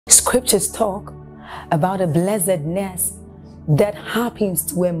Scriptures talk about a blessedness that happens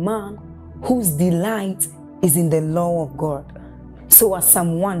to a man whose delight is in the law of God. So as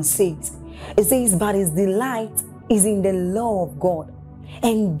Psalm 1 says, it says, but his delight is in the law of God,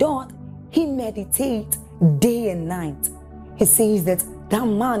 and doth he meditate day and night. He says that that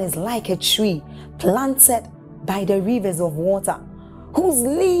man is like a tree planted by the rivers of water, whose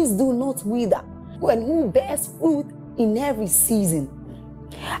leaves do not wither, and who bears fruit in every season.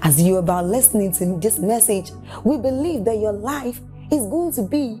 As you're about listening to this message, we believe that your life is going to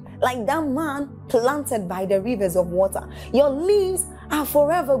be like that man planted by the rivers of water. Your leaves are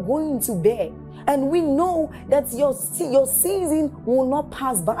forever going to bear. And we know that your season will not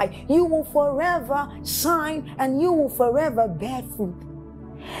pass by. You will forever shine and you will forever bear fruit.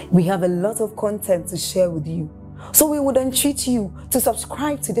 We have a lot of content to share with you. So we would entreat you to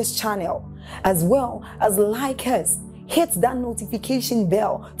subscribe to this channel, as well as like us. Hit that notification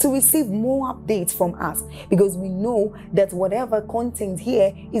bell to receive more updates from us, because we know that whatever content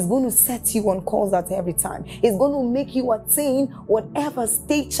here is going to set you on course at every time. It's going to make you attain whatever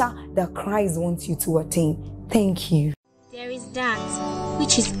stature that Christ wants you to attain. Thank you. There is that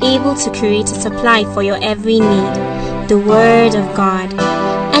which is able to create a supply for your every need, the Word of God,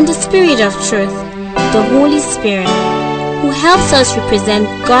 and the Spirit of truth, the Holy Spirit, who helps us represent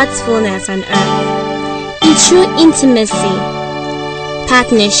God's fullness on earth. In true intimacy,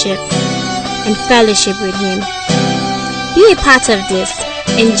 partnership, and fellowship with Him. Be a part of this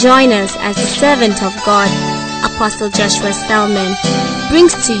and join us as the servant of God, Apostle Joshua Selman,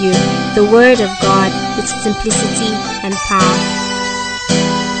 brings to you the Word of God with simplicity and power.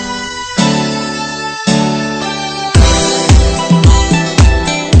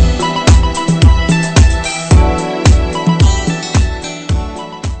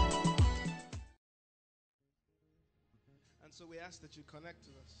 So we ask that you connect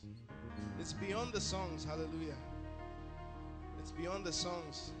to us. It's beyond the songs, hallelujah. It's beyond the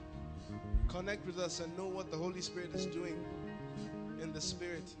songs. Connect with us and know what the Holy Spirit is doing in the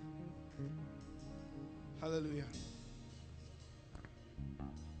Spirit. Hallelujah.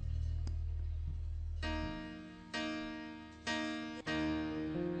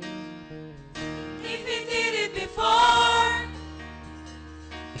 If He did it before,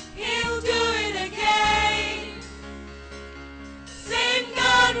 He'll do it again. Same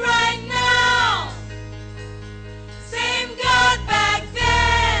God right now, same God back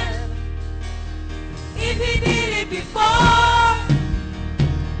then. If He did it before,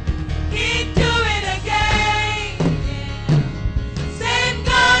 He'd do it again. Same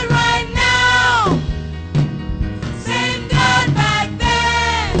God right now, same God back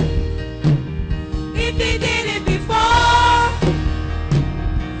then. If He did it before,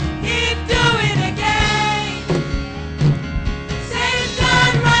 He'd do it again. Same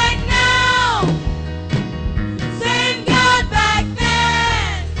God right now, same God back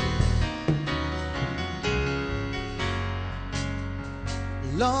then.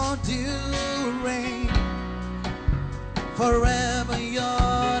 Lord, you reign forever,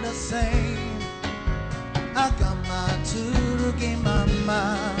 you're the same. Agama turugi mama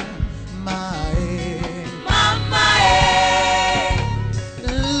mae. Mama,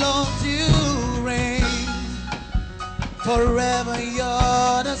 Lord, you reign forever,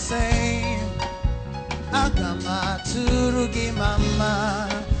 you're the same. Agama turugi mama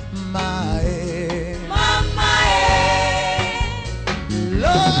mae. Mama,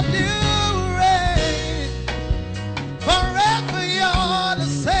 Lord, you reign forever, you're the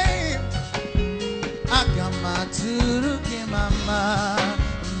same. Agama turugi mama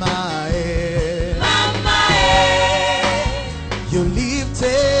mae. Mama, You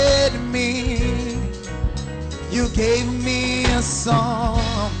lifted me, you gave me a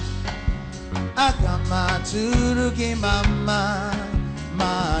song. Agama turugi mama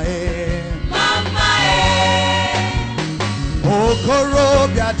mae. Mama,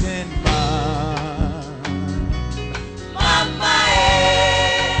 Okorobia denba. Mama,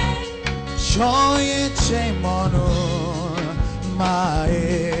 Shoye chemono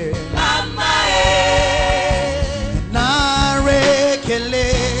mae. Mama, Narekele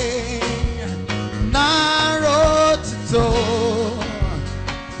narotito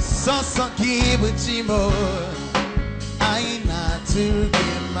soso kibuchimo aina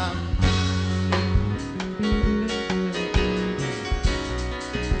tugima.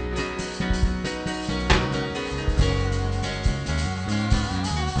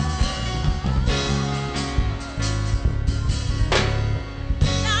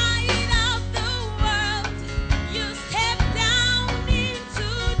 Light of the world, you step down into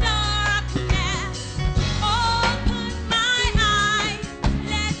darkness. Open my eyes,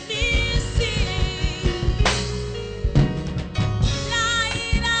 let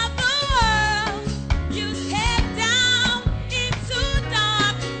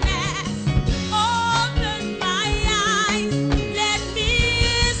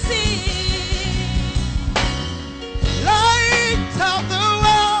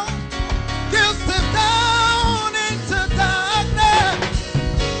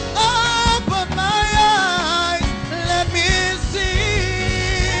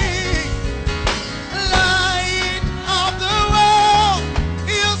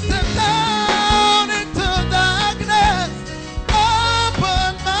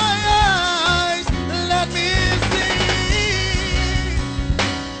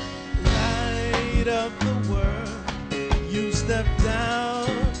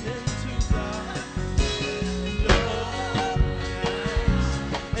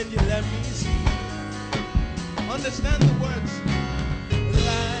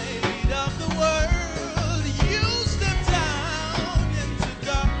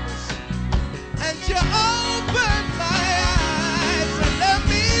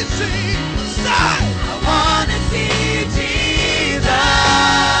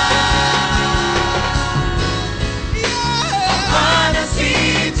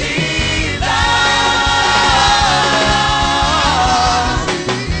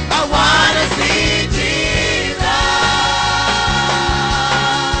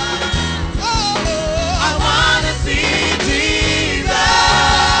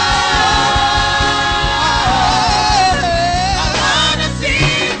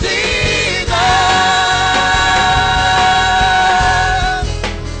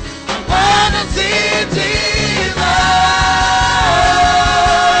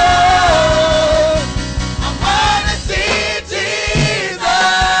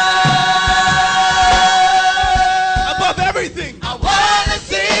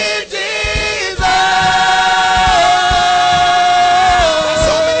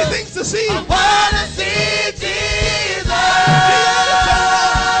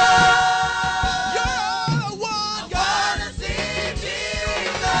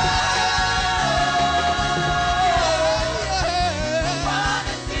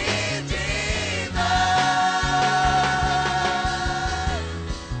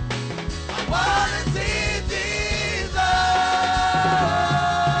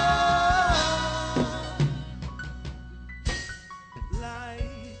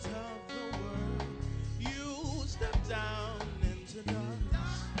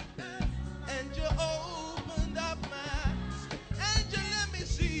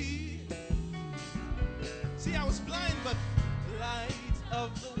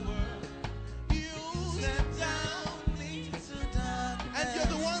of the world. You step down into darkness. And you're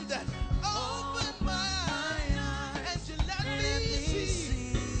the one that Open my eyes and you let and me let me see.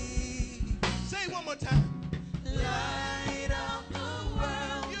 see. Say it one more time. Light of the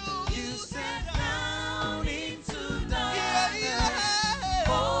world. You step down into Yeah, darkness. yeah.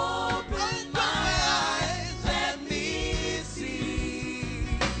 Open my eyes, let me see.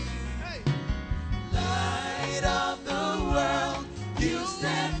 Hey. Light of the world, you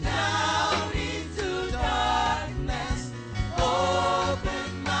step down into darkness.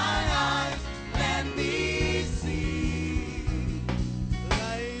 Open my eyes, let me see.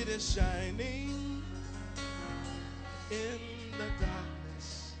 Light is shining in the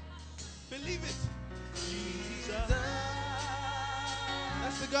darkness. Believe it. Jesus.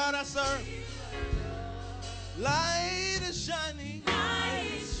 That's the God I serve. Light is shining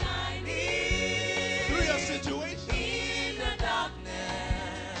through your situation. In the darkness,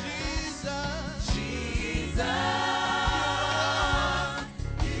 Jesus.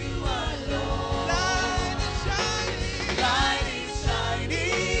 you are Lord. Light is shining Light is shining in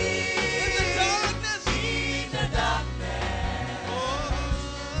the darkness. in the darkness. Oh,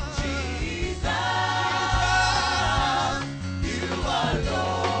 Jesus, you are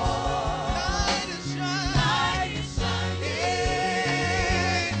Lord. light is shining Light is shining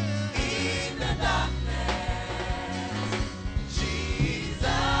in the darkness. Jesus,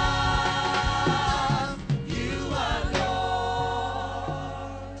 you are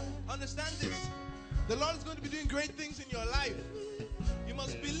Lord. Understand this. The Lord is going to be doing great things in your life. You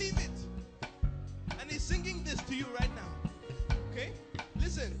must believe it. And He's singing this to you right now. Okay?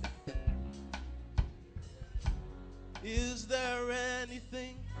 Listen. Is there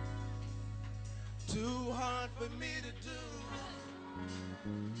anything too hard for me to do?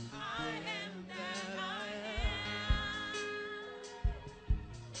 I am that I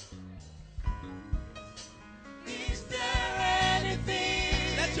am. Is there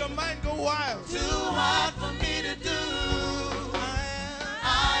anything Let your mind go wild. too hard for me to do? I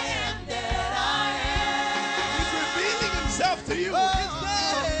am that He's I revealing Himself to you. Oh. Is am.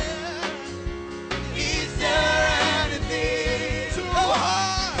 Is there anything there too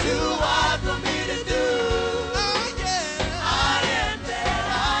hard? too hard for me to do? Oh, yeah. I am that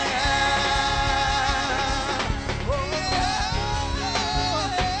I am.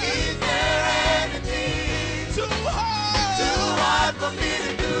 Is there anything Too hard. too hard for me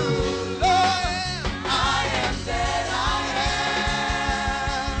to do? Oh, yeah. I am that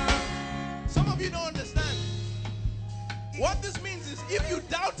I Some of you don't understand. What this means is if you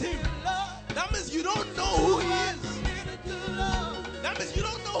doubt Him, that means you don't know who He is. That means you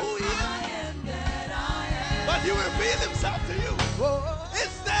don't know who He is. am that I am. But He will reveal Himself to you.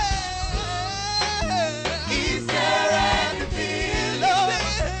 It's there. Is there anything, Lord,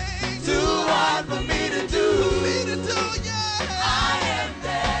 too hard for me to do? Yeah. I am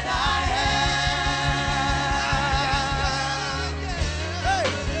that I am.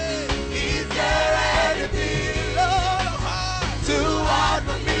 Is there anything, Lord, too hard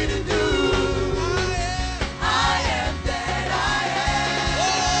for me to do? I am that I am.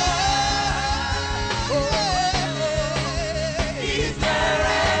 Is there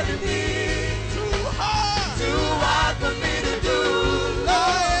anything Too hard. too hard for me to do? I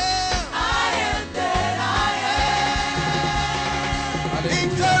am that I am.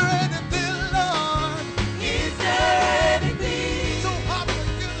 Is there anything, Lord? Is there anything too hard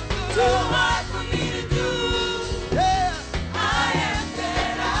for me to do? Yeah. I am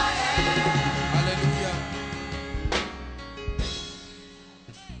that Hallelujah.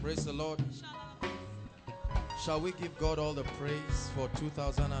 Praise the Lord. Shall we give God all the praise for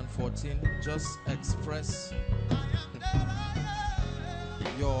 2014? Just express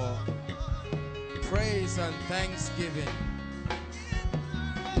your praise and thanksgiving.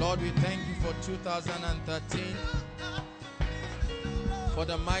 Lord, we thank you for 2013, for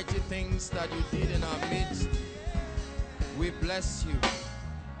the mighty things that you did in our midst. We bless you.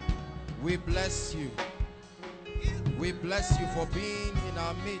 We bless you. We bless you for being in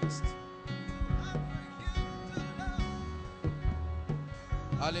our midst.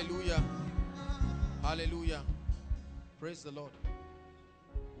 Hallelujah. Hallelujah. Praise the Lord.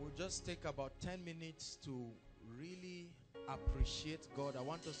 We'll just take about 10 minutes to really appreciate God. I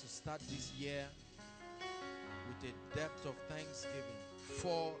want us to start this year with a depth of thanksgiving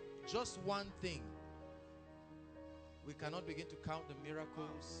for just one thing. We cannot begin to count the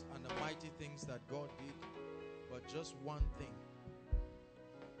miracles and the mighty things that God did, but just one thing.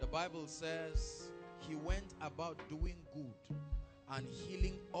 The Bible says he went about doing good and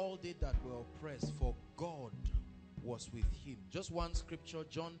healing all they that were oppressed, for God was with him. Just one scripture,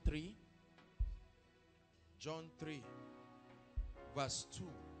 John 3. John 3, verse 2.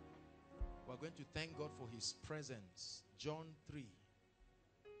 We're going to thank God for his presence. John 3.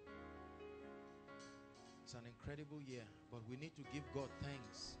 It's an incredible year, but we need to give God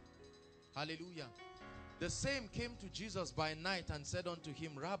thanks. Hallelujah. The same came to Jesus by night and said unto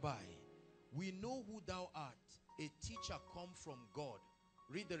him, Rabbi, we know who thou art, a teacher come from God.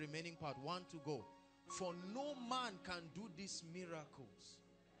 Read the remaining part, 1 to go. For no man can do these miracles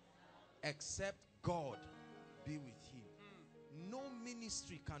except God be with him. No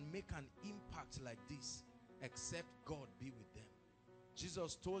ministry can make an impact like this except God be with them.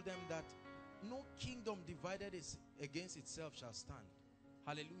 Jesus told them that no kingdom divided against itself shall stand.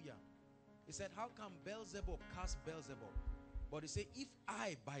 Hallelujah. He said, how can Beelzebub cast Beelzebub? But he said, if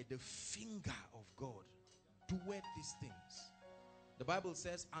I by the finger of God doeth these things. The Bible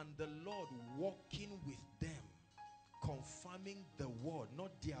says, and the Lord walking with them, confirming the word,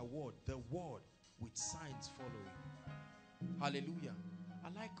 not their word, the word, with signs following. Hallelujah. I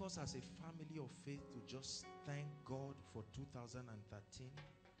like us as a family of faith to just thank God for 2013.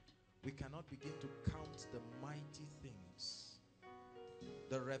 We cannot begin to count the mighty things,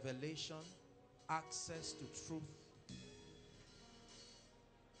 the revelation, access to truth,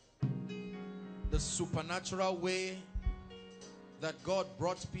 the supernatural way that God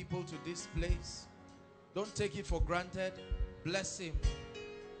brought people to this place. Don't take it for granted. Bless him.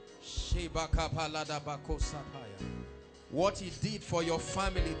 What he did for your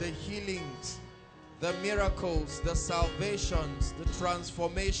family, the healings, the miracles, the salvations, the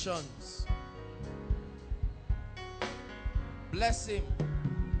transformations. Bless him.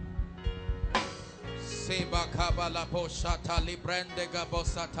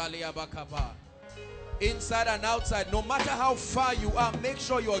 Inside and outside, no matter how far you are, make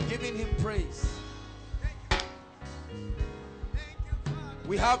sure you are giving him praise.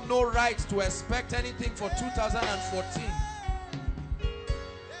 We have no right to expect anything for 2014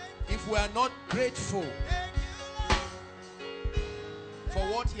 if we are not grateful for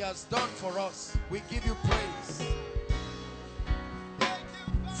what he has done for us. We give you praise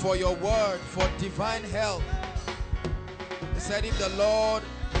for your word, for divine help. He said, if the Lord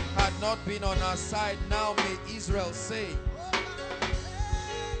had not been on our side, now may Israel say.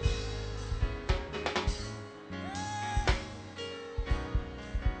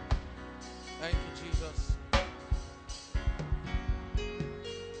 Thank you, Jesus.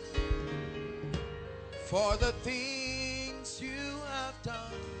 For the things you have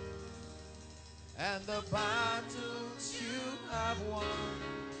done and the battles you have won,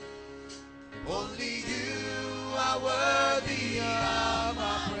 only you are worthy of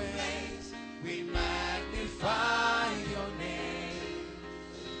our praise. We magnify your name.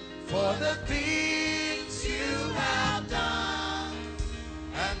 For the things you have done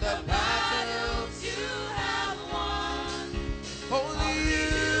and the battles you have won, only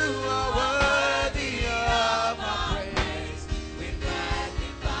you are worthy of our praise. We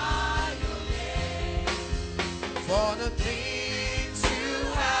magnify your name. For the things you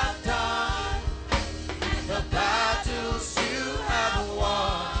have done, the battles you have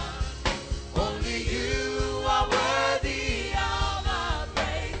won, only you are worthy of our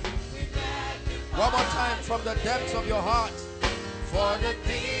praise. We magnify. One more time from the depths of your heart. For the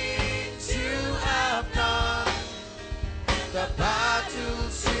things you have done, the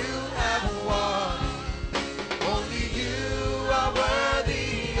battles you have won, only you are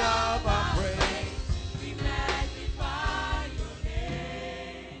worthy of our praise. We magnify your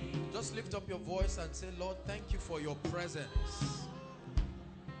name. Just lift up your voice and say, Lord, thank you for your presence.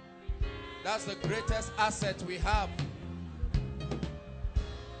 That's the greatest asset we have.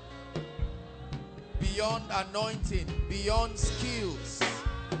 Beyond anointing, beyond skills,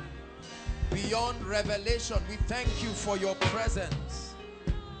 beyond revelation, we thank you for your presence.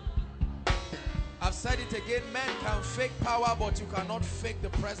 I've said it again, men can fake power, but you cannot fake the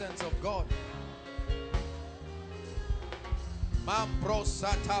presence of God.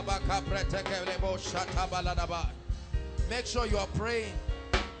 Make sure you are praying.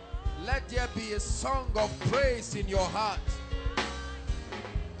 Let there be a song of praise in your heart.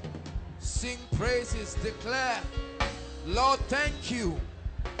 Sing praises, declare, Lord, thank you.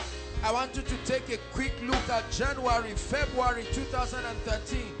 I want you to take a quick look at January, February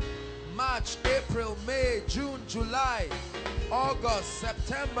 2013, March, April, May, June, July, August,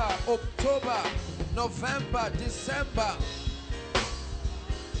 September, October, November, December.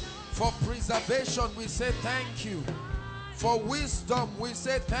 For preservation, we say thank you. For wisdom, we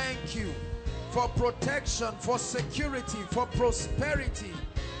say thank you. For protection, for security, for prosperity.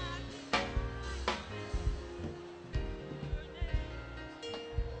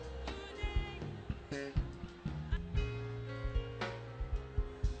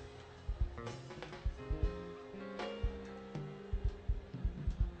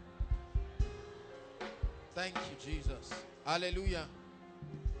 Thank you, Jesus. Hallelujah.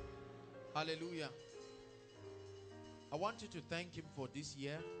 Hallelujah. I want you to thank him for this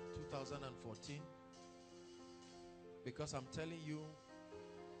year, 2014. Because I'm telling you,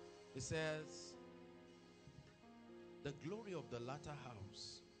 it says, the glory of the latter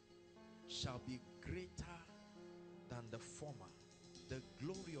house shall be greater than the former. The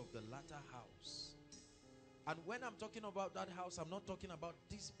glory of the latter house. And when I'm talking about that house, I'm not talking about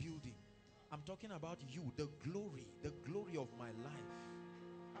this building. I'm talking about you, the glory of my life.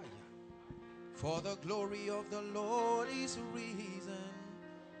 Ah, yeah. For the glory of the Lord is risen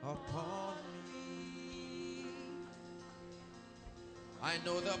upon me. I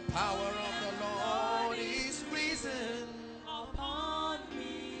know the power of the Lord is risen upon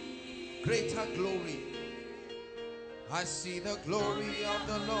me. Greater glory. I see the glory of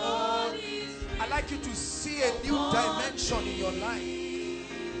the Lord. I like you to see a new dimension in your life.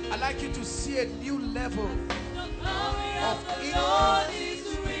 I like you to see a new level of increase.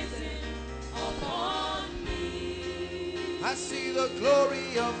 I see the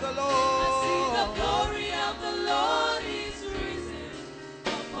glory of the Lord. I see the glory of the Lord is risen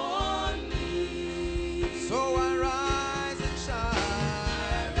upon me. So I rise and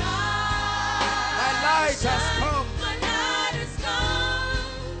shine. My light Shine, has come. my light has come.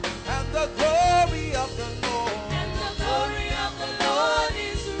 And the glory of the Lord. And the glory of the Lord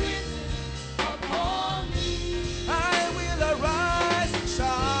is risen upon me. I will arise and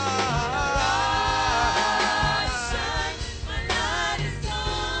shine. Shine, my light has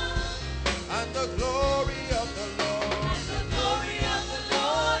come. And the glory of the Lord. And the glory of the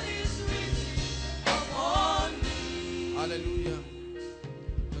Lord is risen upon me. Hallelujah.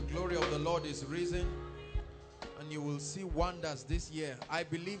 The glory of the Lord is risen. And you will see wonders this year. I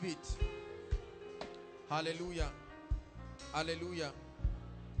believe it. Hallelujah. Hallelujah.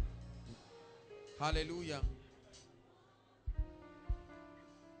 Hallelujah.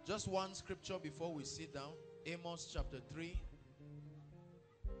 Just one scripture before we sit down. Amos chapter 3.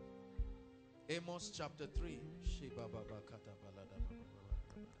 Amos chapter 3.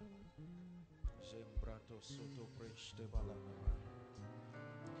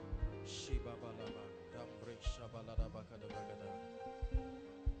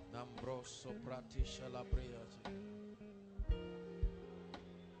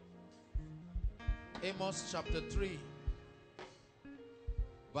 Amos chapter 3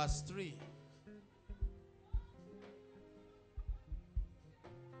 verse 3.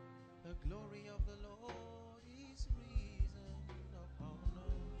 The glory of the Lord is risen upon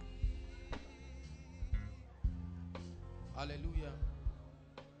us. Hallelujah.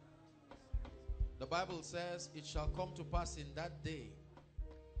 The Bible says it shall come to pass in that day.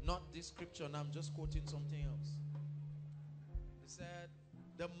 Not this scripture, and I'm just quoting something else. It said,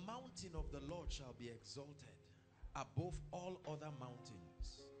 the mountain of the Lord shall be exalted above all other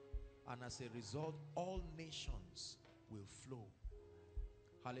mountains, and as a result, all nations will flow.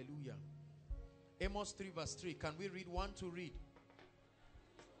 Hallelujah. Amos 3 verse 3. Can we read? One to read.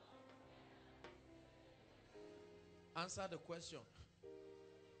 Answer the question.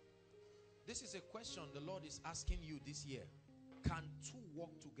 This is a question the Lord is asking you this year. Can two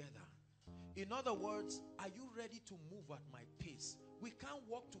walk together? In other words, are you ready to move at my pace? We can't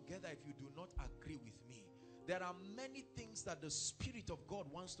walk together if you do not agree with me. There are many things that the Spirit of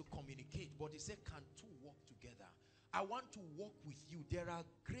God wants to communicate, but he said, can two walk together? I want to walk with you. There are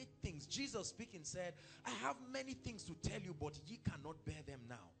great things. Jesus speaking said, I have many things to tell you, but ye cannot bear them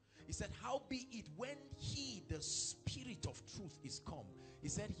now. He said, how be it when he, the Spirit of truth, is come? He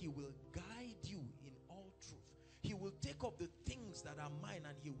said, he will guide you in all truth. He will take up the things that are mine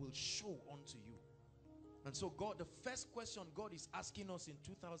and he will show unto you. And so God, the first question God is asking us in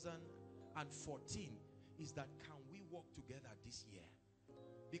 2014 is that, can we walk together this year?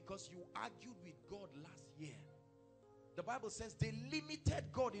 Because you argued with God last year. The Bible says they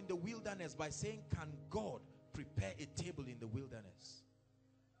limited God in the wilderness by saying, can God prepare a table in the wilderness?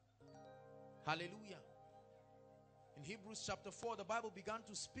 Hallelujah. In Hebrews chapter 4, the Bible began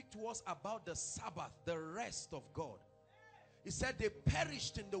to speak to us about the Sabbath, the rest of God. It said they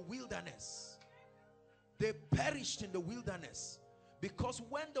perished in the wilderness. They perished in the wilderness because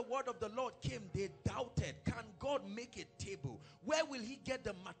when the word of the Lord came, they doubted, can God make a table? Where will he get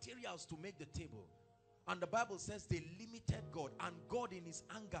the materials to make the table? And the Bible says they limited God, and God in his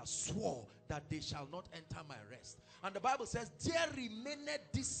anger swore that they shall not enter my rest. And the Bible says there remained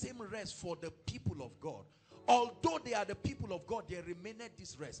this same rest for the people of God. Although they are the people of God, there remained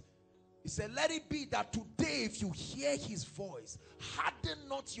this rest. He said, let it be that today if you hear his voice, harden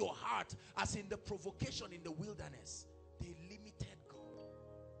not your heart as in the provocation in the wilderness. They limited God.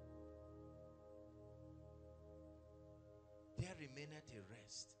 remaineth a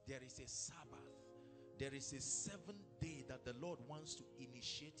rest. There is a Sabbath. There is a 7th day that the Lord wants to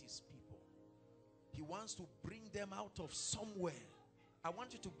initiate his people. He wants to bring them out of somewhere. I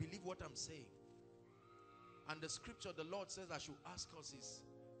want you to believe what I'm saying. And the scripture the Lord says I should ask us is,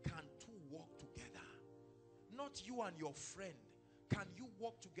 can two walk together? Not you and your friend. Can you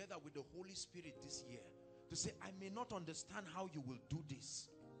walk together with the Holy Spirit this year? To say, I may not understand how you will do this,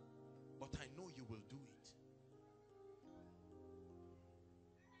 but I know you will do it.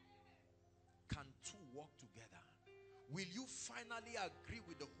 Can two walk together? Will you finally agree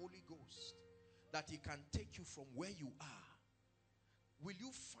with the Holy Ghost that he can take you from where you are? Will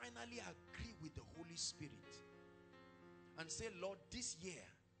you finally agree with the Holy Spirit and say, Lord, this year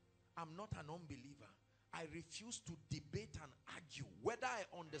I'm not an unbeliever. I refuse to debate and argue whether I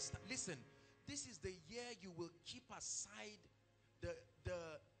understand. Listen, this is the year you will keep aside the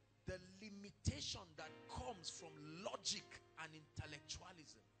limitation that comes from logic and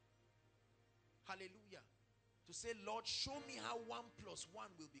intellectualism. Hallelujah. To say, Lord, show me how 1 +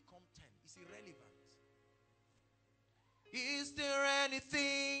 1 will become 10. It's irrelevant. Is there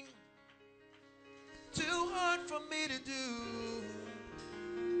anything too hard for me to do?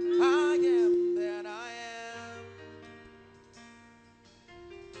 I am that I am.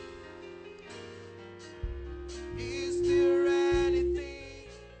 Is there anything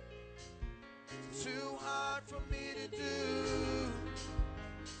too hard for me to do?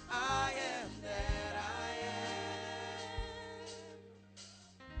 I am that I am.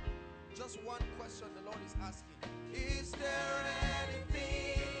 Just one question the Lord is asking. Is there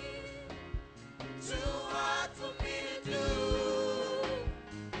anything too hard for me to do?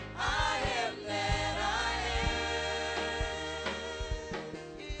 I am that I am.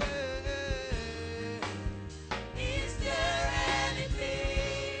 Yeah. Is there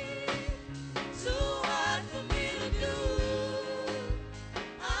anything too hard for me to do?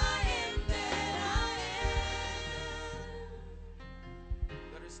 I am that I am.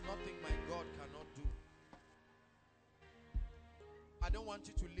 There is nothing my God cannot do. I don't want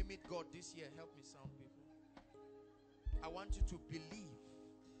you to limit God this year. Help me, sound people. I want you to believe.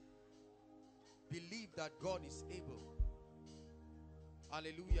 Believe that God is able.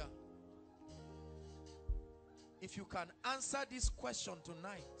 Hallelujah. If you can answer this question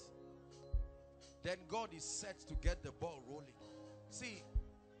tonight, then God is set to get the ball rolling. See,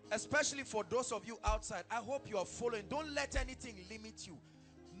 especially for those of you outside, I hope you are following. Don't let anything limit you.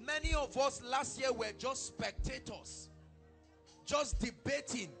 Many of us last year were just spectators. Just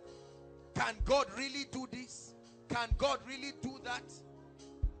debating. Can God really do this? Can God really do that?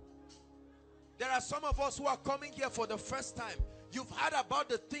 There are some of us who are coming here for the first time. You've heard about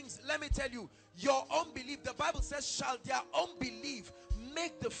the things. Let me tell you, your unbelief, the Bible says, shall their unbelief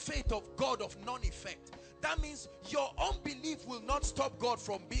make the faith of God of none effect. That means your unbelief will not stop God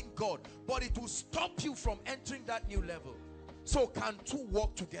from being God, but it will stop you from entering that new level. So can two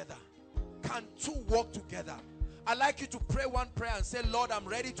walk together? Can two walk together? I'd like you to pray one prayer and say, Lord, I'm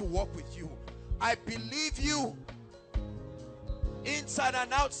ready to walk with you. I believe you inside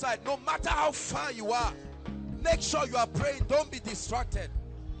and outside. No matter how far you are, make sure you are praying. Don't be distracted.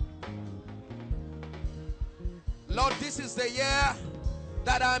 Lord, this is the year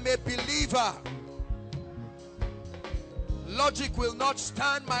that I'm a believer. Logic will not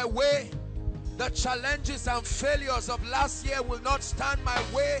stand my way. The challenges and failures of last year will not stand my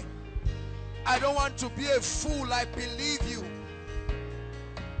way. I don't want to be a fool. I believe you.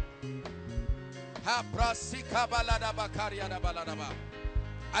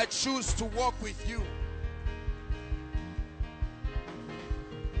 I choose to walk with you.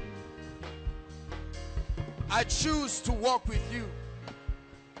 I choose to walk with you.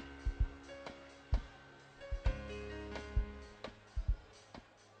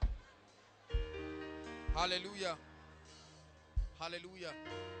 Hallelujah. Hallelujah.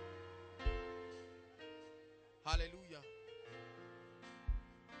 Hallelujah.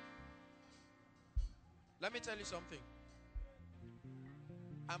 Let me tell you something.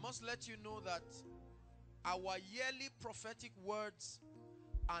 I must let you know that our yearly prophetic words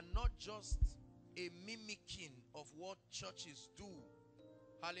are not just a mimicking of what churches do.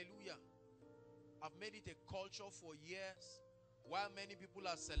 Hallelujah. I've made it a culture for years. While many people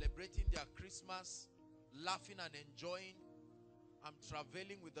are celebrating their Christmas, laughing and enjoying, I'm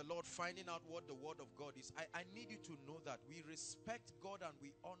traveling with the Lord, finding out what the word of God is. I need you to know that we respect God and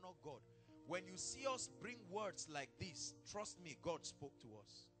we honor God. When you see us bring words like this, trust me, God spoke to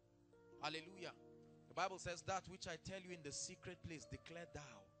us. Hallelujah. The Bible says, that which I tell you in the secret place, declare thou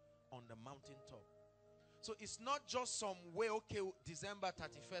on the mountaintop. So it's not just some way, okay, December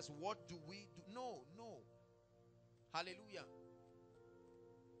 31st, what do we do? No, no. Hallelujah.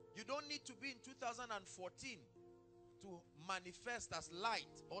 You don't need to be in 2014 to manifest as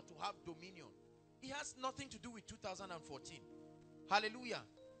light or to have dominion. It has nothing to do with 2014. Hallelujah.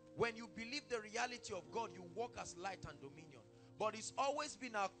 When you believe the reality of God, you walk as light and dominion. But it's always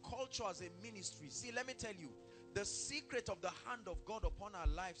been our culture as a ministry. See, let me tell you, the secret of the hand of God upon our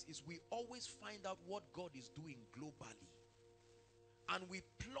lives is we always find out what God is doing globally. And we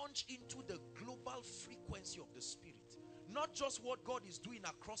plunge into the global frequency of the Spirit. Not just what God is doing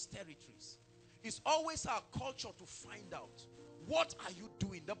across territories. It's always our culture to find out, what are you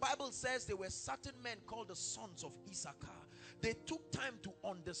doing? The Bible says there were certain men called the sons of Issachar. They took time to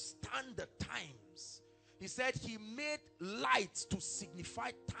understand the times. He said he made light to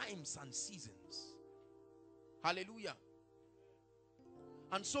signify times and seasons. Hallelujah.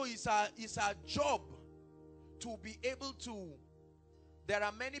 And so it's our job to be able to. There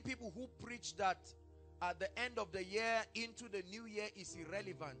are many people who preach that at the end of the year into the new year is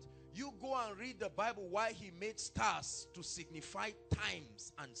irrelevant. You go and read the Bible why he made stars to signify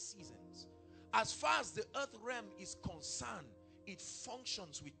times and seasons. As far as the earth realm is concerned, it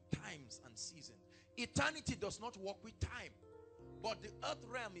functions with times and seasons. Eternity does not work with time, but the earth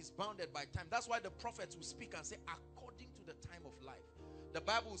realm is bounded by time. That's why the prophets will speak and say, according to the time of life. The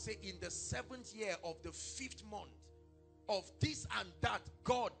Bible will say, in the 7th year of the 5th month of this and that,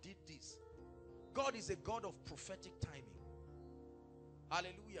 God did this. God is a God of prophetic timing.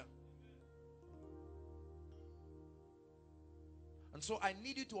 Hallelujah. And so I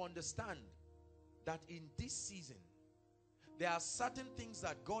need you to understand that in this season, there are certain things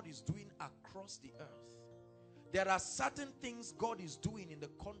that God is doing across the earth. There are certain things God is doing in the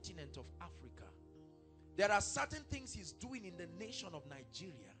continent of Africa. There are certain things he's doing in the nation of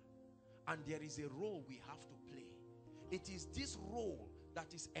Nigeria. And there is a role we have to play. It is this role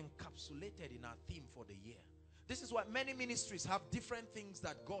that is encapsulated in our theme for the year. This is why many ministries have different things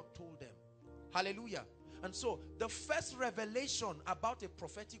that God told them. Hallelujah. And so the first revelation about a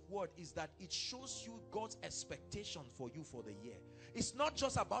prophetic word is that it shows you God's expectation for you for the year. It's not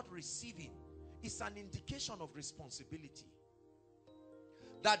just about receiving. It's an indication of responsibility.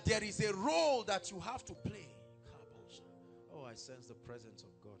 That there is a role that you have to play. Oh, I sense the presence of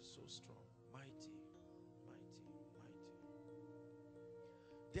God so strong. Mighty, mighty, mighty.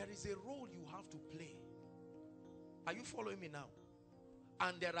 There is a role you have to play. Are you following me now?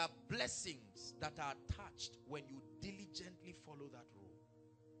 And there are blessings that are attached when you diligently follow that role.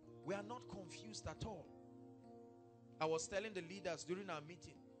 We are not confused at all. I was telling the leaders during our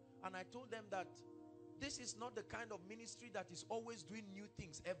meeting, and I told them that this is not the kind of ministry that is always doing new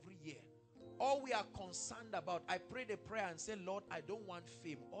things every year. All we are concerned about, I prayed a prayer and said, Lord, I don't want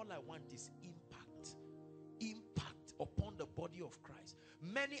fame. All I want is impact. Impact upon the body of Christ.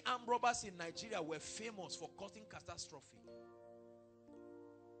 Many armed robbers in Nigeria were famous for causing catastrophe.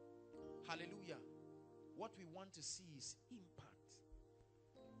 Hallelujah. What we want to see is impact.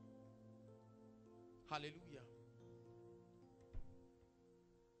 Hallelujah.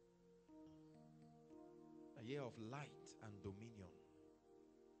 A year of light and dominion.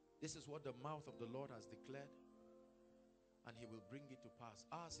 This is what the mouth of the Lord has declared, and he will bring it to pass.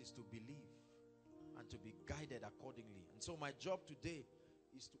 Ours is to believe and to be guided accordingly. And so my job today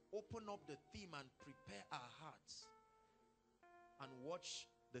is to open up the theme and prepare our hearts and watch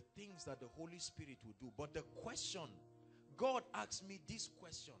the things that the Holy Spirit will do. But the question, God asked me this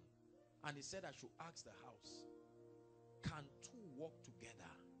question, and he said I should ask the house, can two walk together?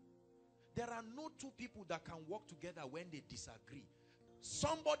 There are no two people that can work together when they disagree.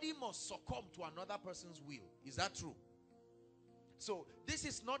 Somebody must succumb to another person's will. Is that true? So this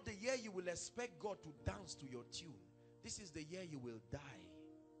is not the year you will expect God to dance to your tune. This is the year you will die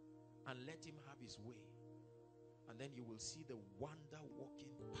and let him have his way. And then you will see the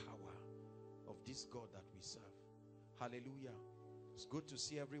wonder-working power of this God that we serve. Hallelujah. It's good to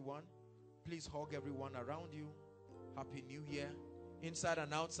see everyone. Please hug everyone around you. Happy New Year. Inside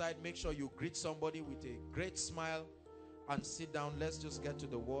and outside, make sure you greet somebody with a great smile and sit down. Let's just get to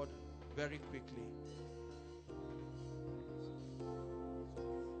the word very quickly.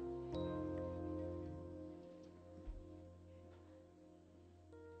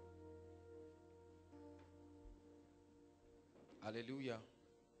 Hallelujah.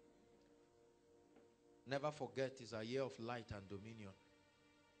 Never forget, it's a year of light and dominion.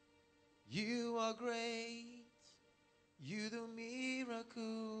 You are great. You do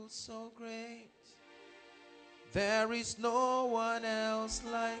miracles so great. There is no one else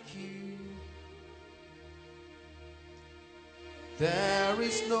like you. There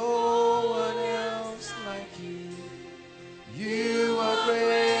is no one else like you. You are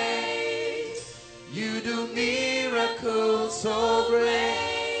great. You do miracles so great.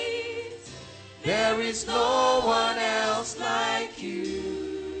 There is no one else like you.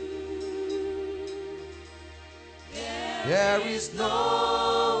 There is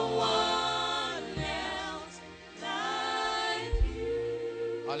no one else like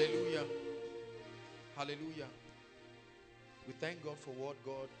you. Hallelujah. Hallelujah. We thank God for what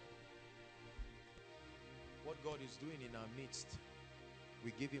God is doing in our midst.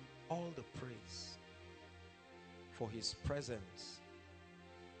 We give him all the praise for his presence.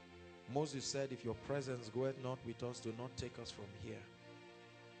 Moses said, if your presence goeth not with us, do not take us from here.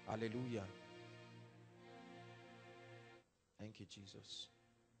 Hallelujah. Thank you, Jesus.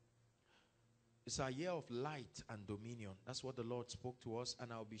 It's a year of light and dominion. That's what the Lord spoke to us,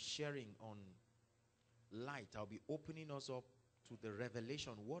 and I'll be sharing on light. I'll be opening us up to the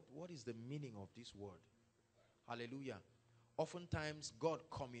revelation. What is the meaning of this word? Hallelujah. Oftentimes, God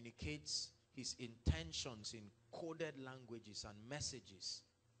communicates his intentions in coded languages and messages.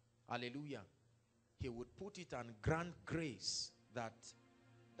 Hallelujah. He would put it and grant grace that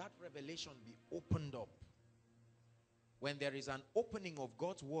that revelation be opened up. When there is an opening of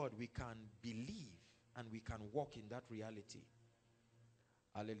God's word, we can believe and we can walk in that reality.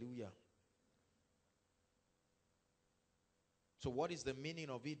 Hallelujah. So what is the meaning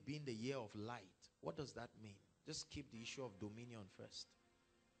of it being the year of light? What does that mean? Just keep the issue of dominion first.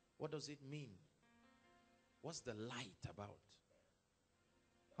 What does it mean? What's the light about?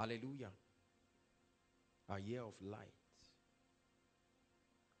 Hallelujah. A year of light.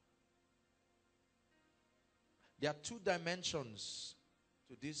 There are two dimensions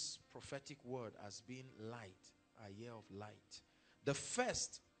to this prophetic word as being light, a year of light. The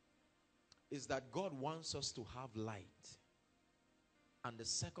first is that God wants us to have light. And the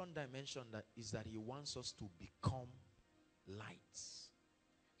second dimension is that he wants us to become lights.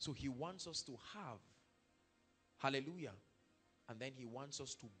 So he wants us to have, hallelujah, and then he wants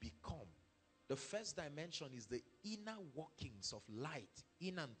us to become. The first dimension is the inner workings of light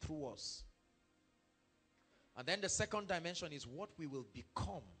in and through us. And then the second dimension is what we will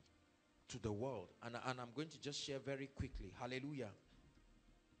become to the world. And I'm going to just share very quickly. Hallelujah.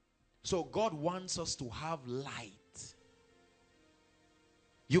 So God wants us to have light.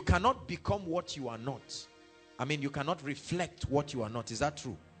 You cannot become what you are not. I mean, you cannot reflect what you are not. Is that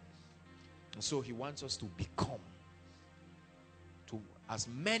true? And so he wants us to become. To as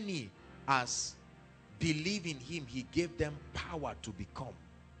many as believe in him, he gave them power to become.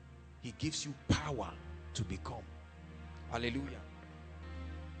 He gives you power to become. Hallelujah.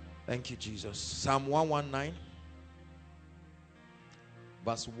 Thank you, Jesus. Psalm 119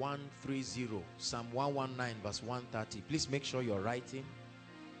 verse 130. Psalm 119 verse 130. Please make sure you're writing.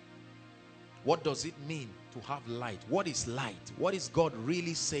 What does it mean to have light? What is light? What is God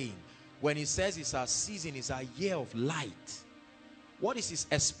really saying when he says it's a season, it's a year of light? What is his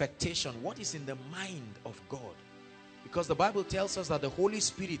expectation? What is in the mind of God? Because the Bible tells us that the Holy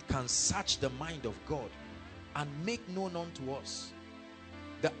Spirit can search the mind of God and make known unto us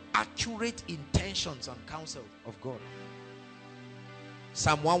the accurate intentions and counsel of God.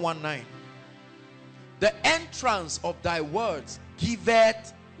 Psalm 119. The entrance of thy words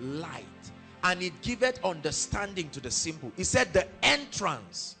giveth light, and it giveth understanding to the simple. He said the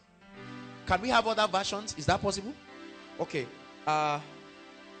entrance. Can we have other versions? Is that possible? Okay.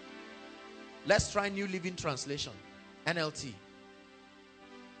 Let's try New Living Translation. NLT.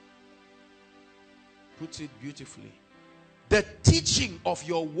 Puts it beautifully. The teaching of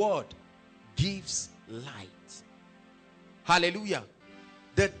your word gives light. Hallelujah.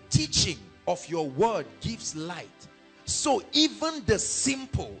 The teaching of your word gives light. So even the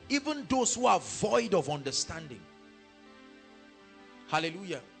simple, even those who are void of understanding.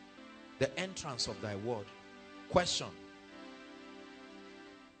 Hallelujah. The entrance of thy word. Question.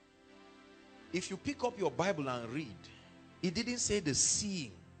 If you pick up your Bible and read, it didn't say the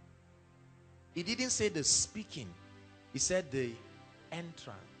seeing. It didn't say the speaking. It said the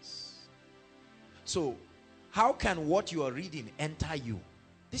entrance. So, how can what you are reading enter you?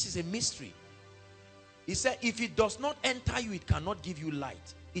 This is a mystery. He said, if it does not enter you, it cannot give you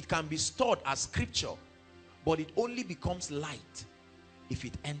light. It can be stored as scripture, but it only becomes light if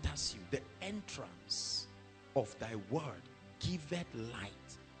it enters you. The entrance of thy word giveth light,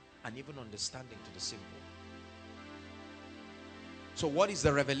 and even understanding to the simple. So what is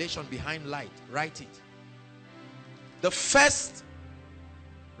the revelation behind light? Write it. The first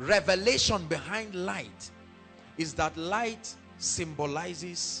revelation behind light is that light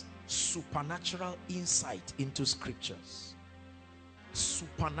symbolizes supernatural insight into scriptures.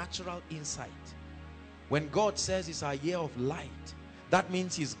 Supernatural insight. When God says it's a year of light, that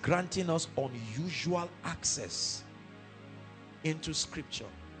means he's granting us unusual access into scripture.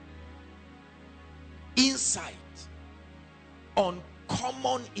 insight,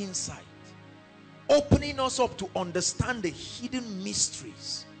 uncommon insight, opening us up to understand the hidden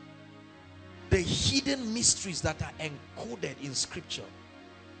mysteries. The hidden mysteries that are encoded in scripture.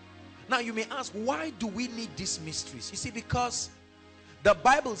 Now you may ask, why do we need these mysteries? You see, because the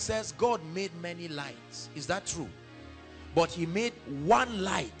Bible says God made many lights. Is that true? But he made one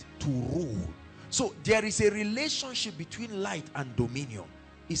light to rule. So there is a relationship between light and dominion.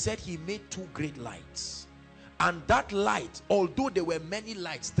 He said he made two great lights. And that light, although there were many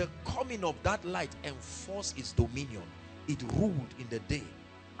lights, the coming of that light enforced its dominion. It ruled in the day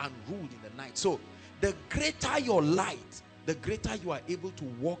and ruled in the night. So the greater your light, the greater you are able to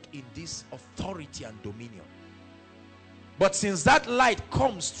walk in this authority and dominion. But since that light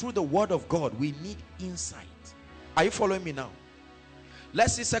comes through the word of God, we need insight. Are you following me now?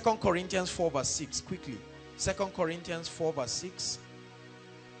 Let's see 2 Corinthians 4 verse 6 quickly. 2 Corinthians 4 verse 6.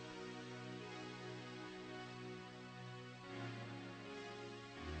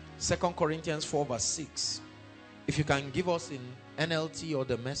 Second Corinthians 4 verse 6. If you can give us in NLT or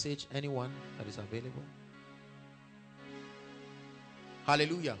the Message, anyone that is available.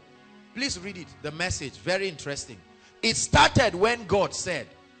 Hallelujah. Please read it, the Message. Very interesting. It started when God said,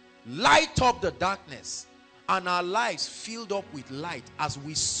 light up the darkness, and our lives filled up with light as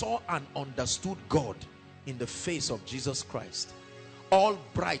we saw and understood God in the face of Jesus Christ. All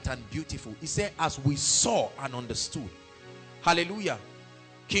bright and beautiful. He said, as we saw and understood. Hallelujah.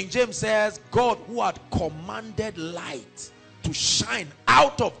 King James says, God who had commanded light to shine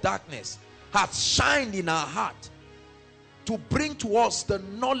out of darkness hath shined in our heart to bring to us the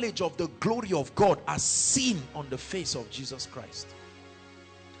knowledge of the glory of God as seen on the face of Jesus Christ.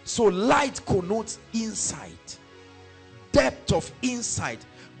 So light connotes insight, depth of insight.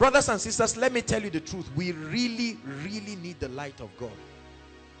 Brothers and sisters, let me tell you the truth. We really, really need the light of God.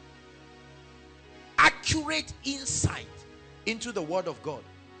 Accurate insight into the word of God.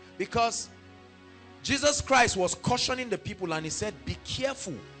 Because Jesus Christ was cautioning the people and he said, be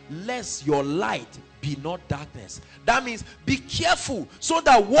careful lest your light be not darkness. That means be careful so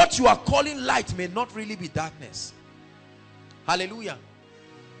that what you are calling light may not really be darkness. Hallelujah.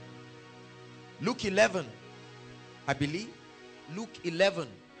 Luke 11, I believe. Luke 11,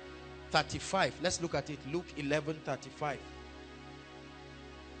 35. Let's look at it. Luke 11, 35.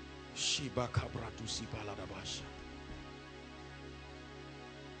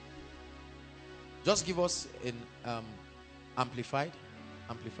 Just give us in amplified.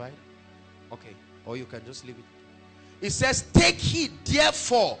 Okay. Or you can just leave it. It says, take heed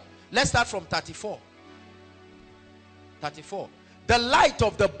therefore. Let's start from 34. 34. The light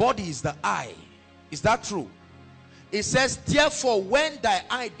of the body is the eye. Is that true? It says, therefore when thy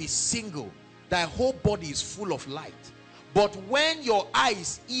eye be single, thy whole body is full of light. But when your eye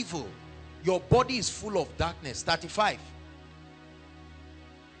is evil, your body is full of darkness. 35.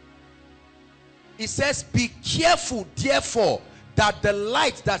 It says, be careful therefore that the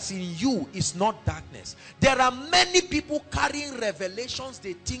light that's in you is not darkness. There are many people carrying revelations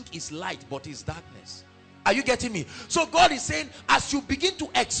they think is light, but is darkness. Are you getting me? So God is saying, as you begin to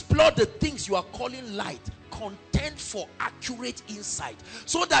explore the things you are calling light, contend for accurate insight,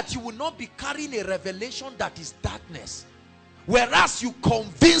 so that you will not be carrying a revelation that is darkness. Whereas you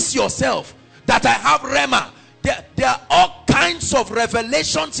convince yourself that I have Rema. There are all kinds of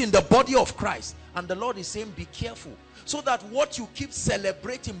revelations in the body of Christ. And the Lord is saying, be careful. So that what you keep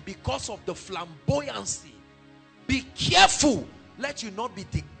celebrating because of the flamboyancy, be careful. Let you not be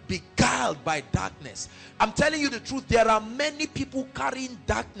beguiled by darkness. I'm telling you the truth. There are many people carrying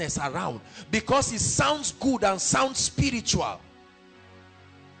darkness around because it sounds good and sounds spiritual.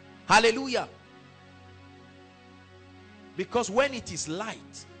 Hallelujah. Because when it is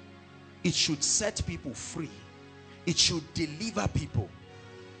light, it should set people free. It should deliver people.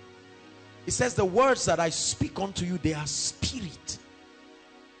 It says, the words that I speak unto you, they are spirit.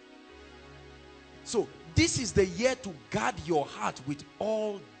 So this is the year to guard your heart with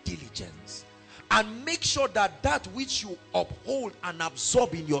all diligence, and make sure that that which you uphold and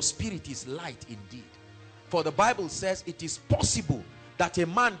absorb in your spirit is light indeed. For the Bible says it is possible that a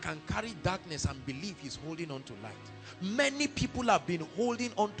man can carry darkness and believe he's holding on to light. Many people have been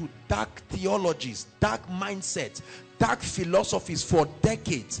holding on to dark theologies, dark mindsets, dark philosophies for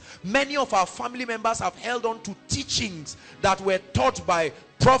decades. Many of our family members have held on to teachings that were taught by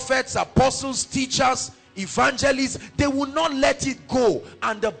prophets, apostles, teachers, evangelists. They will not let it go.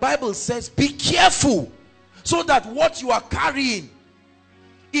 And the Bible says, be careful so that what you are carrying,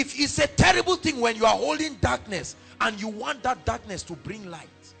 if it's a terrible thing when you are holding darkness and you want that darkness to bring light.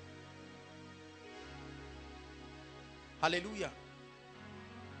 Hallelujah.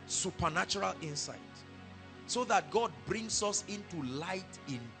 Supernatural insight. so that God brings us into light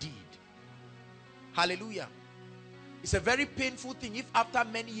indeed. Hallelujah. It's a very painful thing if after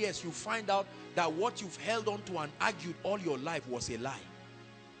many years you find out that what you've held on to and argued all your life was a lie.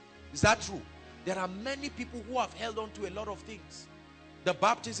 Is that true? There are many people who have held on to a lot of things. The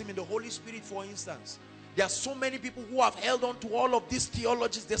baptism in the Holy Spirit, for instance. There are so many people who have held on to all of these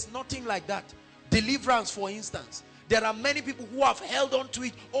theologies. There's nothing like that. Deliverance, for instance. There are many people who have held on to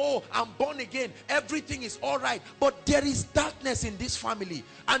it. Oh, I'm born again. Everything is all right. But there is darkness in this family.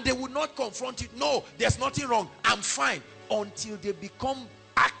 And they will not confront it. No, there's nothing wrong. I'm fine. Until they become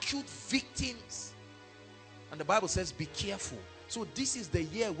acute victims. And the Bible says, be careful. So this is the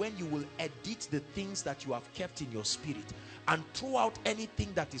year when you will edit the things that you have kept in your spirit and throw out anything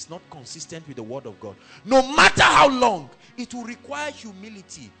that is not consistent with the word of God. No matter how long, it will require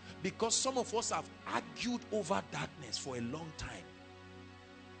humility, because some of us have argued over darkness for a long time.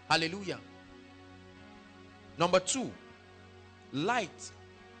 Hallelujah. Number 2, light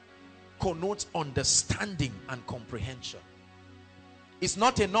connotes understanding and comprehension. It's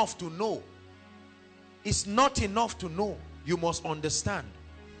not enough to know. It's not enough to know. You must understand.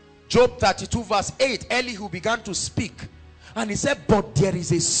 Job 32 verse 8, Elihu began to speak. And he said, but there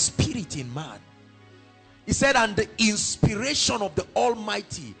is a spirit in man. He said, and the inspiration of the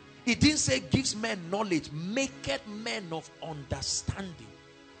Almighty. He didn't say gives men knowledge, maketh men of understanding.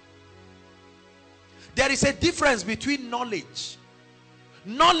 There is a difference between knowledge.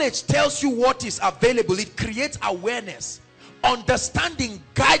 Knowledge tells you what is available. It creates awareness. Understanding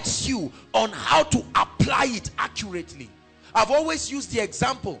guides you on how to apply it accurately. I've always used the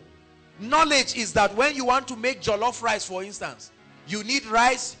example. Knowledge is that when you want to make jollof rice, for instance, you need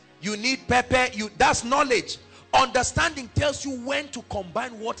rice, you need pepper, that's knowledge. Understanding tells you when to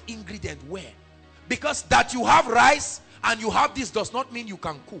combine what ingredient where. Because that you have rice and you have this does not mean you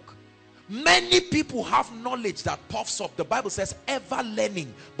can cook. Many people have knowledge that puffs up. The Bible says ever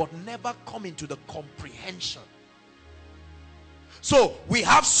learning, but never coming to the comprehension. So we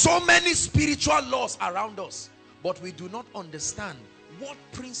have so many spiritual laws around us, but we do not understand what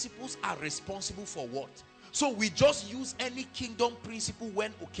principles are responsible for what. So we just use any kingdom principle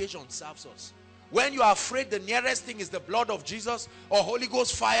when occasion serves us. When you are afraid, the nearest thing is the blood of Jesus, or Holy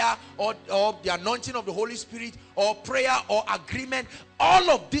Ghost fire, or the anointing of the Holy Spirit, or prayer, or agreement. All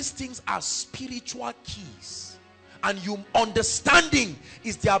of these things are spiritual keys. And understanding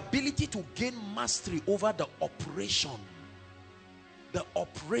is the ability to gain mastery over the operation. The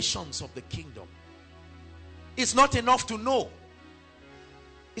operations of the kingdom. It's not enough to know.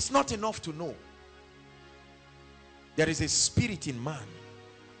 It's not enough to know. There is a spirit in man,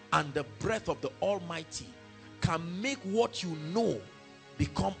 and the breath of the Almighty can make what you know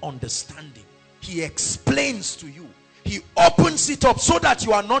become understanding. He explains to you. He opens it up so that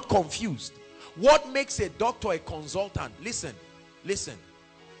you are not confused. What makes a doctor a consultant? Listen, listen.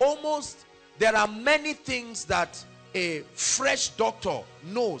 There are many things that a fresh doctor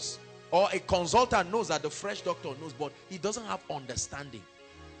knows, or a consultant knows that the fresh doctor knows, but he doesn't have understanding.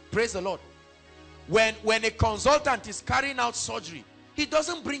 Praise the Lord. When a consultant is carrying out surgery, he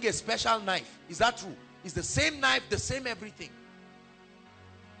doesn't bring a special knife. Is that true? It's the same knife, the same everything.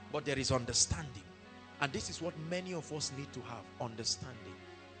 But there is understanding. And this is what many of us need to have. Understanding.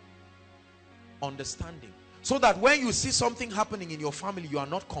 Understanding. So that when you see something happening in your family, you are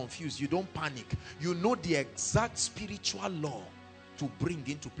not confused. You don't panic. You know the exact spiritual law to bring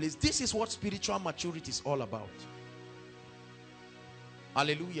into place. This is what spiritual maturity is all about.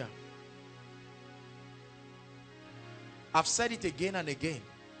 Hallelujah. I've said it again and again.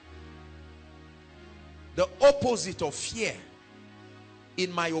 The opposite of fear,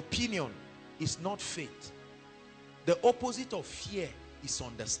 in my opinion, is not faith. The opposite of fear is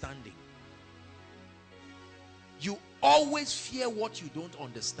understanding. You always fear what you don't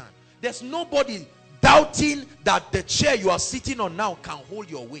understand. There's nobody doubting that the chair you are sitting on now can hold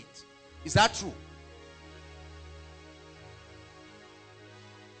your weight. Is that true?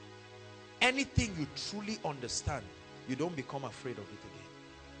 Anything you truly understand, you don't become afraid of it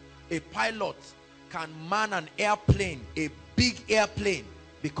again. A pilot can man an airplane, a big airplane,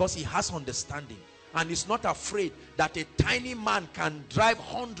 because he has understanding. And is not afraid that a tiny man can drive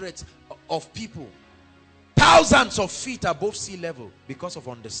hundreds of people, thousands of feet above sea level, because of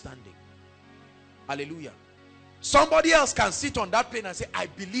understanding. Hallelujah. Somebody else can sit on that plane and say, I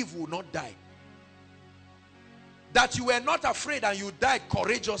believe we will not die. That you were not afraid and you died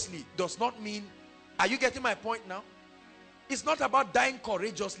courageously does not mean, are you getting my point now? It's not about dying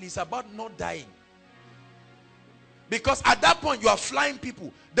courageously, it's about not dying. Because at that point you are flying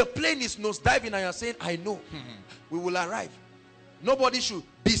people. The plane is nosediving and you are saying, I know, we will arrive. Nobody should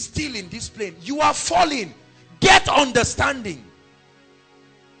be still in this plane. You are falling. Get understanding.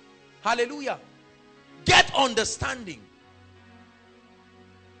 Hallelujah. Get understanding.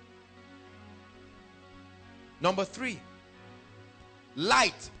 Number 3,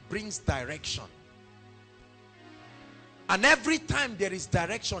 light brings direction. And every time there is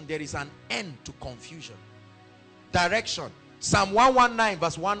direction, there is an end to confusion. Direction. Psalm 119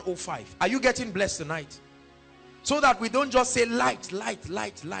 verse 105. Are you getting blessed tonight? So that we don't just say light, light,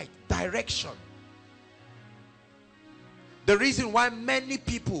 light, light. Direction. The reason why many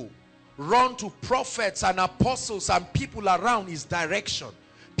people run to prophets and apostles and people around is direction.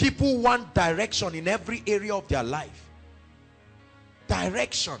 People want direction in every area of their life.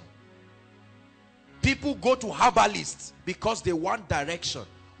 Direction. People go to herbalists because they want direction.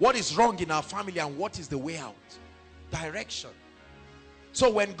 What is wrong in our family and what is the way out? Direction. So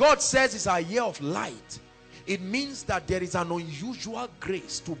when God says it's our year of light, it means that there is an unusual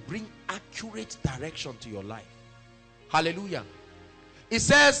grace to bring accurate direction to your life. Hallelujah. It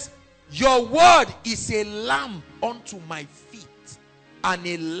says, your word is a lamp unto my feet and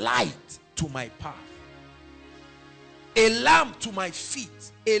a light to my path. A lamp to my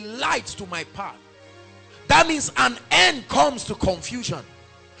feet, a light to my path. That means an end comes to confusion,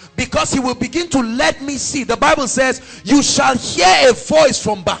 because he will begin to let me see. The Bible says, you shall hear a voice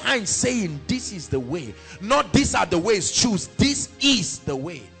from behind saying, this is the way. Not these are the ways, choose. This is the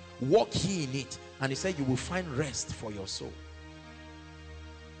way. Walk ye in it. And he said, you will find rest for your soul.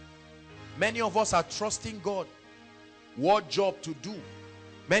 Many of us are trusting God what job to do.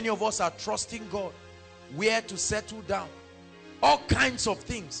 Many of us are trusting God where to settle down. All kinds of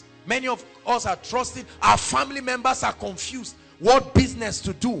things. Many of us are trusting. Our family members are confused. What business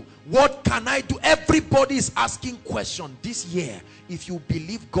to do? What can I do? Everybody is asking questions. This year, if you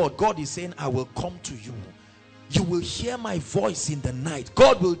believe God, God is saying, I will come to you. You will hear my voice in the night.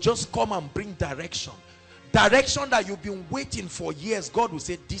 God will just come and bring direction. Direction that you've been waiting for years. God will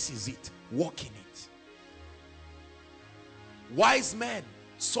say, this is it. Walk in it. Wise men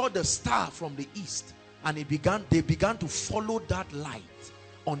saw the star from the east, and they began to follow that light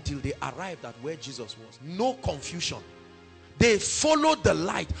until they arrived at where Jesus was. No confusion. They followed the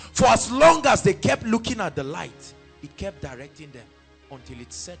light. For as long as they kept looking at the light, it kept directing them until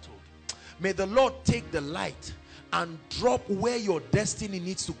it settled. May the Lord take the light and drop where your destiny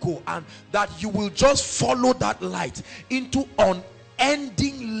needs to go, and that you will just follow that light into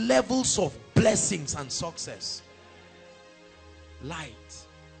unending levels of blessings and success. Light.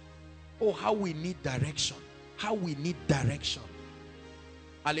 Oh, how we need direction. How we need direction.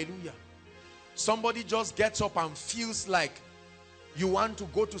 Hallelujah. Somebody just gets up and feels like you want to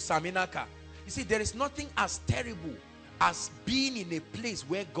go to Saminaka. You see, there is nothing as terrible as being in a place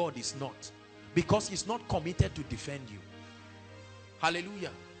where God is not, because he's not committed to defend you.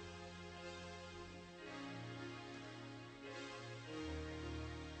 Hallelujah.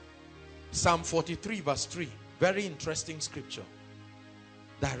 Psalm 43 verse 3. Very interesting scripture.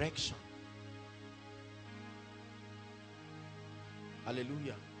 Direction.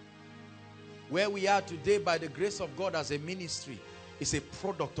 Hallelujah. Where we are today by the grace of God as a ministry is a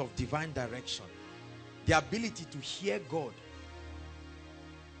product of divine direction. The ability to hear God.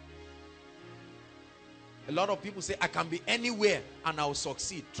 A lot of people say, I can be anywhere and I'll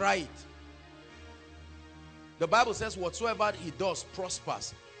succeed. Try it. The Bible says whatsoever he does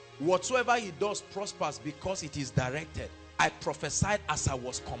prospers. Whatsoever he does prospers because it is directed. I prophesied as I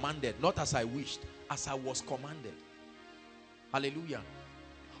was commanded, not as I wished, as I was commanded. Hallelujah.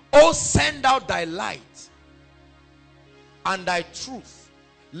 Oh, send out thy light and thy truth.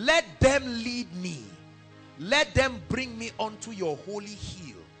 Let them lead me. Let them bring me unto your holy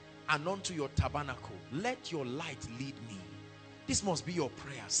hill and unto your tabernacle. Let your light lead me. This must be your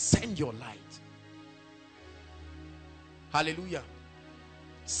prayer. Send your light. Hallelujah.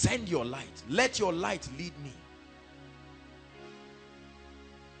 Send your light. Let your light lead me.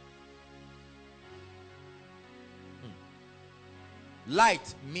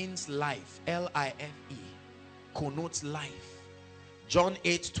 Light means life. L-I-F-E. Connotes life. John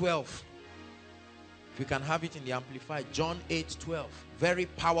 8:12. If you can have it in the Amplified. John 8:12. Very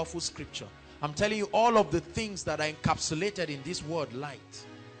powerful scripture. I'm telling you all of the things that are encapsulated in this word light.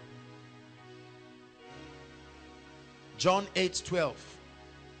 John 8:12.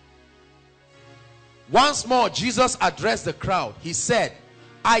 Once more Jesus addressed the crowd. He said,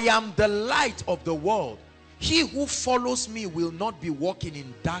 I am the light of the world. He who follows me will not be walking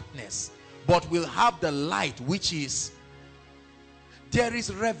in darkness, but will have the light, which is. There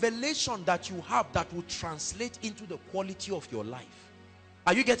is revelation that you have that will translate into the quality of your life.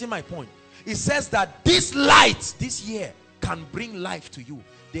 Are you getting my point? It says that this light this year can bring life to you.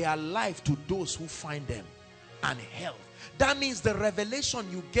 They are life to those who find them. and health. That means the revelation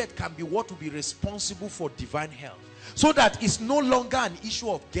you get can be what will be responsible for divine health. So that it's no longer an issue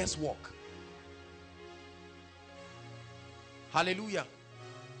of guesswork. Hallelujah.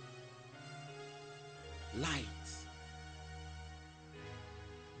 Light.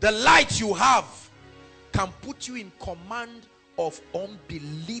 The light you have can put you in command of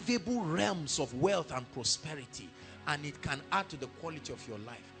unbelievable realms of wealth and prosperity, and it can add to the quality of your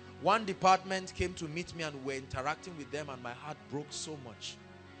life. One department came to meet me and we were interacting with them, and my heart broke so much.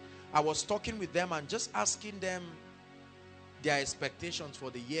 I was talking with them and just asking them their expectations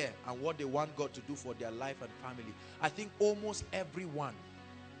for the year and what they want God to do for their life and family. I think almost everyone,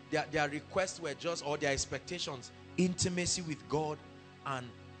 their requests were just, or their expectations, intimacy with God and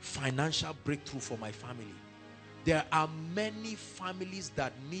financial breakthrough for my family. There are many families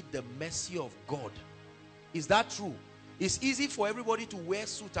that need the mercy of God. Is that true? It's easy for everybody to wear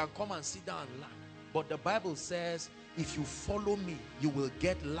suit and come and sit down and learn. But the Bible says, if you follow me, you will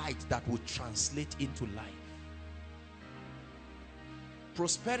get light that will translate into life.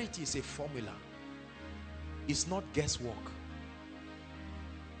 Prosperity is a formula. It's not guesswork.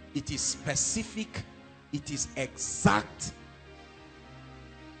 It is specific. It is exact.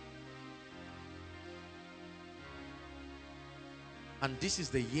 And this is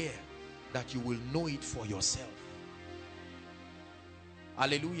the year that you will know it for yourself.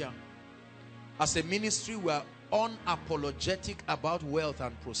 Hallelujah. As a ministry, we are unapologetic about wealth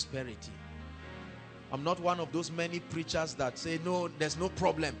and prosperity. I'm not one of those many preachers that say, no, there's no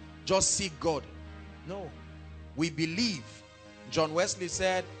problem, just seek God. No. We believe, John Wesley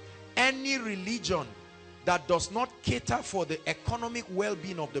said, any religion that does not cater for the economic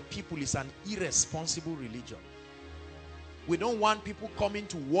well-being of the people is an irresponsible religion. We don't want people coming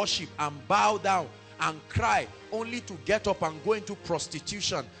to worship and bow down and cry only to get up and go into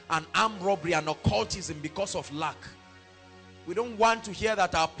prostitution and armed robbery and occultism because of lack. We don't want to hear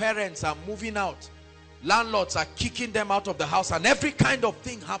that our parents are moving out. Landlords are kicking them out of the house and every kind of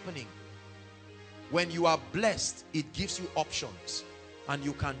thing happening. When you are blessed, it gives you options and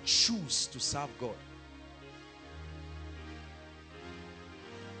you can choose to serve God.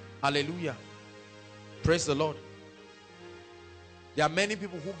 Hallelujah. Praise the Lord. There are many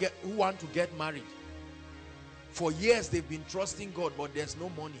people who want to get married. For years they've been trusting God, but there's no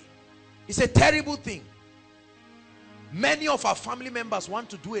money. It's a terrible thing. Many of our family members want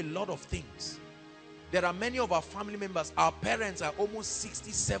to do a lot of things. There are many of our family members, our parents are almost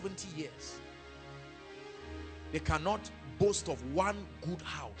 60, 70 years. They cannot boast of one good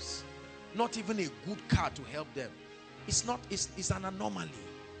house, not even a good car to help them. It's an anomaly.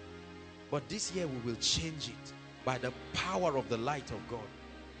 But this year we will change it by the power of the light of God.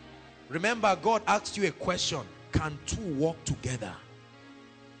 Remember, God asked you a question: can two walk together?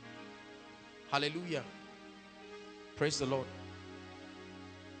 Hallelujah. Praise the Lord.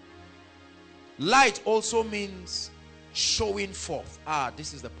 Light also means showing forth.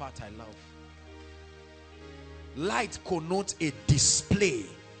 This is the part I love. Light connotes a display,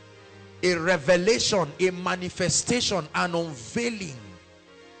 a revelation, a manifestation, an unveiling.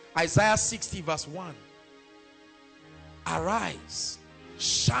 Isaiah 60 verse 1. Arise,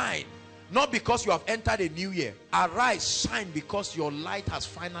 shine, not because you have entered a new year. Arise, shine, because your light has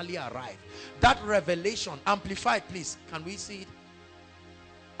finally arrived. That revelation, amplified please, can we see it?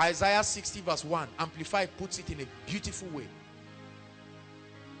 Isaiah 60 verse 1, amplified puts it in a beautiful way.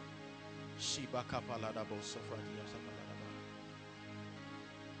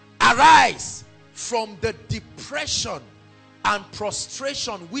 Arise from the depression and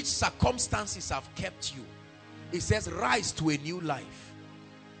prostration which circumstances have kept you. It says, rise to a new life.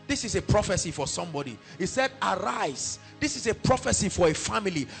 This is a prophecy for somebody. It said, arise. This is a prophecy for a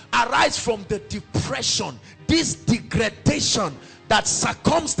family. Arise from the depression, this degradation that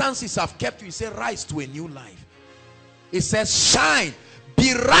circumstances have kept you. It said, rise to a new life. It says, shine,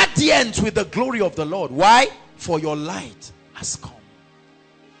 be radiant with the glory of the Lord. Why? For your light has come.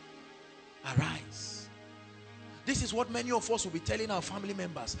 Arise. This is what many of us will be telling our family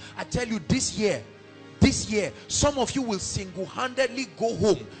members. I tell you, this year, some of you will single-handedly go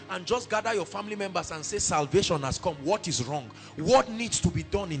home and just gather your family members and say, salvation has come. What is wrong? What needs to be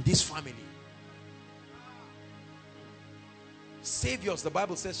done in this family? Saviors, the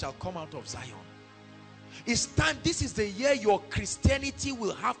Bible says, shall come out of Zion. It's time. This is the year your Christianity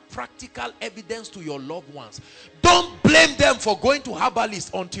will have practical evidence to your loved ones. Don't blame them for going to herbalists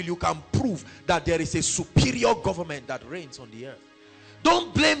until you can prove that there is a superior government that reigns on the earth.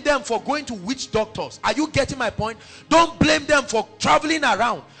 Don't blame them for going to witch doctors. Are you getting my point? Don't blame them for traveling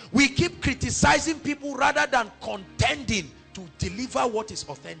around. We keep criticizing people rather than contending to deliver what is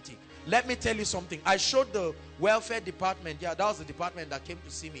authentic. Let me tell you something. I showed the welfare department. Yeah, that was the department that came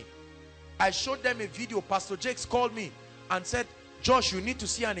to see me. I showed them a video. Pastor Jakes called me and said, Josh, you need to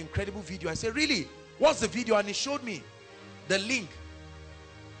see an incredible video. I said, really? What's the video? And he showed me the link.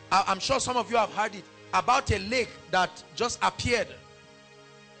 I'm sure some of you have heard it, about a lake that just appeared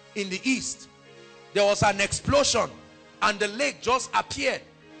in the east. There was an explosion and the lake just appeared,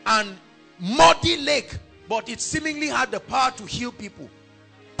 and muddy lake, but it seemingly had the power to heal people.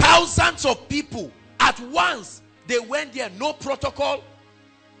 Thousands of people at once, they went there. No protocol,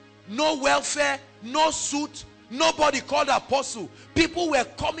 no welfare, no suit, nobody called apostle. People were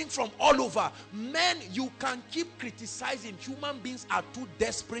coming from all over. Men, you can keep criticizing. Human beings are too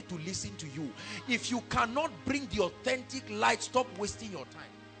desperate to listen to you. If you cannot bring the authentic light, stop wasting your time.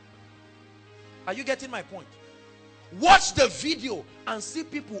 Are you getting my point? Watch the video and see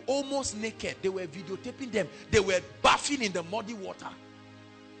people almost naked. They were videotaping them. They were bathing in the muddy water.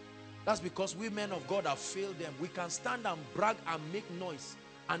 That's because we men of God have failed them. We can stand and brag and make noise,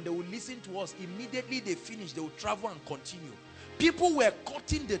 and they will listen to us. Immediately they finish, they will travel and continue. People were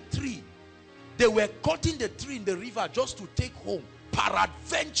cutting the tree. They were cutting the tree in the river just to take home.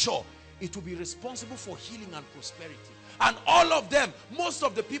 Peradventure, it will be responsible for healing and prosperity. And all of them, most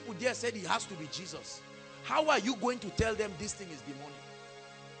of the people there said it has to be Jesus. How are you going to tell them this thing is demonic?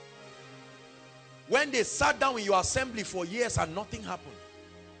 When they sat down in your assembly for years and nothing happened.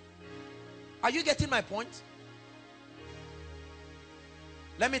 Are you getting my point?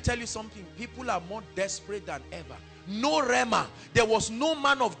 Let me tell you something. People are more desperate than ever. No Rema. There was no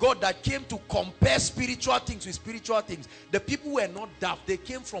man of God that came to compare spiritual things with spiritual things. The people were not daft. They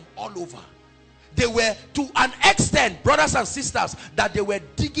came from all over. They were, to an extent, brothers and sisters, that they were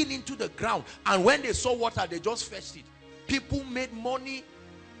digging into the ground, and when they saw water, they just fetched it. People made money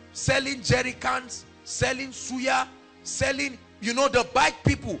selling jerry cans, selling suya, selling, you know, the bike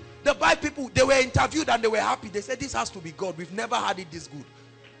people. The bike people, they were interviewed and they were happy. They said, this has to be God. We've never had it this good.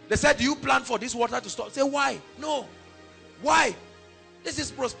 They said, do you plan for this water to stop? Say, why? No. Why? This is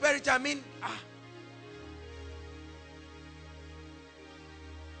prosperity. I mean,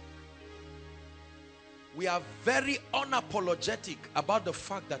 we are very unapologetic about the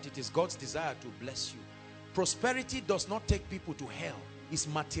fact that it is God's desire to bless you. Prosperity does not take people to hell. It's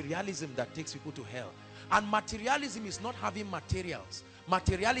materialism that takes people to hell. And materialism is not having materials.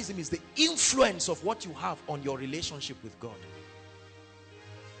 Materialism is the influence of what you have on your relationship with God.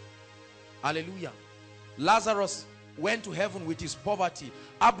 Hallelujah. Lazarus went to heaven with his poverty.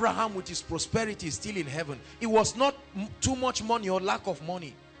 Abraham with his prosperity is still in heaven. It was not too much money or lack of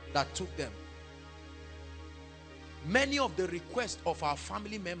money that took them. Many of the requests of our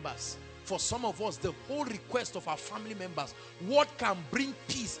family members, for some of us, the whole request of our family members, what can bring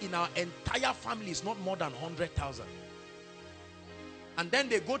peace in our entire family is not more than 100,000. And then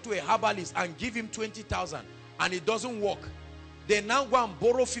they go to a herbalist and give him 20,000 and it doesn't work. They now go and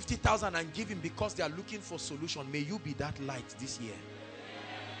borrow 50,000 and give him because they are looking for solution. May you be that light this year.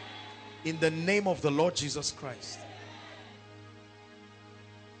 In the name of the Lord Jesus Christ.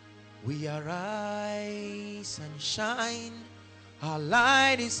 We arise and shine, our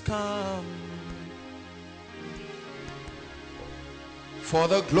light is come, for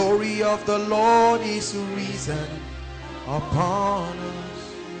the glory of the Lord is risen upon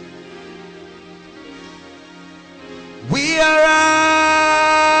us. We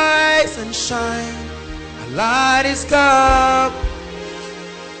arise and shine, our light is come.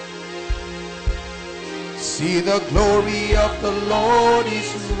 See, the glory of the Lord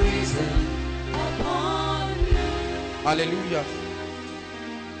is risen upon us. Hallelujah.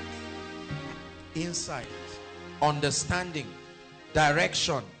 Insight, understanding,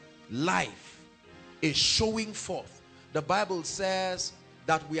 direction, life is showing forth. The Bible says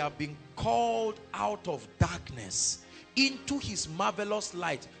that we have been called out of darkness into his marvelous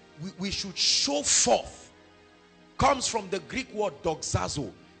light. We should show forth. Comes from the Greek word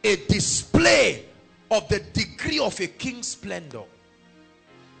doxazo, a display of the degree of a king's splendor.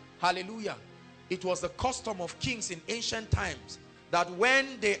 Hallelujah. It was the custom of kings in ancient times that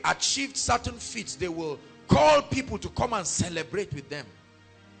when they achieved certain feats, they will call people to come and celebrate with them.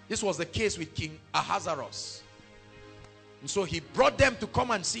 This was the case with King Ahasuerus. And so he brought them to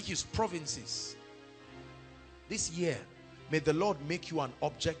come and see his provinces. This year, may the Lord make you an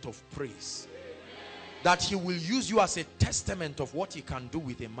object of praise. That he will use you as a testament of what he can do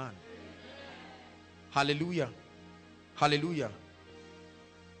with a man. Hallelujah. Hallelujah.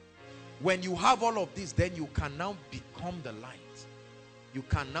 When you have all of this, then you can now become the light. You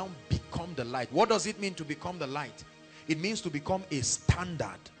can now become the light. What does it mean to become the light? It means to become a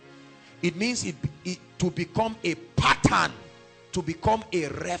standard. It means to become a pattern to become a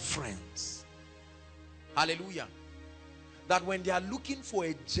reference. Hallelujah. That when they are looking for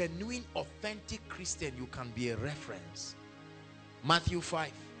a genuine, authentic Christian, you can be a reference. Matthew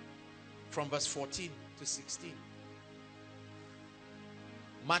 5 from verse 14 to 16.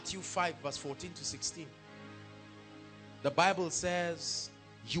 Matthew 5 verse 14 to 16. The Bible says,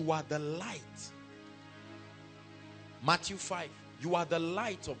 you are the light. Matthew 5, you are the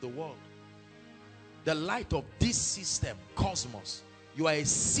light of the world. The light of this system, cosmos. You are a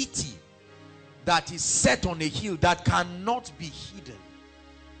city that is set on a hill that cannot be hidden.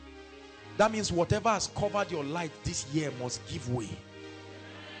 That means whatever has covered your light this year must give way.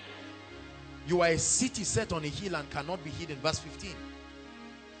 You are a city set on a hill and cannot be hidden. Verse 15.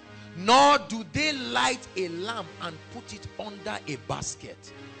 Nor do they light a lamp and put it under a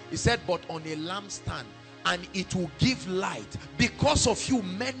basket. He said, but on a lampstand, and it will give light. Because of you,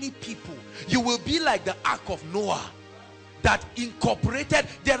 many people, you will be like the ark of Noah, that incorporated.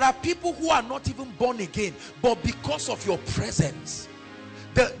 There are people who are not even born again, but because of your presence,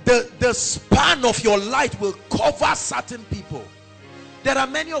 the span of your light will cover certain people. There are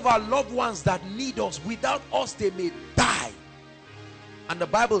many of our loved ones that need us. Without us, they may die. And the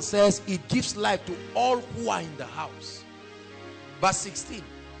Bible says it gives life to all who are in the house. Verse 16.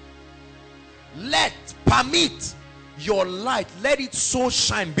 Permit your light, let it so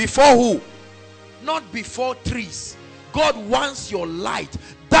shine before who? Not before trees. God wants your light,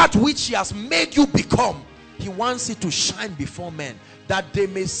 that which he has made you become. He wants it to shine before men, that they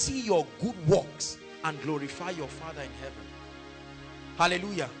may see your good works and glorify your Father in heaven.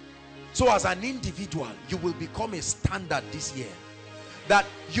 Hallelujah. So as an individual, you will become a standard this year, that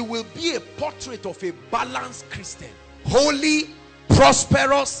you will be a portrait of a balanced Christian, holy,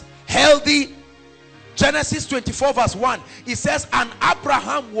 prosperous, healthy. Genesis 24 verse 1, it says, and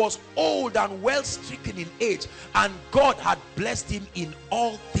Abraham was old and well stricken in age, and God had blessed him in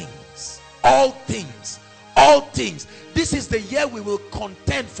all things. All things. All things. This is the year we will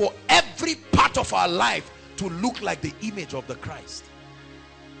contend for every part of our life to look like the image of the Christ.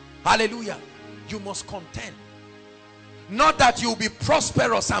 Hallelujah. You must contend. Not that you'll be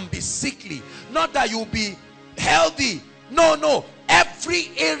prosperous and be sickly. Not that you'll be healthy. No, no.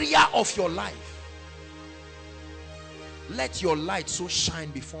 Every area of your life. Let your light so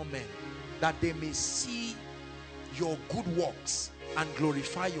shine before men, that they may see your good works and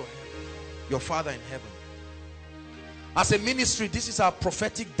glorify your Father in heaven. As a ministry, this is our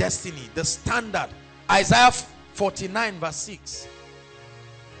prophetic destiny, the standard. Isaiah 49 verse 6.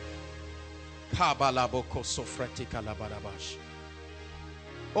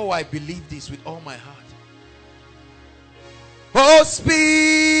 Oh, I believe this with all my heart. Oh,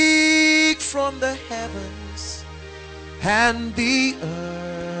 speak from the heavens, and the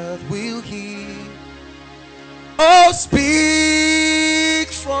earth will hear. Oh, speak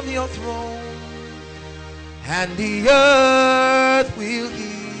from your throne, and the earth will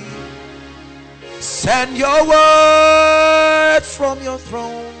hear. Send your word from your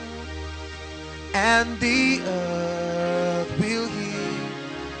throne, and the earth will hear.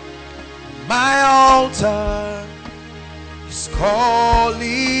 My altar is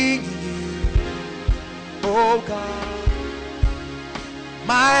calling you, oh God.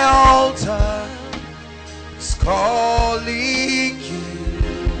 My altar is calling you,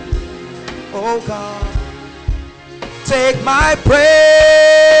 oh God. Take my praise,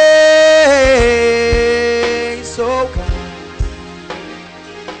 oh God.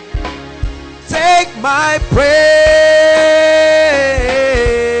 Take my praise,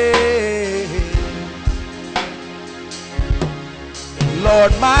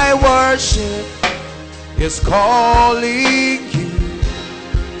 Lord. My worship is calling you,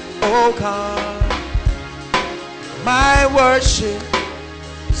 oh God. My worship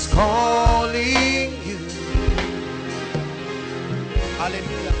is calling you.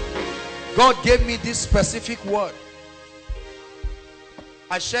 Hallelujah. God gave me this specific word.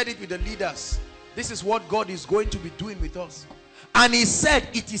 I shared it with the leaders. This is what God is going to be doing with us. And he said,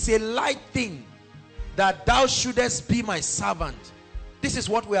 it is a light thing that thou shouldest be my servant. This is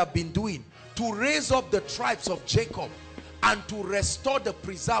what we have been doing, to raise up the tribes of Jacob and to restore the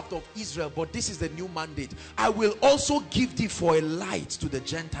preserved of Israel. But this is the new mandate. I will also give thee for a light to the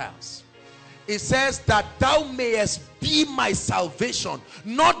Gentiles. It says that thou mayest be my salvation,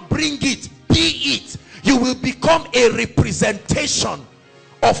 not bring it, be it. You will become a representation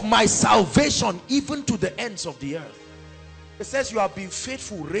of my salvation even to the ends of the earth. It says you have been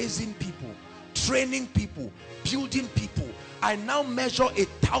faithful, raising people, training people, building people. I now measure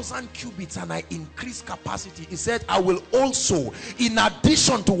 1,000 cubits and I increase capacity. He said, I will also, in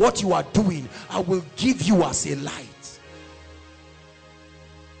addition to what you are doing, I will give you as a light.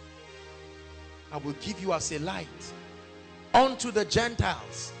 I will give you as a light unto the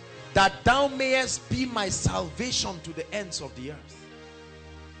Gentiles, that thou mayest be my salvation to the ends of the earth.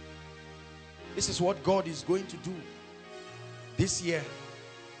 This is what God is going to do this year.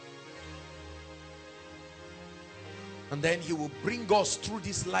 And then he will bring us through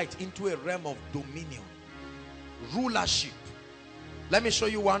this light into a realm of dominion, rulership. Let me show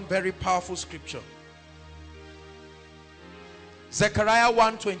you one very powerful scripture. Zechariah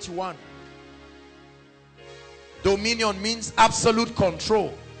 1:21. Dominion means absolute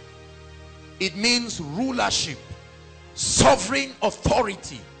control. It means rulership, sovereign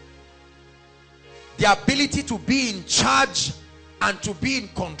authority, the ability to be in charge and to be in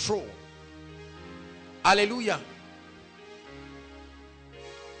control. Hallelujah.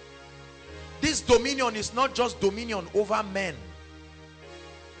 This dominion is not just dominion over men,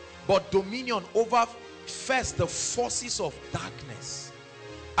 but dominion over first the forces of darkness.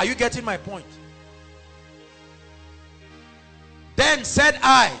 Are you getting my point? Then said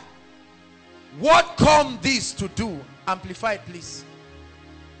I, what come this to do? Amplified, please.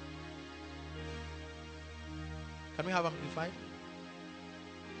 Can we have amplified?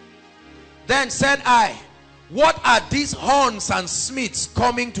 Then said I, what are these horns and smiths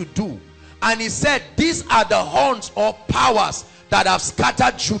coming to do? And he said, these are the horns or powers that have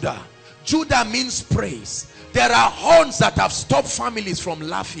scattered Judah. Judah means praise. There are horns that have stopped families from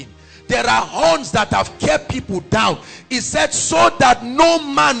laughing. There are horns that have kept people down. He said, so that no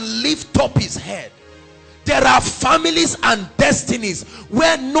man lift up his head. There are families and destinies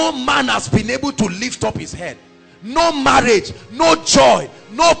where no man has been able to lift up his head. No marriage, no joy,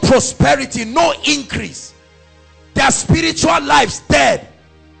 no prosperity, no increase. Their spiritual lives dead.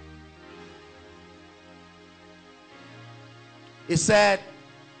 He said,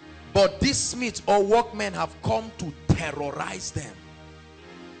 but these smiths or workmen have come to terrorize them.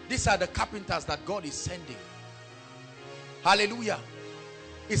 These are the carpenters that God is sending. Hallelujah.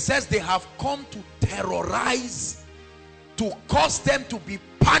 It says they have come to terrorize, to cause them to be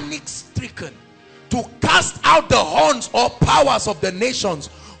panic stricken, to cast out the horns or powers of the nations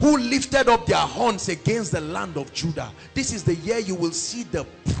who lifted up their horns against the land of Judah. This is the year you will see the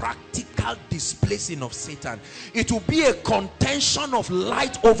practical displacing of Satan. It will be a contention of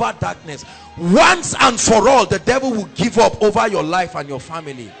light over darkness. Once and for all, the devil will give up over your life and your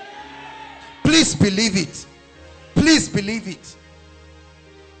family. Please believe it. Please believe it.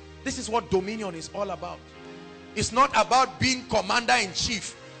 This is what dominion is all about. It's not about being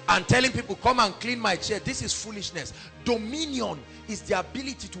commander-in-chief and telling people, come and clean my chair. This is foolishness. Dominion is the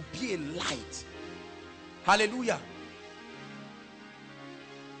ability to be a light. Hallelujah.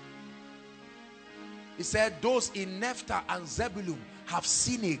 He said, those in Naphtali and Zebulun have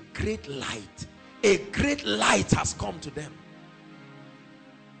seen a great light. A great light has come to them.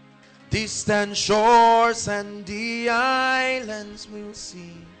 Distant shores and the islands will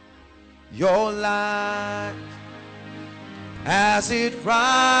see your light as it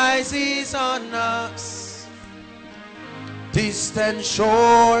rises on us. Distant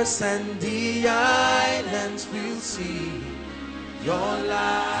shores and the islands will see your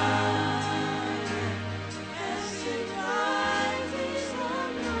light as it rises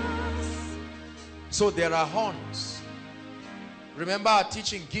on us. So there are horns. Remember our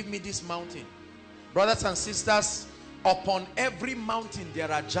teaching, give me this mountain. Brothers and sisters, upon every mountain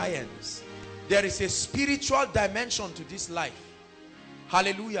there are giants. There is a spiritual dimension to this life.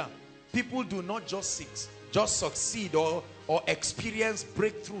 Hallelujah. People do not just succeed or experience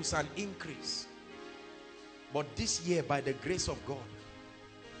breakthroughs and increase. But this year, by the grace of God,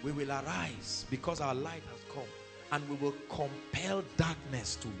 we will arise because our light has come, and we will compel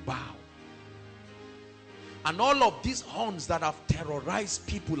darkness to bow. And all of these horns that have terrorized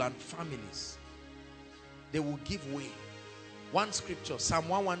people and families, they will give way. One scripture, Psalm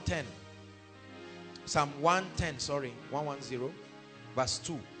 110, verse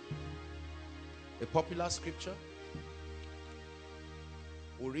 2. A popular scripture.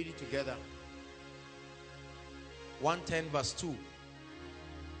 We'll read it together. 110 verse 2.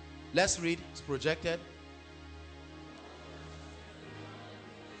 Let's read. It's projected.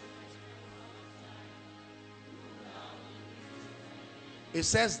 It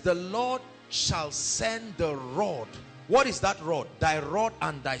says, the Lord shall send the rod. What is that rod? Thy rod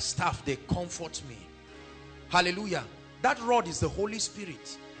and thy staff, they comfort me. Hallelujah. That rod is the Holy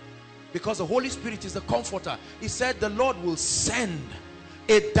Spirit, because the Holy Spirit is the comforter. He said the Lord will send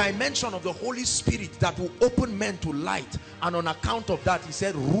a dimension of the Holy Spirit that will open men to light, and on account of that he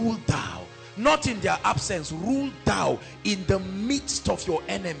said, rule thou. Not in their absence, rule thou in the midst of your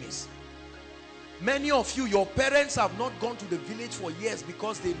enemies. Many of you, your parents have not gone to the village for years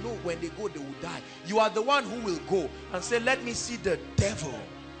because they know when they go, they will die. You are the one who will go and say, let me see the devil.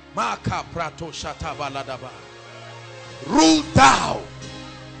 Rule thou.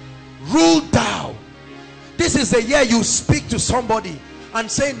 Rule thou. This is the year you speak to somebody and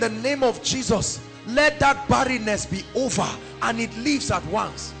say, in the name of Jesus, let that barrenness be over, and it leaves at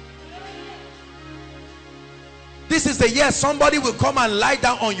once. This is the year somebody will come and lie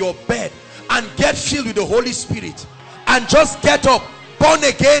down on your bed and get filled with the Holy Spirit, and just get up, born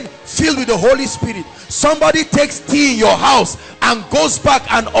again, filled with the Holy Spirit. Somebody takes tea in your house and goes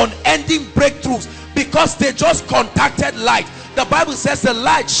back, and unending breakthroughs because they just contacted light. The Bible says the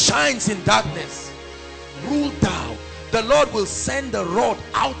light shines in darkness. Rule thou. The Lord will send the rod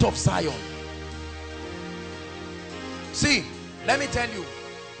out of Zion. See, let me tell you,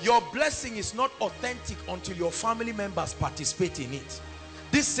 your blessing is not authentic until your family members participate in it.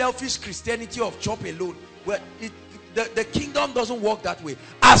 This selfish Christianity of chop alone, where the kingdom doesn't work that way.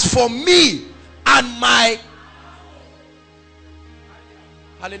 As for me and my,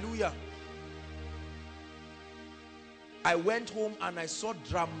 hallelujah, I went home and I saw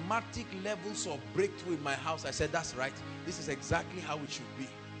dramatic levels of breakthrough in my house. I said, that's right, this is exactly how it should be.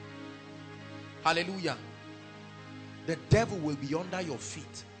 Hallelujah. The devil will be under your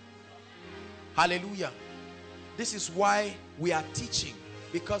feet. Hallelujah. This is why we are teaching,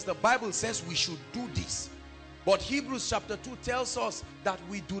 because the Bible says we should do this. But Hebrews chapter 2 tells us that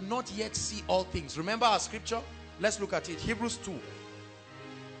we do not yet see all things. Remember our scripture? Let's look at it. Hebrews 2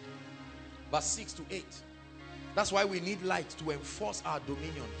 verse 6 to 8. That's why we need light to enforce our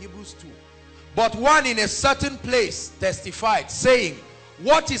dominion. Hebrews 2. But one in a certain place testified, saying,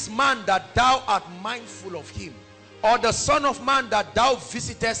 what is man that thou art mindful of him? Or the son of man that thou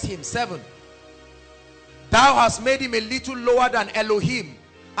visitest him? 7. Thou hast made him a little lower than Elohim,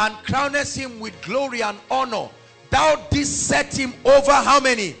 and crownest him with glory and honor. Thou didst set him over how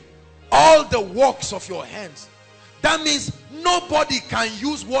many? All the works of your hands. That means nobody can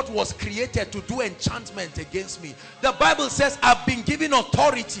use what was created to do enchantment against me. The Bible says I've been given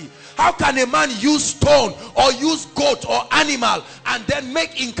authority. How can a man use stone or use goat or animal and then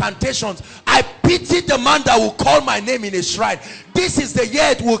make incantations? I pity the man that will call my name in a shrine. This is the year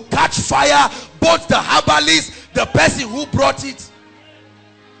it will catch fire. Both the herbalist, the person who brought it.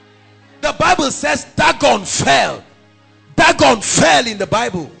 The Bible says Dagon fell. Dagon fell in the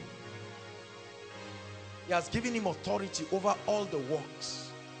Bible. He has given him authority over all the works.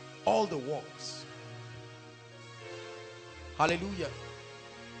 All the works. Hallelujah.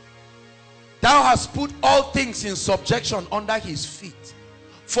 Thou hast put all things in subjection under his feet.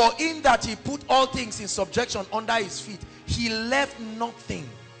 For in that he put all things in subjection under his feet, he left nothing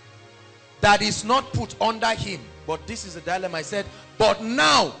that is not put under him. But this is the dilemma. I said, but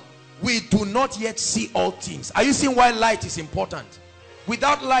now we do not yet see all things. Are you seeing why light is important?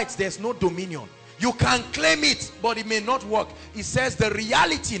 Without light, there's no dominion. You can claim it, but it may not work. It says the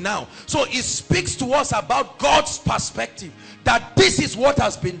reality now. So it speaks to us about God's perspective, that this is what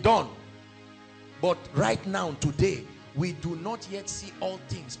has been done. But right now, today, we do not yet see all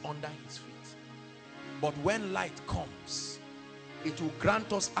things under his feet. But when light comes, it will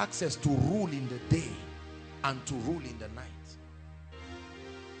grant us access to rule in the day and to rule in the night.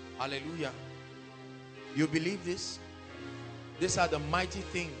 Hallelujah. You believe this? These are the mighty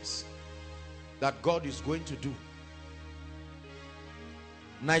things that God is going to do.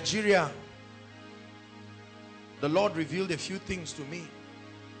 Nigeria, the Lord revealed a few things to me.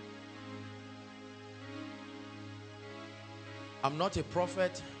 I'm not a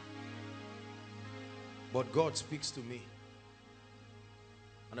prophet, but God speaks to me.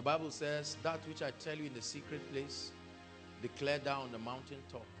 And the Bible says, that which I tell you in the secret place, declare down on the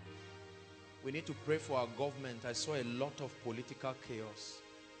mountaintop. We need to pray for our government. I saw a lot of political chaos.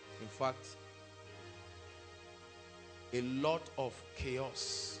 In fact, a lot of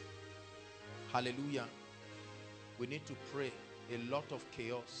chaos. Hallelujah. We need to pray. A lot of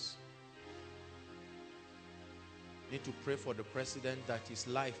chaos. We need to pray for the president, that his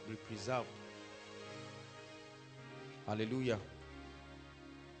life be preserved. Hallelujah.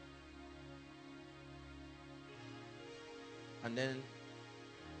 And then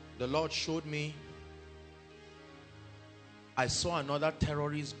the Lord showed me, I saw another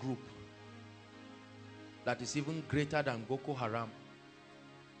terrorist group that is even greater than Boko Haram.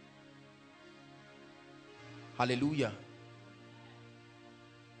 Hallelujah.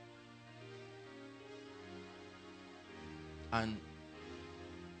 And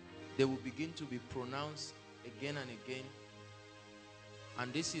they will begin to be pronounced again and again.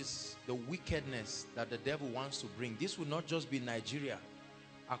 And this is the wickedness that the devil wants to bring. This will not just be Nigeria.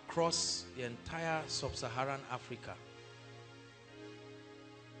 across the entire sub-Saharan Africa,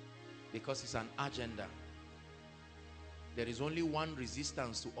 because it's an agenda. There is only one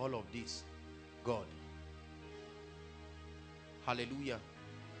resistance to all of this: God. Hallelujah.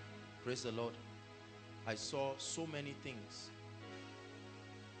 Praise the Lord. I saw so many things.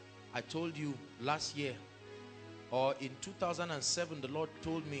 I told you last year, or in 2007, the Lord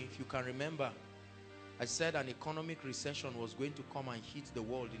told me, if you can remember, I said an economic recession was going to come and hit the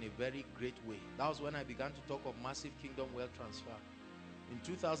world in a very great way. That was when I began to talk of massive kingdom wealth transfer. In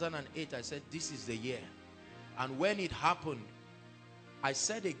 2008, I said this is the year. And when it happened, I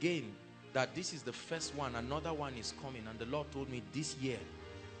said again that this is the first one, another one is coming. And the Lord told me this year,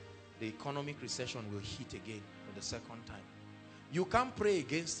 the economic recession will hit again for the second time. You can't pray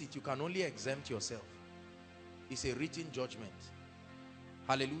against it. You can only exempt yourself. It's a written judgment.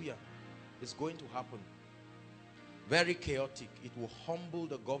 Hallelujah. It's going to happen. Very chaotic. It will humble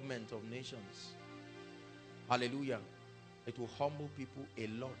the government of nations. Hallelujah. It will humble people a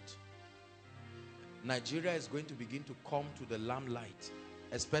lot. Nigeria is going to begin to come to the limelight,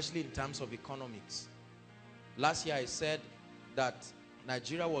 especially in terms of economics. Last year I said that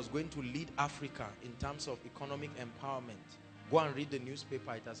Nigeria was going to lead Africa in terms of economic empowerment. Go and read the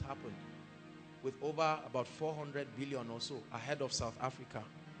newspaper. It has happened. With over about 400 billion or so ahead of South Africa.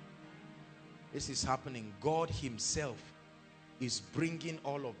 This is happening. God himself is bringing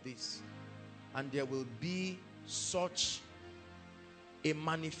all of this. And there will be such a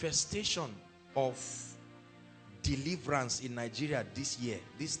manifestation of deliverance in Nigeria this year.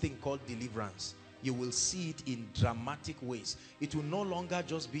 This thing called deliverance. You will see it in dramatic ways. It will no longer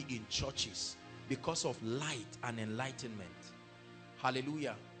just be in churches because of light and enlightenment.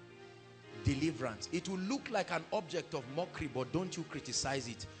 Hallelujah. Deliverance. It will look like an object of mockery, but don't you criticize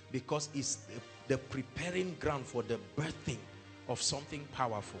it, because it's the preparing ground for the birthing of something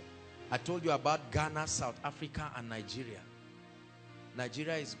powerful. I told you about Ghana, South Africa, and Nigeria.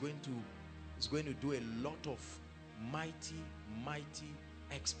 Nigeria is going to do a lot of mighty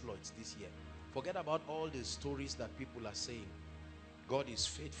exploits this year. Forget about all the stories that people are saying. God is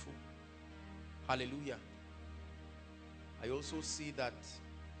faithful. Hallelujah. I also see that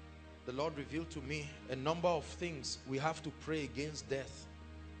the Lord revealed to me a number of things. We have to pray against death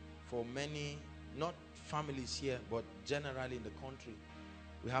for many, not families here, but generally in the country.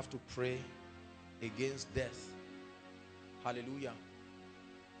 We have to pray against death. Hallelujah.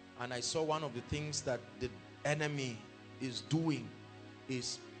 And I saw one of the things that the enemy is doing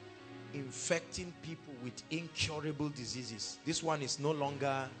is infecting people with incurable diseases. This one is no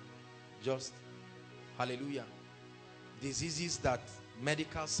longer just, hallelujah, diseases that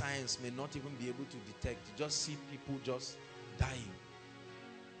medical science may not even be able to detect. You just see people just dying.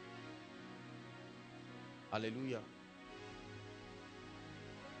 Hallelujah.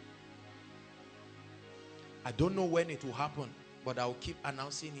 I don't know when it will happen, but I'll keep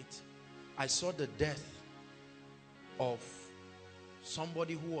announcing it. I saw the death of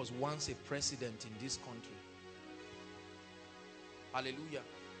somebody who was once a president in this country. Hallelujah.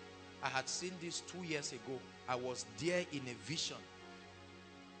 I had seen this 2 years ago. I was there in a vision.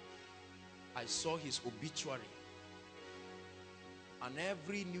 I saw his obituary. And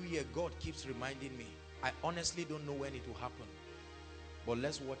every new year, God keeps reminding me. I honestly don't know when it will happen. But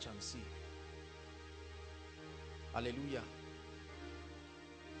let's watch and see. Hallelujah.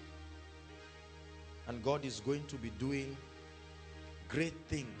 And God is going to be doing great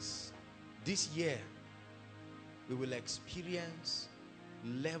things. This year, we will experience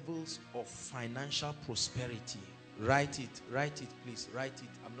levels of financial prosperity. Write it, please. Write it.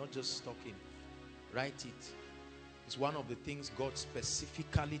 I'm not just talking. Write it. It's one of the things God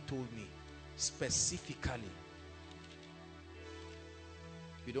specifically told me. Specifically.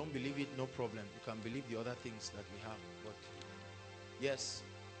 If you don't believe it, no problem. You can believe the other things that we have. But yes,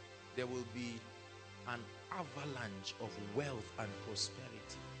 there will be an avalanche of wealth and prosperity.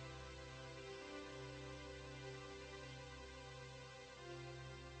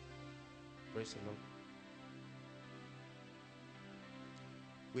 Praise the Lord.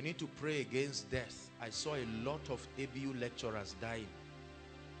 We need to pray against death. I saw a lot of ABU lecturers dying.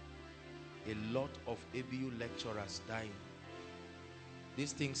 A lot of ABU lecturers dying.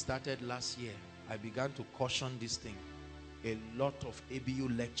 This thing started last year. I began to caution this thing. A lot of ABU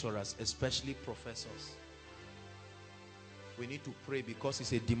lecturers, especially professors. We need to pray because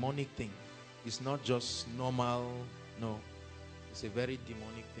it's a demonic thing. It's not just normal. No. It's a very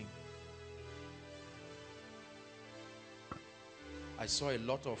demonic thing. I saw a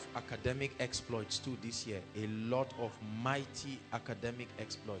lot of academic exploits too this year. A lot of mighty academic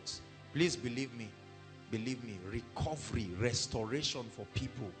exploits. Please believe me. Believe me, recovery, restoration for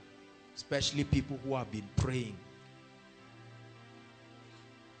people, especially people who have been praying.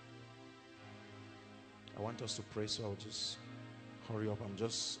 I want us to pray, so I'll just hurry up. I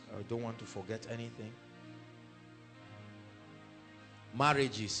don't want to forget anything.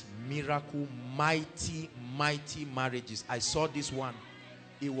 Marriages, miracle, mighty marriages. I saw this one.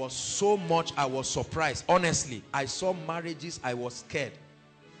 It was so much, I was surprised. Honestly, I saw marriages, I was scared.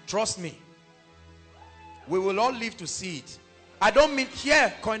 Trust me. We will all live to see it. I don't mean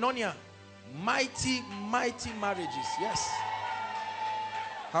here, koinonia. Mighty marriages. Yes.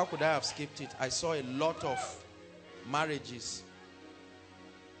 How could I have skipped it? I saw a lot of marriages.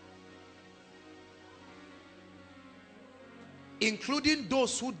 Including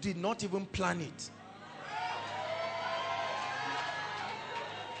those who did not even plan it.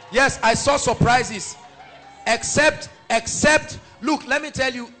 Yes, I saw surprises. Except, look, let me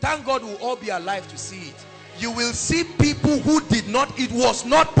tell you, thank God we'll all be alive to see it. You will see people who did not, it was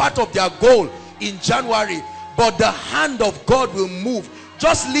not part of their goal in January, but the hand of God will move.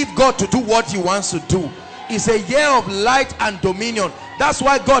 Just leave God to do what he wants to do. It's a year of light and dominion. That's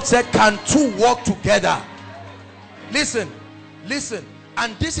why God said, can two walk together? Listen,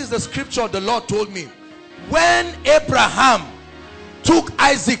 and this is the scripture the Lord told me. When Abraham took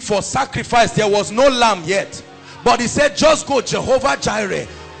Isaac for sacrifice, there was no lamb yet, but he said, just go, Jehovah Jireh,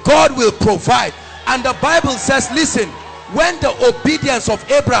 God will provide. And the Bible says, listen, when the obedience of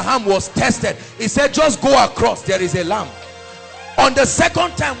Abraham was tested, he said, just go across, there is a lamb. On the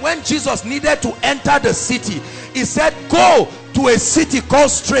second time, when Jesus needed to enter the city, he said, go to a city called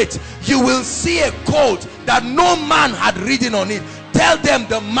Straight. You will see a colt that no man had ridden on it. Tell them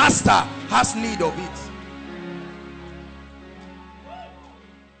the master has need of it.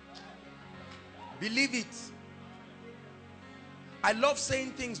 Believe it. I love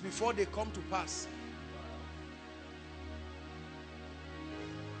saying things before they come to pass.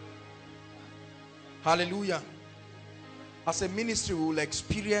 Hallelujah. As a ministry, we will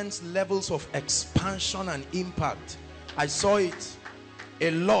experience levels of expansion and impact. I saw it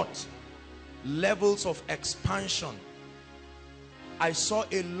a lot. Levels of expansion. I saw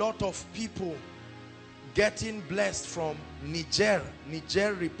a lot of people getting blessed from Niger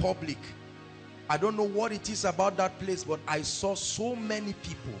Republic. I don't know what it is about that place, but I saw so many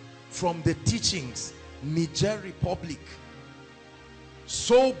people from the teachings. Niger Republic,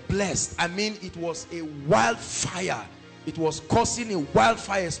 so blessed. I mean, it was a wildfire. It was causing a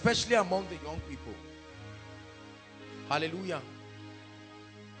wildfire, especially among the young people. Hallelujah.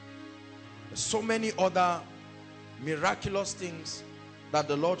 There's so many other miraculous things that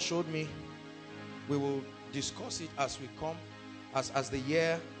the Lord showed me. We will discuss it as we come, as the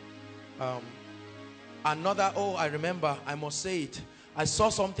year. I remember, I must say it. I saw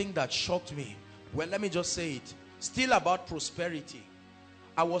something that shocked me. Well, let me just say it. Still about prosperity.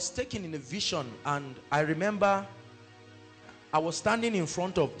 I was taken in a vision, and I remember I was standing in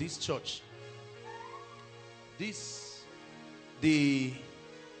front of this church. The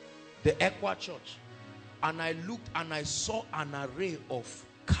Equa church. And I looked and I saw an array of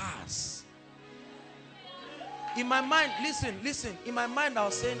cars. In my mind, listen. In my mind, I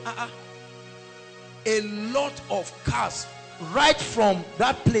was saying, a lot of cars right from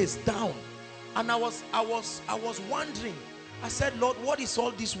that place down. And I was wondering. I said, Lord, what is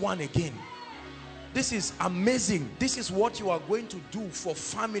all this one again? This is amazing. This is what you are going to do for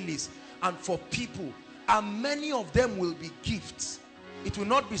families and for people. And many of them will be gifts. It will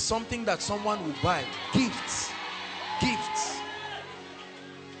not be something that someone will buy. Gifts. Gifts.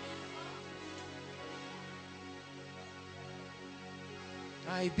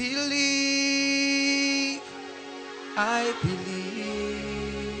 I believe.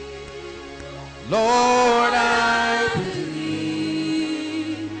 Lord, I believe.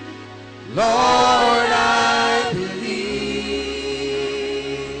 Lord, I believe.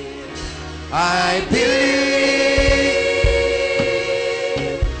 I believe.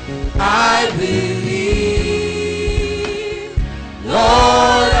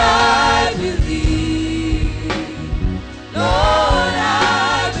 Lord, I believe. Lord,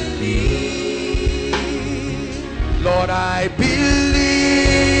 I believe. Lord, I believe.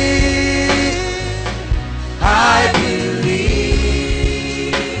 I believe.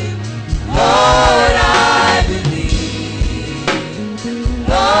 Lord, I believe.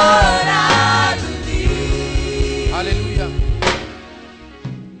 Lord, I believe. Hallelujah.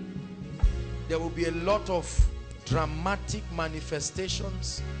 There will be a lot of dramatic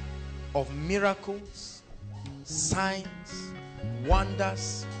manifestations of miracles, signs,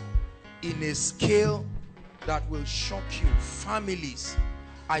 wonders in a scale that will shock you. Families.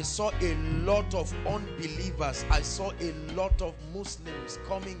 I saw a lot of unbelievers. I saw a lot of Muslims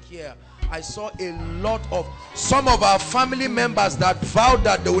coming here. I saw a lot of some of our family members that vowed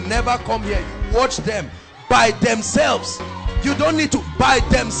that they will never come here. You watch them by themselves. You don't need to, by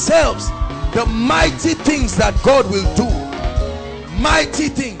themselves. The mighty things that God will do. Mighty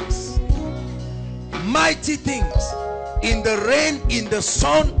things. Mighty things. In the rain, in the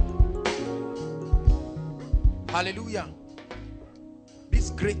sun. Hallelujah.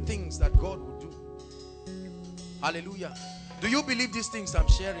 These great things that God will do. Hallelujah. Do you believe these things I'm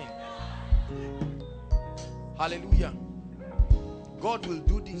sharing? Hallelujah. God will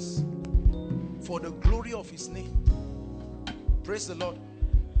do this for the glory of his name. Praise the Lord.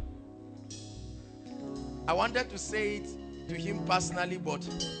 I wanted to say it to him personally, but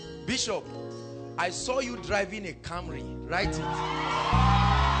Bishop, I saw you driving a Camry. Write it.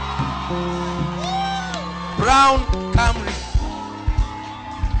 Brown Camry.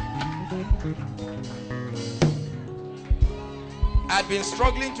 I've been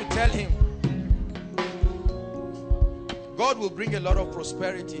struggling to tell him God will bring a lot of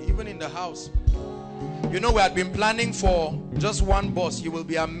prosperity even in the house. You know, we had been planning for just one bus. You will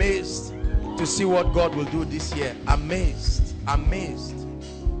be amazed to see what God will do this year. Amazed. Amazed.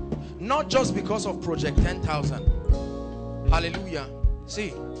 Not just because of Project 10,000. Hallelujah.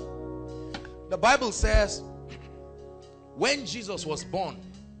 See, the Bible says when Jesus was born,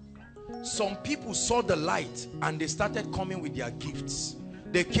 some people saw the light and they started coming with their gifts.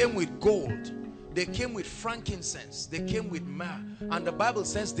 They came with gold. They came with frankincense. They came with myrrh. And the Bible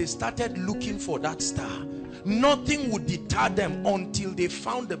says they started looking for that star. Nothing would deter them until they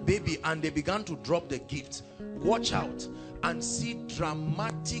found the baby and they began to drop the gift. Watch out and see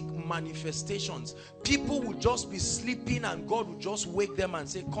dramatic manifestations. People would just be sleeping and God would just wake them and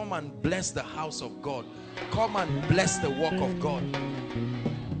say, come and bless the house of God. Come and bless the work of God.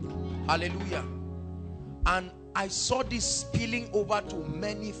 Hallelujah. And I saw this spilling over to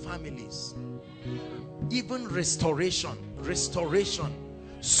many families. Even restoration,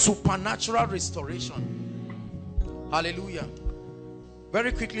 supernatural restoration. Hallelujah.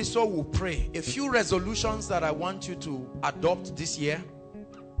 Very quickly, so we'll pray. A few resolutions that I want you to adopt this year.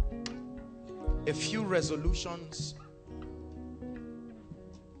 A few resolutions.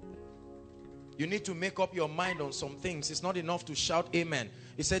 You need to make up your mind on some things. It's not enough to shout amen.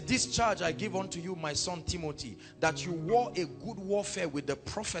 He said, this charge I give unto you, my son Timothy, that you war a good warfare with the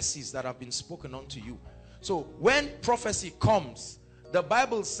prophecies that have been spoken unto you. So when prophecy comes, the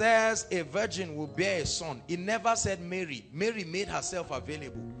Bible says a virgin will bear a son. It never said Mary. Mary made herself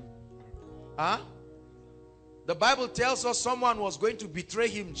available. Huh? The Bible tells us someone was going to betray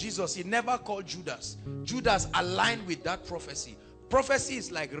him, Jesus. He never called Judas. Judas aligned with that prophecy. Prophecy is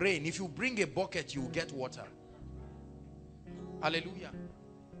like rain. If you bring a bucket, you will get water. Hallelujah.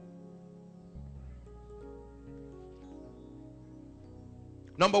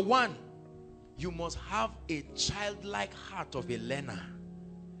 Number one, you must have a childlike heart of a learner.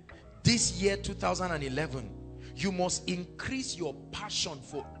 This year, 2011, you must increase your passion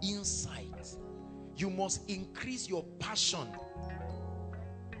for insight. You must increase your passion.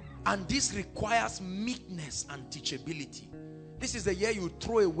 And this requires meekness and teachability. This is the year you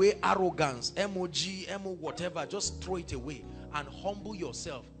throw away arrogance, MOG, MO, whatever. Just throw it away and humble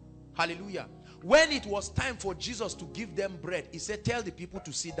yourself. Hallelujah. When it was time for Jesus to give them bread, he said, tell the people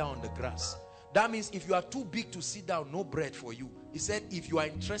to sit down on the grass. That means if you are too big to sit down, no bread for you. He said, if you are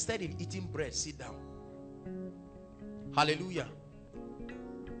interested in eating bread, sit down. Hallelujah.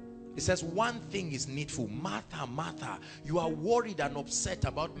 He says, one thing is needful. Martha, Martha, you are worried and upset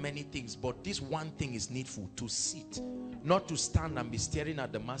about many things, but this one thing is needful, to sit. Not to stand and be staring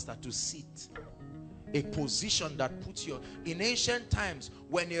at the master, to sit. A position that puts you... In ancient times,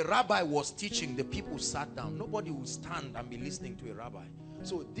 when a rabbi was teaching, the people sat down. Nobody would stand and be listening to a rabbi.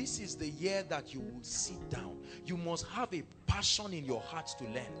 So this is the year that you will sit down. You must have a passion in your heart to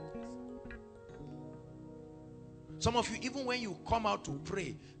learn. Some of you, even when you come out to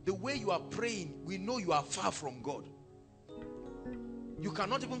pray, the way you are praying, we know you are far from God. You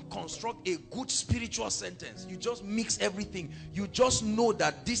cannot even construct a good spiritual sentence. You just mix everything. You just know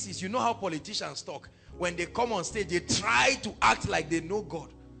that this is... You know how politicians talk? When they come on stage, they try to act like they know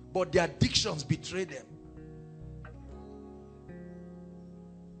God, but their dictions betray them.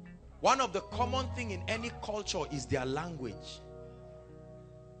 One of the common things in any culture is their language.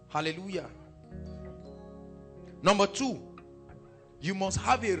 Hallelujah. Number two, you must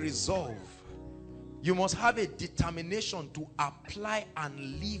have a resolve. You must have a determination to apply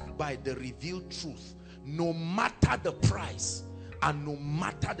and live by the revealed truth, no matter the price and no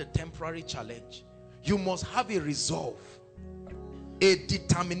matter the temporary challenge. You must have a resolve. a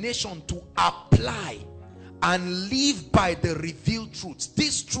determination to apply and live by the revealed truths.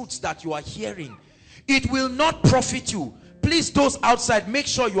 These truths that you are hearing, it will not profit you. Please, those outside, make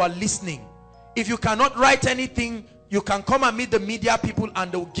sure you are listening. If you cannot write anything, you can come and meet the media people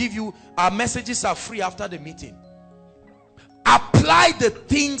and they'll give you, our messages are free after the meeting. Apply the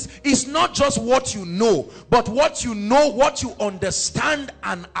things. It's not just what you know, but what you know, what you understand,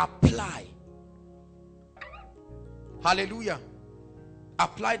 and apply. Hallelujah.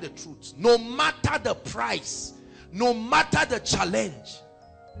 Apply the truths, no matter the price, no matter the challenge.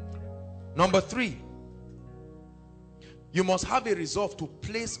 Number 3, you must have a resolve to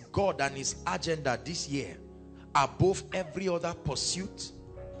place God and his agenda this year above every other pursuit,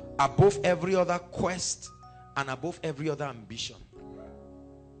 above every other quest, and above every other ambition.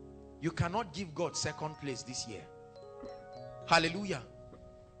 You cannot give God second place this year. Hallelujah.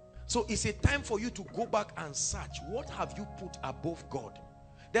 So it's a time for you to go back and search. What have you put above God?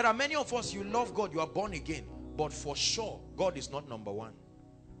 There are many of us, you love God, you are born again, but for sure God is not number one.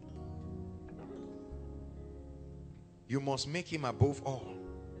 You must make him above all.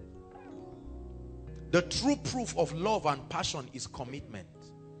 The true proof of love and passion is commitment.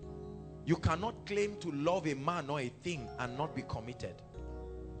 You cannot claim to love a man or a thing and not be committed.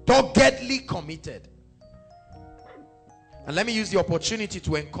 Doggedly committed. And let me use the opportunity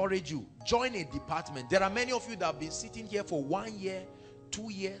to encourage you. Join a department. There are many of you that have been sitting here for 1 year,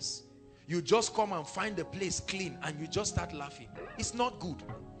 2 years. You just come and find the place clean and you just start laughing. It's not good.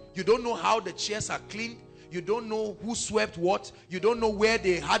 You don't know how the chairs are cleaned. You don't know who swept what. You don't know where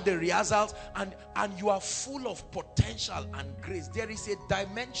they had the rehearsals. And you are full of potential and grace. There is a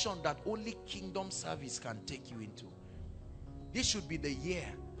dimension that only kingdom service can take you into. This should be the year.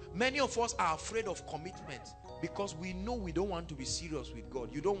 Many of us are afraid of commitment because we know we don't want to be serious with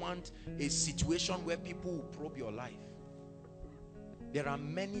God. You don't want a situation where people will probe your life. There are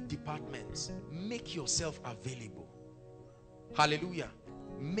many departments. Make yourself available. Hallelujah.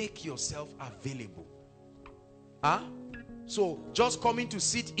 Make yourself available. So just coming to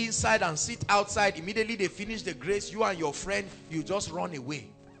sit inside and sit outside, immediately they finish the grace, you and your friend, you just run away.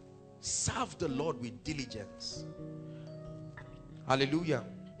 Serve the Lord with diligence. Hallelujah.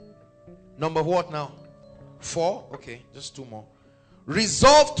 Number what now? 4? Okay, just 2 more.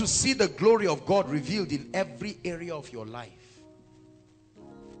 Resolve to see the glory of God revealed in every area of your life.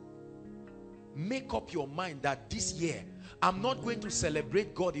 Make up your mind that this year I'm not going to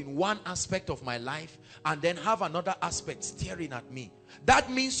celebrate God in one aspect of my life and then have another aspect staring at me.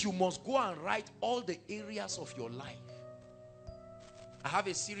 That means you must go and write all the areas of your life. I have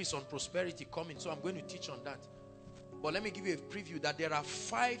a series on prosperity coming, so I'm going to teach on that. But let me give you a preview that there are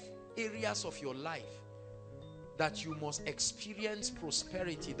 5 areas of your life that you must experience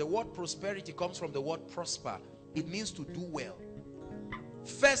prosperity. The word prosperity comes from the word prosper. It means to do well.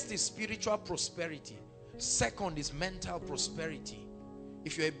 First is spiritual prosperity. Second is mental prosperity.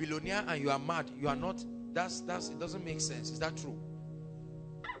 If you're a billionaire and you are mad, you are not, it doesn't make sense. Is that true?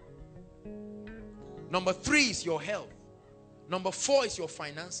 Number 3 is your health. Number 4 is your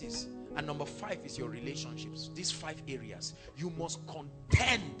finances. And number 5 is your relationships. These 5 areas. You must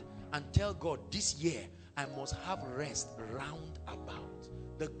contend and tell God, this year I must have rest round about.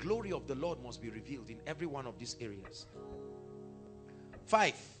 The glory of the Lord must be revealed in every one of these areas.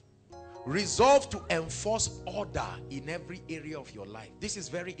 5. Resolve to enforce order in every area of your life. This is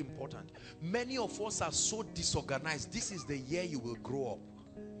very important. Many of us are so disorganized. This is the year you will grow up.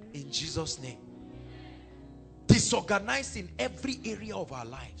 In Jesus' name. Disorganized in every area of our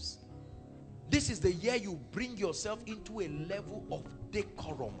lives. This is the year you bring yourself into a level of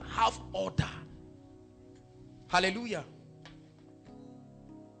decorum. Have order. Hallelujah.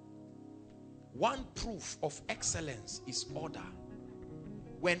 One proof of excellence is order.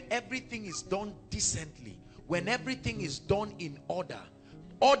 When everything is done decently, when everything is done in order.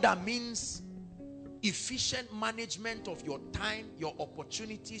 Order means efficient management of your time, your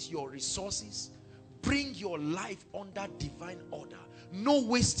opportunities, your resources. Bring your life under divine order. No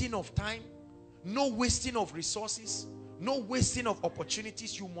wasting of time, no wasting of resources, no wasting of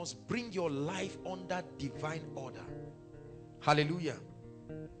opportunities. You must bring your life under divine order. Hallelujah.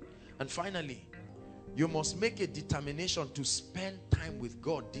 And finally, you must make a determination to spend time with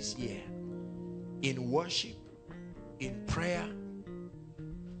God this year. In worship, in prayer.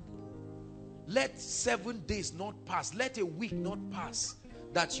 Let 7 days not pass. Let a week not pass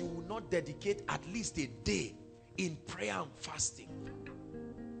that you will not dedicate at least a day in prayer and fasting.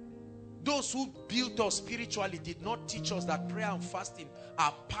 Those who built us spiritually did not teach us that prayer and fasting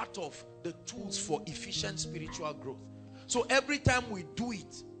are part of the tools for efficient spiritual growth. So every time we do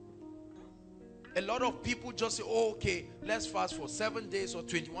it, A lot of people just say, oh, okay, let's fast for 7 days or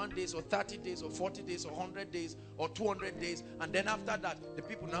 21 days or 30 days or 40 days or 100 days or 200 days. And then after that, the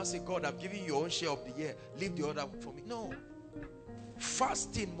people now say, God, I've given you your own share of the year. Leave the other for me. No.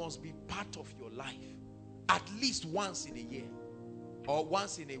 Fasting must be part of your life. At least once in a year. Or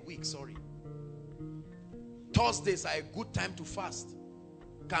once in a week, sorry. Thursdays are a good time to fast.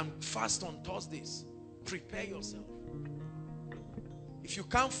 Can fast on Thursdays. Prepare yourself. If you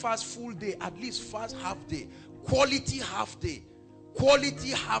can't fast full day, at least fast half day. Quality half day. Quality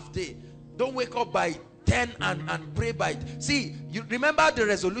half day. Don't wake up by 10 and pray by... See, you remember the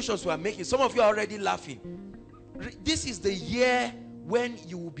resolutions we are making. Some of you are already laughing. This is the year when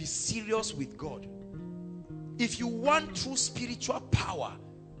you will be serious with God. If you want true spiritual power,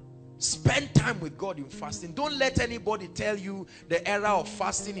 spend time with God in fasting. Don't let anybody tell you the era of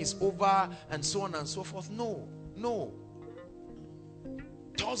fasting is over and so on and so forth. No, no.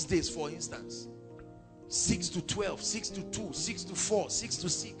 Thursdays, for instance, 6 to 12, 6 to 2, 6 to 4, 6 to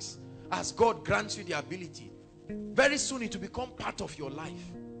 6. As God grants you the ability, very soon it will become part of your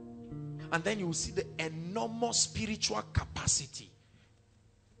life. And then you will see the enormous spiritual capacity.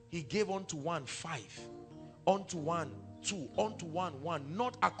 He gave unto one 5, unto one 2, unto one 1,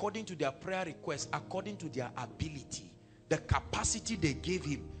 not according to their prayer request, according to their ability. The capacity they gave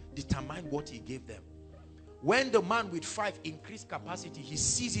him determined what he gave them. When the man with 5 increased capacity, he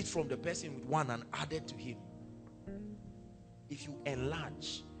sees it from the person with 1 and added to him. If you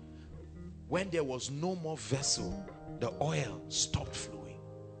enlarge, when there was no more vessel, the oil stopped flowing.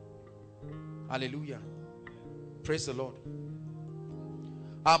 Hallelujah. Praise the Lord.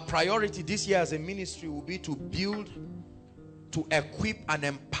 Our priority this year as a ministry will be to build, to equip and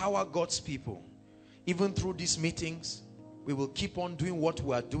empower God's people. Even through these meetings, we will keep on doing what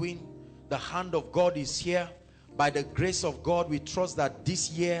we are doing. The hand of God is here. By the grace of God, we trust that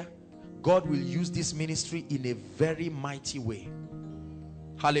this year, God will use this ministry in a very mighty way.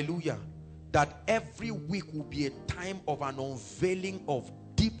 Hallelujah. That every week will be a time of an unveiling of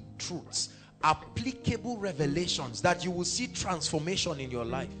deep truths, applicable revelations, that you will see transformation in your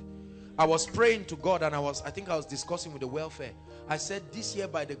life. I was praying to God and I think I was discussing with the welfare. I said this year,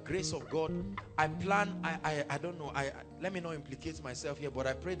 by the grace of God, I plan, I don't know, let me not implicate myself here, but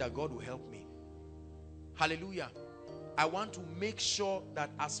I pray that God will help me. Hallelujah. I want to make sure that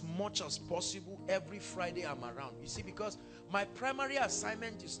as much as possible every Friday I'm around. You see, because my primary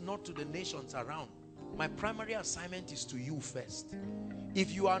assignment is not to the nations around. My primary assignment is to you first.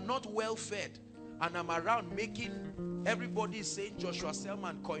 If you are not well fed and I'm around making, everybody is saying Joshua,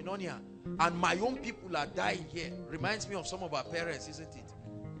 Selman, Koinonia, and my own people are dying here. Reminds me of some of our parents, isn't it?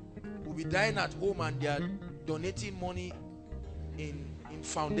 We'll be dying at home and they are donating money in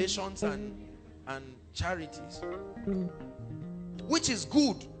foundations and charities, which is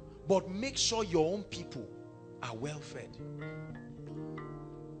good, but make sure your own people are well fed.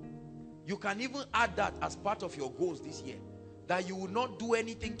 You can even add that as part of your goals this year, that you will not do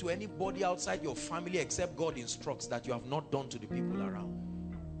anything to anybody outside your family except God instructs, that you have not done to the people around.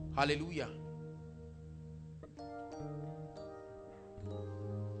 Hallelujah.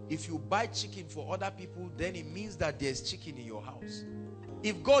 If you buy chicken for other people, then it means that there's chicken in your house.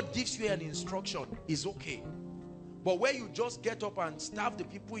 If God gives you an instruction, it's okay. But where you just get up and starve the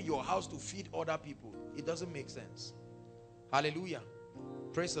people in your house to feed other people, it doesn't make sense. Hallelujah.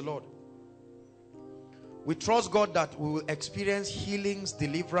 Praise the Lord. We trust God that we will experience healings,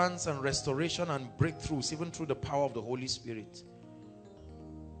 deliverance, and restoration and breakthroughs, even through the power of the Holy Spirit.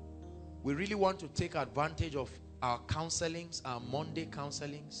 We really want to take advantage of our counselings, our Monday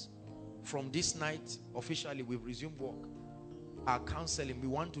counselings. From this night, officially, we've resumed work. Our counseling, we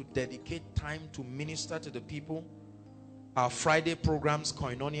want to dedicate time to minister to the people. Our Friday programs,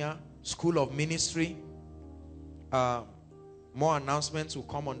 Koinonia, School of Ministry. More announcements will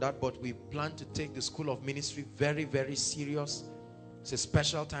come on that, but we plan to take the School of Ministry very, very serious. It's a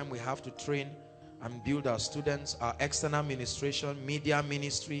special time we have to train and build our students, our external administration, media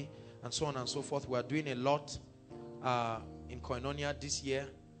ministry, and so on and so forth. We are doing a lot in Koinonia this year,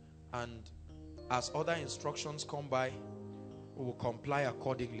 and as other instructions come by, we will comply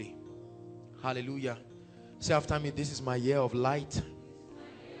accordingly. Hallelujah. Say after me, this is my year of light.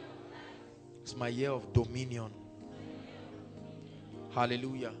 It's my year of dominion.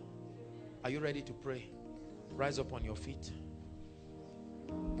 Hallelujah. Are you ready to pray? Rise up on your feet.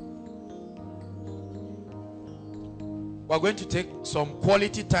 We're going to take some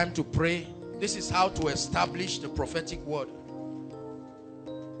quality time to pray. This is how to establish the prophetic word.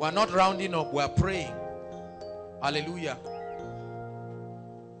 We're not rounding up, we're praying. Hallelujah.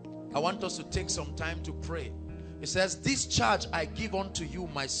 I want us to take some time to pray. It says, this charge I give unto you,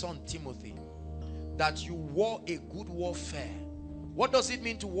 my son Timothy, that you war a good warfare. What does it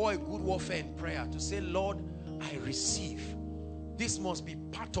mean to war a good warfare in prayer? To say, Lord, I receive. This must be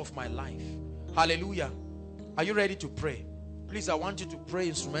part of my life. Hallelujah. Are you ready to pray? Please, I want you to pray,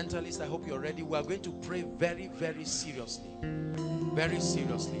 instrumentalists. I hope you're ready. We are going to pray very, very seriously. Very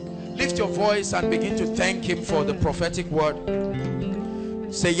seriously. Lift your voice and begin to thank him for the prophetic word.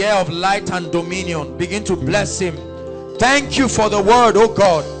 Say, year of light and dominion. Begin to bless him. Thank you for the word, oh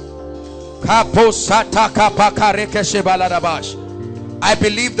God. I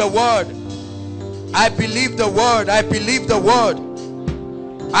believe the word. I believe the word. I believe the word.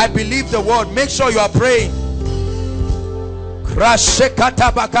 I believe the word. Make sure you are praying.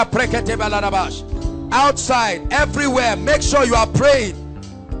 Outside, everywhere, make sure you are praying.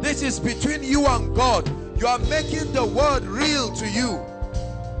 This is between you and God. You are making the word real to you.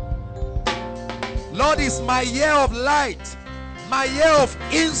 Lord, it's my year of light, my year of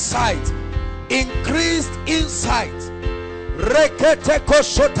insight, increased insight.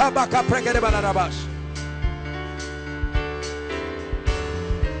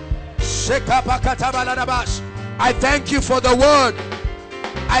 I thank you for the word.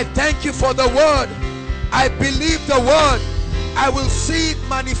 I thank you for the word. I believe the word. I will see it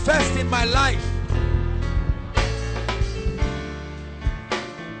manifest in my life.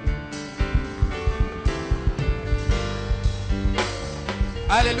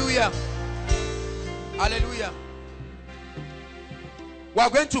 Hallelujah. Hallelujah. We are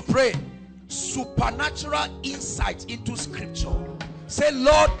going to pray supernatural insight into scripture. Say,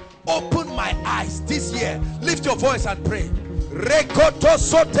 Lord, open my eyes this year. Lift your voice and pray.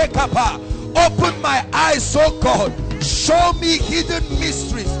 Open my eyes, oh God. Show me hidden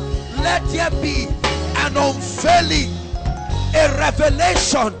mysteries. Let there be an unveiling, a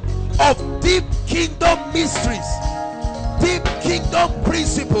revelation of deep kingdom mysteries, deep kingdom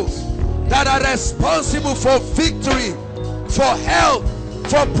principles that are responsible for victory, for health,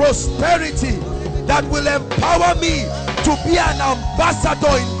 for prosperity, that will empower me to be an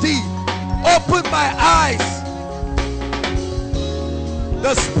ambassador indeed. Open my eyes.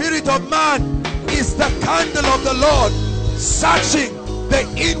 The spirit of man is the candle of the Lord, searching the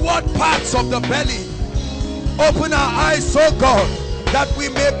inward parts of the belly. Open our eyes, oh God, that we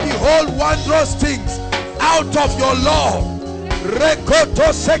may behold wondrous things out of your law.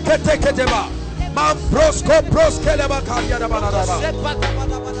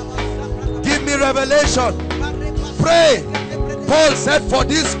 Give me revelation. Pray. Paul said, for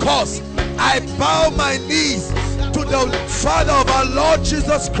this cause I bow my knees to the Father of our Lord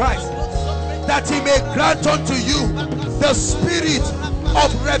Jesus Christ, that he may grant unto you the spirit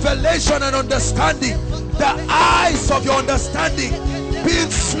of revelation and understanding, the eyes of your understanding being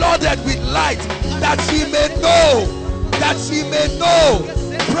flooded with light, that ye may know, that ye may know.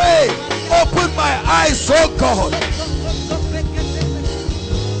 Pray. Open my eyes, oh God.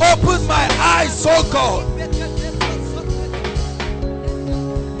 Open my eyes, oh God.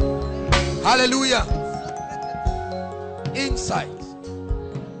 Hallelujah. Insight.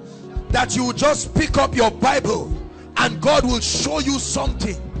 That you will just pick up your Bible and God will show you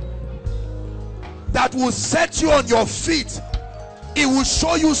something that will set you on your feet. It will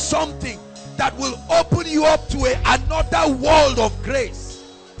show you something that will open you up to another world of grace.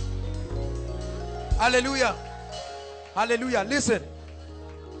 Hallelujah. Hallelujah. Listen.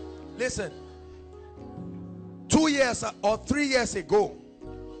 Listen. 2 years or 3 years ago,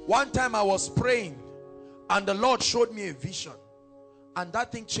 one time I was praying and the Lord showed me a vision, and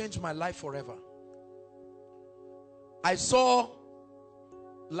that thing changed my life forever. I saw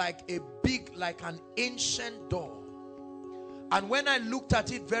like a big, like an ancient door, and when I looked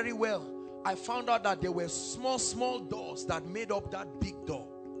at it very well, I found out that there were small doors that made up that big door.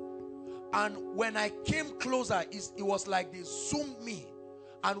 And when I came closer, it was like they zoomed me.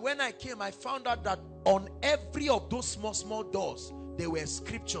 And when I came, I found out that on every of those small doors, there were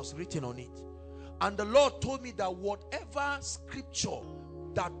scriptures written on it. And the Lord told me that whatever scripture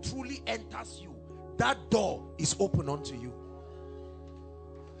that truly enters you, that door is open unto you.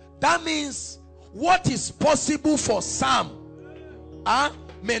 That means what is possible for Sam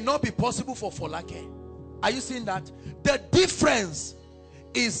may not be possible for Folake. Are you seeing that? The difference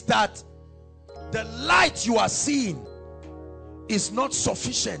is that the light you are seeing is not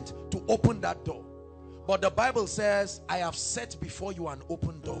sufficient to open that door. But the Bible says, I have set before you an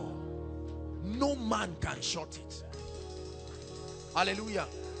open door. No man can shut it. Hallelujah.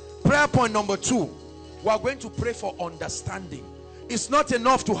 Prayer point number 2. We are going to pray for understanding. It's not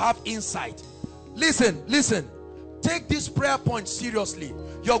enough to have insight. Listen. Take this prayer point seriously.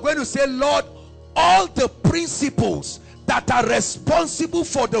 You're going to say, Lord, all the principles that are responsible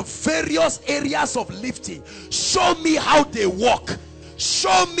for the various areas of lifting. Show me how they work.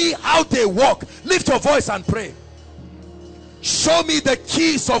 Show me how they work. Lift your voice and pray. Show me the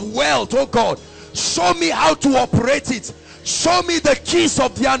keys of wealth, oh God. Show me how to operate it. Show me the keys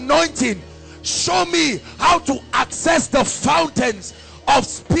of the anointing. Show me how to access the fountains of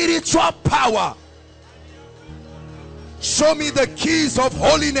spiritual power. Show me the keys of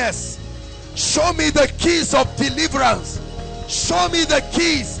holiness. Show me the keys of deliverance. Show me the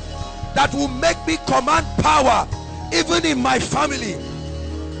keys that will make me command power even in my family.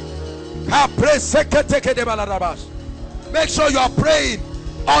 Make sure you are praying,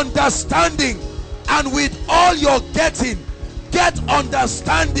 understanding, and with all you're getting, get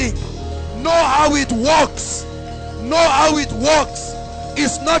understanding. Know how it works. Know how it works.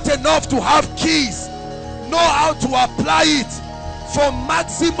 It's not enough to have keys. Know how to apply it for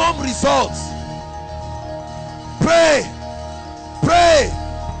maximum results. Pray. Pray.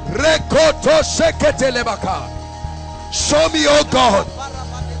 Show me, oh God,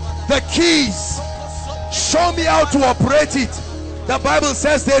 the keys. Show me how to operate it. The Bible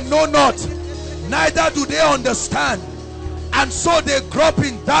says they know not, neither do they understand, and so they grope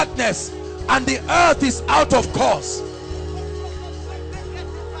in darkness, and the earth is out of course.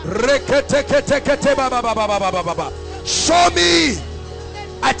 Show me.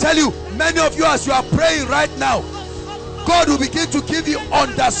 I tell you, many of you, as you are praying right now, God will begin to give you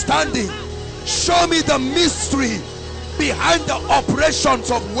understanding. Show me the mystery behind the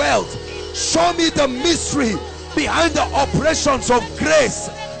operations of wealth. Show me the mystery behind the operations of grace.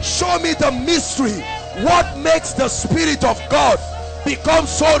 Show me the mystery. What makes the Spirit of God become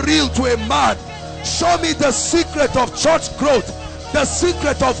so real to a man? Show me the secret of church growth, the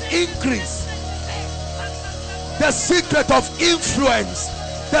secret of increase, the secret of influence,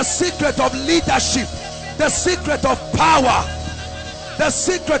 the secret of leadership, the secret of power, the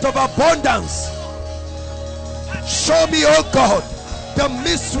secret of abundance. Show me, oh God, the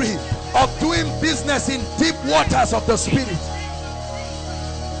mystery of doing business in deep waters of the Spirit.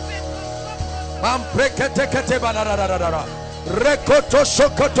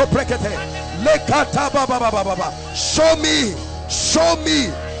 Show me, show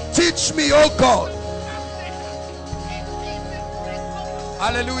me, teach me, oh God.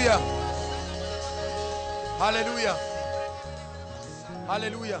 Hallelujah. Hallelujah.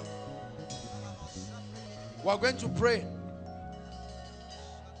 Hallelujah. We're going to pray.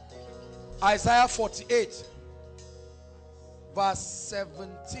 Isaiah 48 verse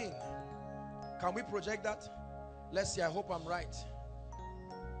 17. Can we project that? Let's see. I hope I'm right.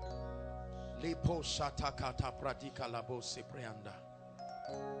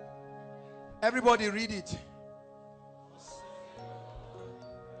 Everybody read it.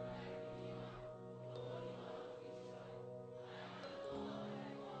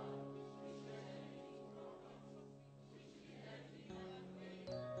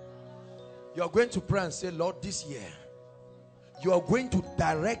 You are going to pray and say, Lord, this year you are going to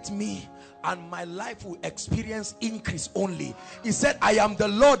direct me and my life will experience increase only. He said, I am the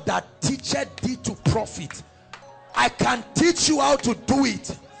Lord that teacheth thee to profit. I can teach you how to do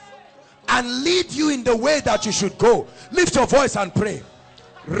it and lead you in the way that you should go. Lift your voice and pray.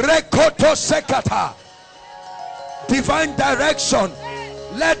 Rekoto sekata. Divine direction.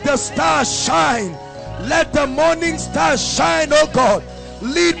 Let the stars shine. Let the morning stars shine, oh God.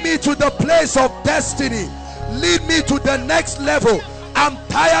 Lead me to the place of destiny. Lead me to the next level. I'm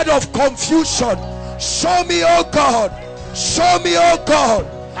tired of confusion. Show me, oh God. Show me, oh God.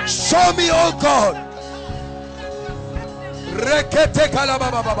 Show me, oh God.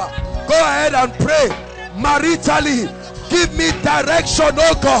 Go ahead and pray. Maritally, give me direction,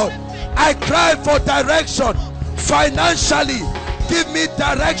 oh God. I cry for direction. Financially, give me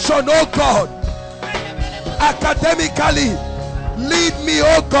direction, oh God. Academically, lead me,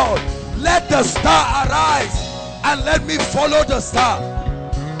 oh God. Let the star arise and let me follow the star.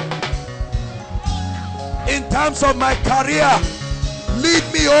 In terms of my career, lead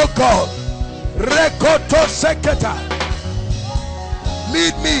me, oh God. Rekoto seketa.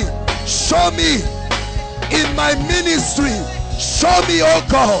 Lead me. Show me in my ministry. Show me, oh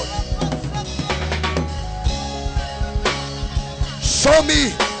God. Show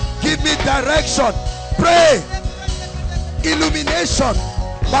me. Give me direction. Pray. Illumination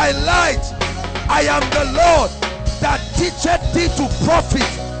by light. I am the Lord that teacheth thee to profit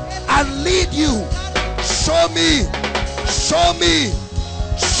and lead you. Show me, show me,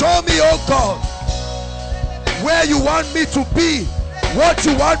 show me, oh God, where you want me to be, what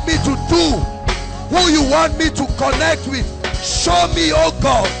you want me to do, who you want me to connect with. Show me, oh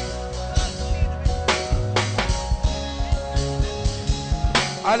God.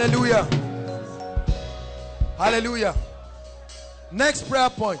 Hallelujah. Hallelujah. Next prayer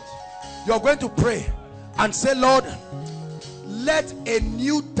point. You're going to pray and say, Lord, let a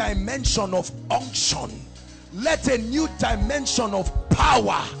new dimension of unction, let a new dimension of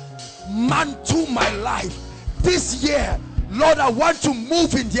power mantle my life this year. Lord, I want to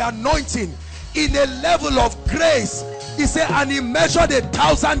move in the anointing in a level of grace. He said, and he measured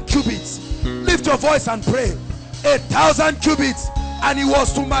 1,000 cubits. Lift your voice and pray. 1,000 cubits, and he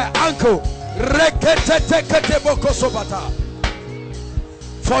was to my ankle.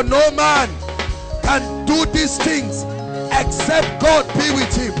 For no man can do these things except God be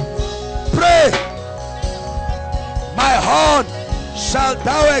with him. Pray. My horn shalt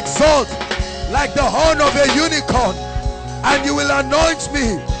thou exalt like the horn of a unicorn, and you will anoint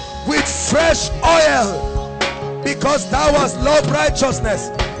me with fresh oil, because thou hast loved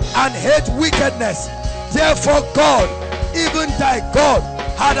righteousness and hate wickedness. Therefore God, even thy God,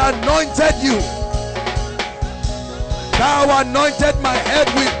 had anointed you. Thou anointed my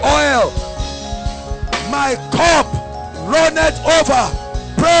head with oil, my cup runneth over.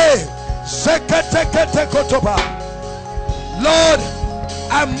 Pray. Lord,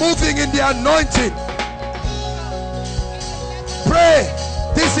 I'm moving in the anointing. Pray.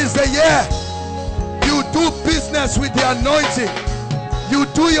 This is the year you do business with the anointing. You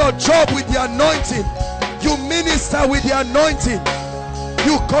do your job with the anointing. You minister with the anointing.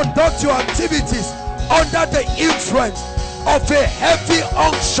 You conduct your activities under the influence of a heavy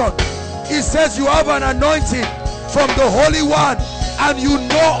unction. It says you have an anointing from the Holy One, and you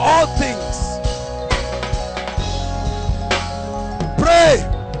know all things. Pray.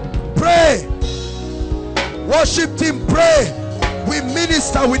 Pray. Worship team, pray. We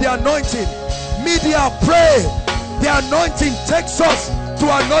minister with the anointing. Media, pray. The anointing takes us to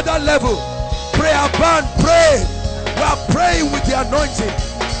another level. Prayer band, pray. We are praying with the anointing.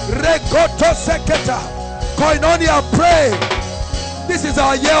 Rekoto seketa. Koinonia, pray. This is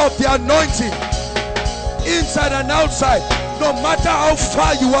our year of the anointing. Inside and outside, no matter how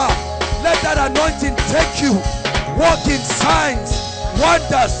far you are, let that anointing take you. Walk in signs,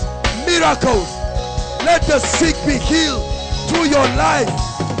 wonders, miracles. Let the sick be healed through your life.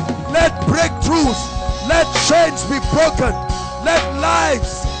 Let breakthroughs, let chains be broken, let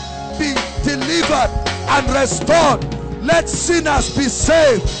lives be delivered and restored. Let sinners be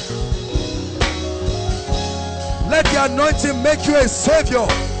saved. Let the anointing make you a savior.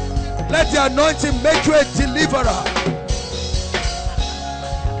 Let the anointing make you a deliverer.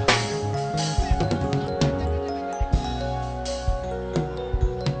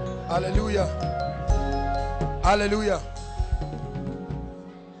 Hallelujah. Hallelujah.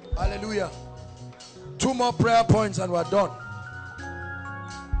 Hallelujah. 2 more prayer points and we're done.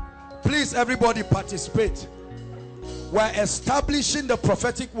 Please, everybody, participate. We're establishing the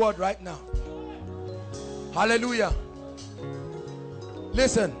prophetic word right now. Hallelujah.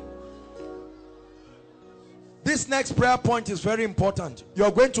 Listen. This next prayer point is very important.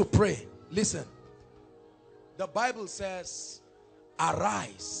 You're going to pray. Listen. The Bible says,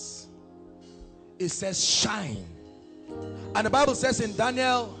 arise. It says, shine. And the Bible says in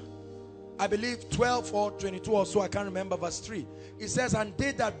Daniel, I believe 12 or 22 or so, I can't remember, verse 3. It says, and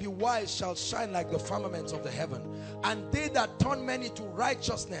they that be wise shall shine like the firmaments of the heaven, and they that turn many to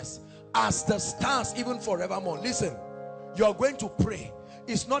righteousness as the stars even forevermore. Listen, you are going to pray.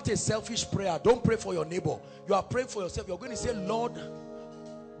 It's not a selfish prayer. Don't pray for your neighbor. You are praying for yourself. You're going to say, Lord,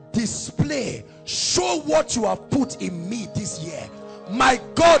 display, show what you have put in me this year. My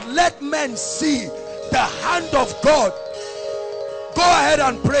God, let men see the hand of God. Go ahead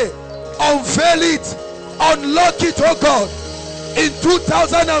and pray. Unveil it, unlock it, oh God. In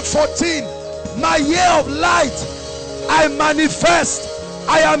 2014, my year of light, I manifest.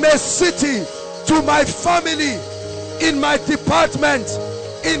 I am a city to my family, in my department,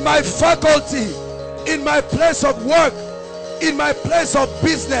 in my faculty, in my place of work, in my place of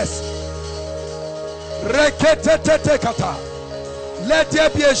business. Let there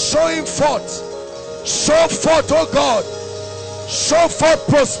be a showing forth. Show forth, oh God. Show forth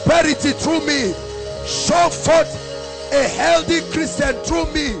prosperity through me. Show forth a healthy Christian through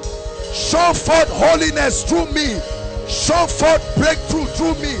me. Show forth holiness through me. Show forth breakthrough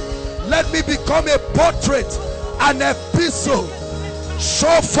through me. Let me become a portrait, an epistle.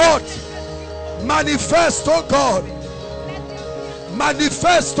 Show forth. Manifest, oh God.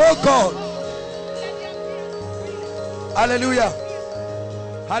 Manifest, oh God. Hallelujah.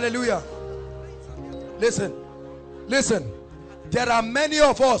 Hallelujah. Listen. Listen. There are many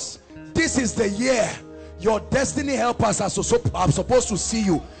of us. This is the year your destiny helpers are supposed to see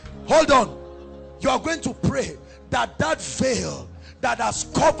you. Hold on. You are going to pray that that veil that has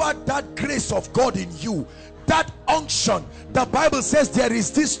covered that grace of God in you, that unction. The Bible says there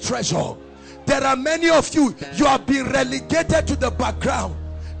is this treasure. There are many of you, you have been relegated to the background.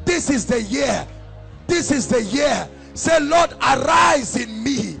 This is the year. This is the year. Say, Lord, arise in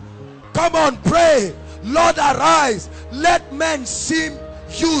me. Come on, pray. Lord, arise. Let men see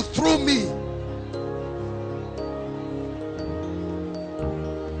you through me.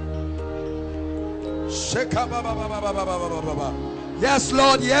 Yes,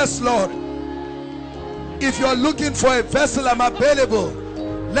 Lord. Yes, Lord. If you're looking for a vessel, I'm available.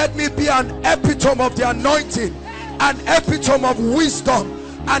 Let me be an epitome of the anointing, an epitome of wisdom,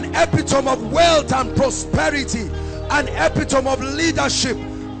 an epitome of wealth and prosperity, an epitome of leadership,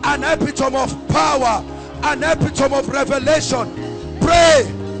 an epitome of power, an epitome of revelation. Pray,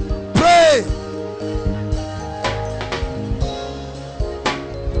 pray.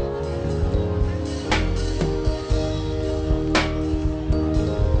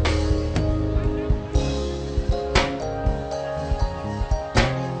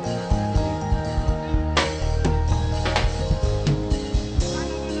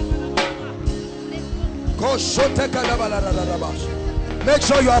 Make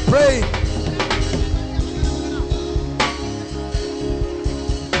sure you are praying.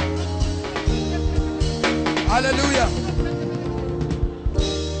 Hallelujah.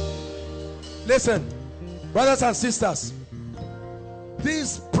 Listen, brothers and sisters,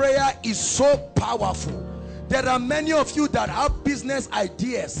 this prayer is so powerful. There are many of you that have business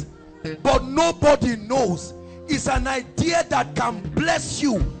ideas, but nobody knows. It's an idea that can bless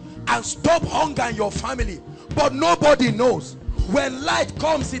you and stop hunger in your family, but nobody knows. When light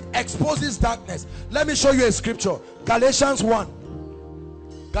comes, it exposes darkness. Let me show you a scripture. Galatians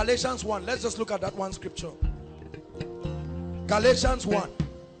 1. Galatians 1. Let's just look at that one scripture. Galatians 1.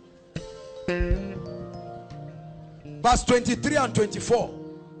 Verse 23 and 24.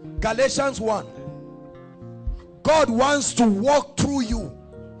 Galatians 1. God wants to walk through you,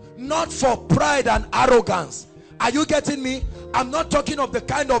 not for pride and arrogance. Are you getting me? I'm not talking of the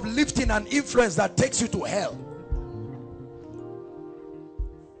kind of lifting and influence that takes you to hell.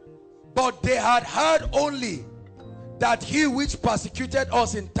 But they had heard only that he which persecuted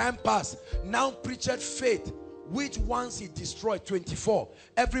us in time past now preached faith, which once he destroyed. 24.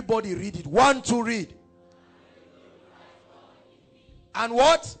 Everybody read it. 1, 2, read. And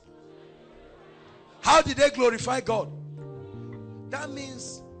what? How did they glorify God? That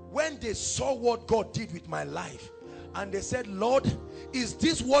means when they saw what God did with my life, and they said, Lord, is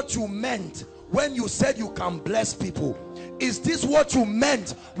this what you meant when you said you can bless people? Is this what you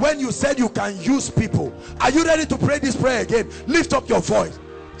meant when you said you can use people? Are you ready to pray this prayer again? Lift up your voice.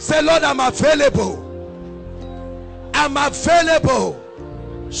 Say, Lord, I'm available. I'm available.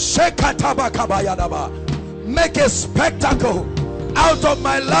 Make a spectacle out of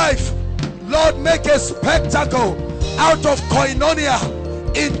my life. Lord, make a spectacle out of Koinonia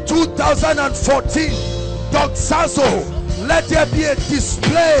in 2014. Doxazo, let there be a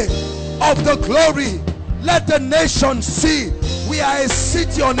display of the glory. Let the nation see we are a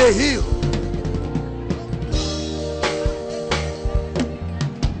city on a hill.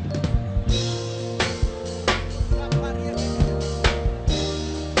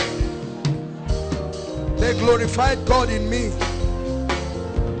 They glorified God in me.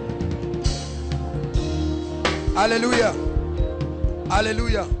 Hallelujah.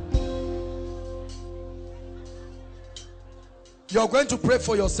 Hallelujah. You're going to pray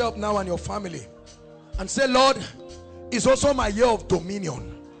for yourself now and your family and say, Lord, it's also my year of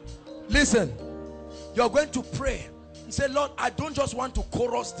dominion. Listen, you're going to pray and say, Lord, I don't just want to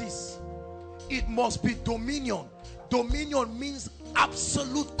chorus this. It must be dominion. Dominion means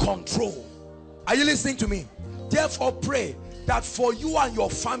absolute control. Are you listening to me? Therefore pray that for you and your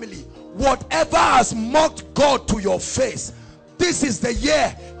family, whatever has mocked God to your face, this is the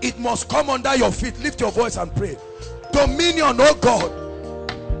year it must come under your feet. Lift your voice and pray. Dominion, oh God.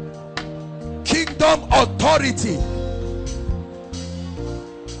 Kingdom authority.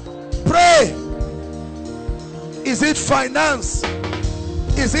 Pray. Is it finance?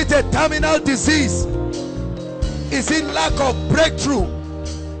 Is it a terminal disease? Is it lack of breakthrough?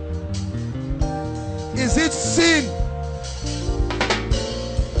 Is it sin?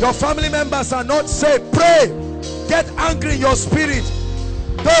 Your family members are not saved. Pray. Get angry in your spirit.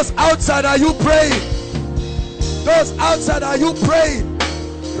 Those outside, are you praying? Those outside, are you praying?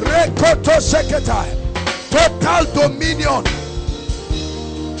 Total dominion.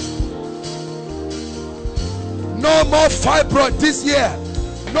 No more fibroid this year.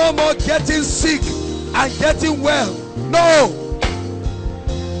 No more getting sick and getting well. No.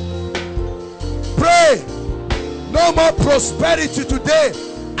 Pray. No more prosperity today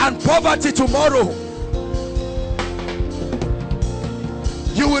and poverty tomorrow.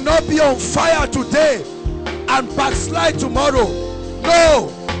 You will not be on fire today and backslide tomorrow. No.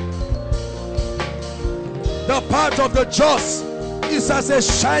 The path of the just is as a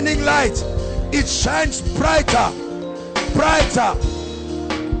shining light. It shines brighter, brighter.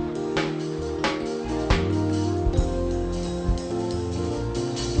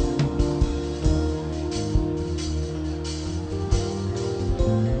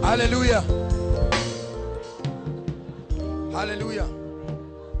 Hallelujah. Hallelujah.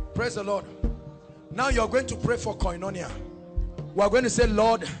 Praise the Lord. Now you're going to pray for koinonia. We're going to say,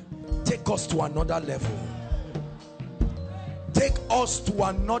 Lord, take us to another level. Take us to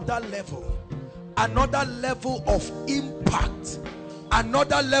another level. Another level of impact.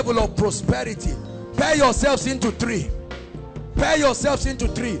 Another level of prosperity. Pair yourselves into three. Pair yourselves into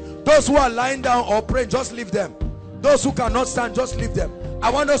three. Those who are lying down or praying, just leave them. Those who cannot stand, just leave them. I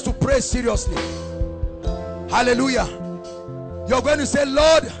want us to pray seriously. Hallelujah. You're going to say,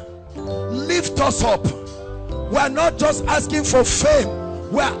 Lord, lift us up. We're not just asking for fame.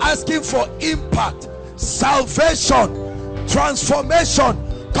 We're asking for impact, salvation, transformation.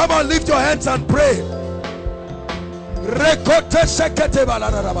 Come on, lift your hands and pray.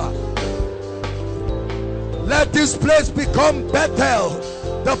 Let this place become Bethel,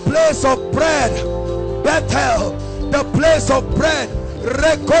 the place of bread. Bethel, the place of bread.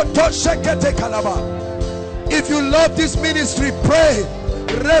 If you love this ministry, pray.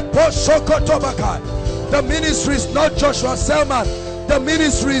 The ministry is not Joshua Selman. The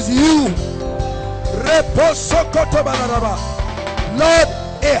ministry is you. Lord,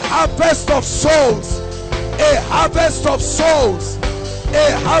 a harvest of souls. A harvest of souls.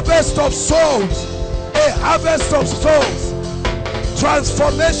 A harvest of souls. A harvest of souls.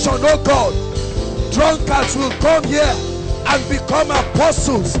 Transformation, oh God. Drunkards will come here and become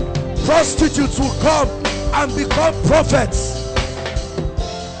apostles. Prostitutes will come and become prophets.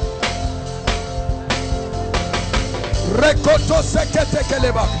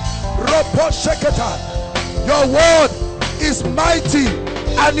 Your word is mighty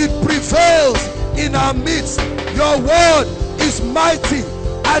and it prevails in our midst. Your word is mighty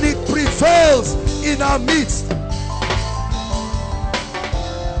and it prevails in our midst.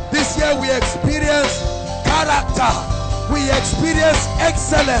 This year we experience character. We experience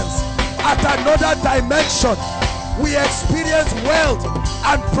excellence at another dimension. We experience wealth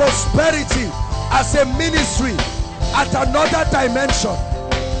and prosperity as a ministry at another dimension.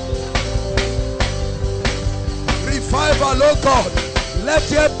 Revival, oh God, let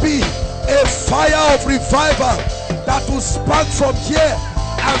there be a fire of revival that will spark from here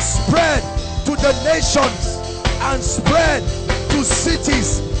and spread to the nations and spread to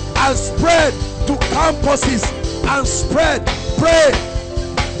cities and spread to campuses and spread.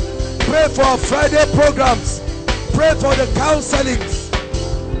 Pray for our Friday programs. Pray for the counselings.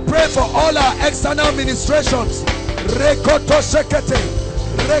 Pray for all our external ministrations. Pray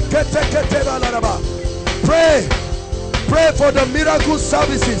for the miracle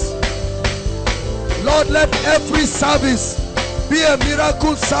services. Lord, let every service be a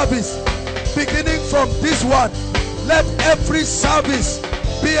miracle service. Beginning from this one, let every service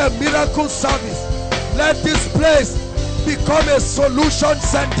be a miracle service. Let this place become a solution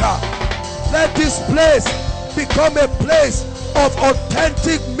center. Let this place become a place of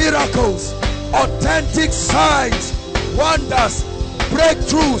authentic miracles, authentic signs, wonders,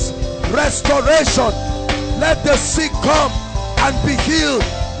 breakthroughs, restoration. Let the sick come and be healed.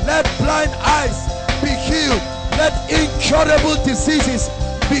 Let blind eyes be healed. Let incurable diseases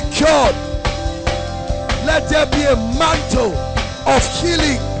be cured. Let there be a mantle of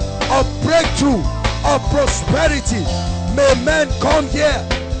healing, of breakthrough, of prosperity. May men come here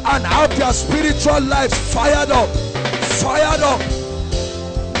and have their spiritual lives fired up. Fired up.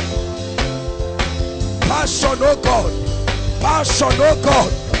 Passion, oh God. Passion, oh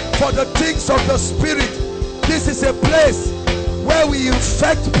God, for the things of the Spirit. This is a place where we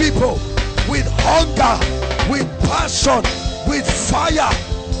infect people with hunger, with passion, with fire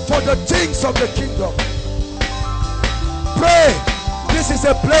for the things of the kingdom. Pray. This is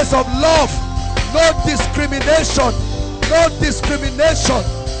a place of love, no discrimination. No discrimination.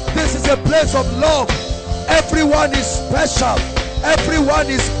 This is a place of love. Everyone is special. Everyone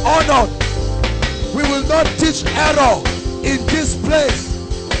is honored. We will not teach error in this place.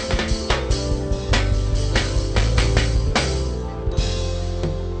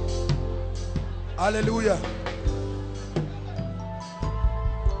 Hallelujah.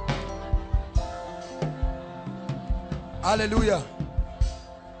 Hallelujah.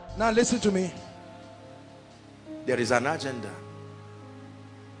 Now listen to me. There is an agenda.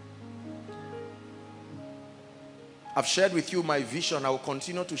 I've shared with you my vision. I will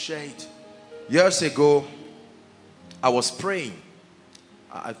continue to share it. Years ago, I was praying.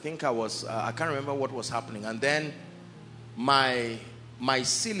 I think I can't remember what was happening. And then my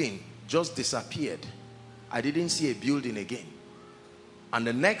ceiling just disappeared. I didn't see a building again. And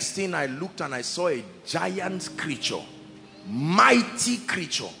the next thing I looked and I saw a giant creature. Mighty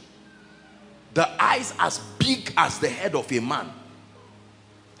creature. The eyes as big as the head of a man.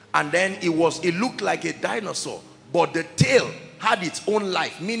 And then it looked like a dinosaur. But the tail had its own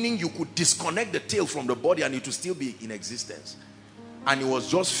life, meaning you could disconnect the tail from the body and it would still be in existence. And it was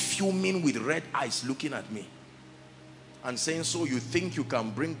just fuming with red eyes looking at me and saying, so you think you can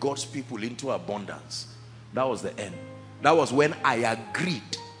bring God's people into abundance? That was the end. That was when I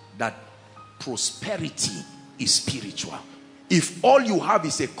agreed that prosperity is spiritual. If all you have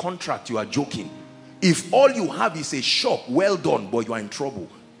is a contract, you are joking. If all you have is a shop, well done, but you are in trouble.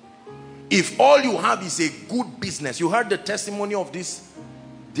 If all you have is a good business, you heard the testimony of this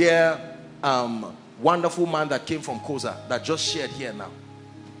dear wonderful man that came from Koza that just shared here now.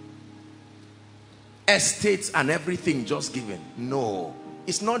 Estates and everything just given. No,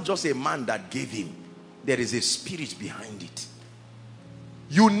 it's not just a man that gave him. There is a spirit behind it.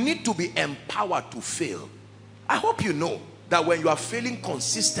 You need to be empowered to fail. I hope you know that when you are failing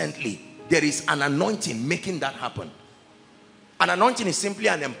consistently, there is an anointing making that happen. An anointing is simply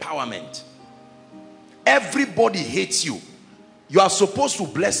an empowerment. Everybody hates you. You are supposed to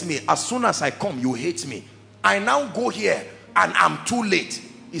bless me. As soon as I come, you hate me. I now go here and I'm too late.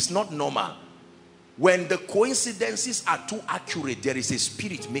 It's not normal. When the coincidences are too accurate, there is a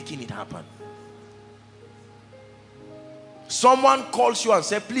spirit making it happen. Someone calls you and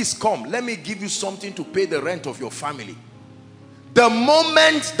says, please come, let me give you something to pay the rent of your family. The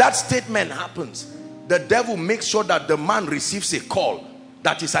moment that statement happens, the devil makes sure that the man receives a call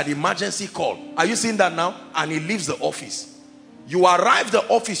that is an emergency call. Are you seeing that now? And he leaves the office. You arrive the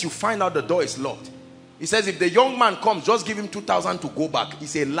office, you find out the door is locked. He says, if the young man comes, just give him 2,000 to go back.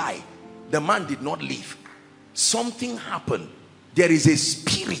 It's a lie. The man did not leave. Something happened. There is a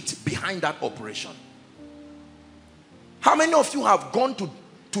spirit behind that operation. How many of you have gone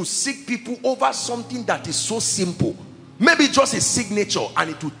to seek people over something that is so simple? Maybe just a signature, and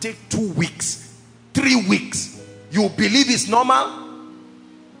it will take 2 weeks, 3 weeks. You believe it's normal?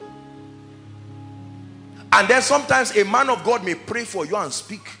 And then sometimes a man of God may pray for you and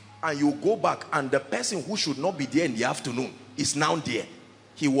speak, and you go back, and the person who should not be there in the afternoon is now there.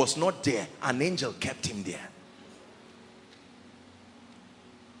 He was not there. An angel kept him there.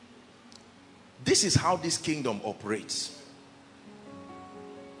 This is how this kingdom operates.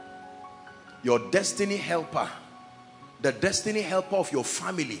 Your destiny helper, the destiny helper of your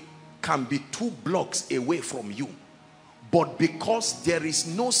family, can be 2 blocks away from you. But because there is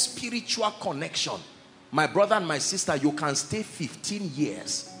no spiritual connection, my brother and my sister, you can stay 15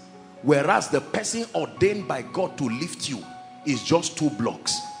 years. Whereas the person ordained by God to lift you is just 2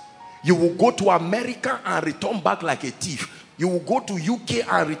 blocks. You will go to America and return back like a thief. You will go to UK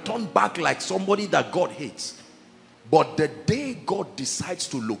and return back like somebody that God hates. But the day God decides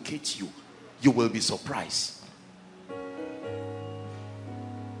to locate you, you will be surprised.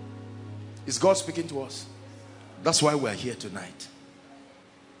 Is God speaking to us? That's why we're here tonight.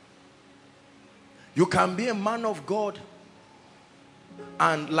 You can be a man of God,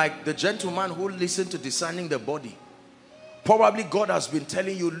 and like the gentleman who listened to Discerning the Body, probably God has been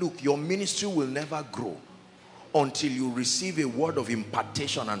telling you, look, your ministry will never grow until you receive a word of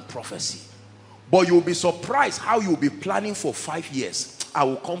impartation and prophecy. But you'll be surprised how you'll be planning for 5 years. I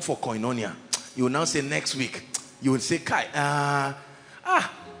will come for koinonia. You will now say next week. You will say, Kai,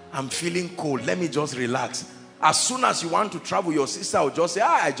 I'm feeling cold. Let me just relax. As soon as you want to travel, your sister will just say,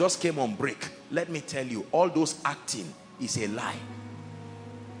 I just came on break. Let me tell you, all those acting is a lie.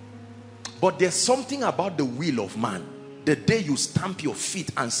 But there's something about the will of man. The day you stamp your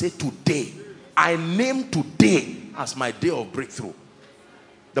feet and say, today, I name today as my day of breakthrough.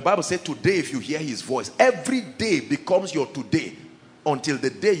 The Bible said today, if you hear his voice, every day becomes your today until the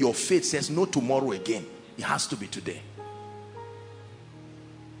day your faith says no tomorrow again. It has to be today.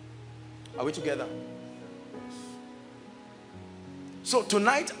 Are we together? So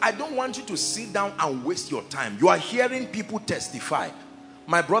tonight, I don't want you to sit down and waste your time. You are hearing people testify.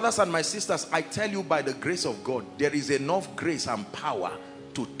 My brothers and my sisters, I tell you, by the grace of God, there is enough grace and power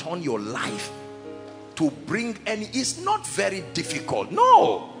to turn your life, to bring any. It's not very difficult.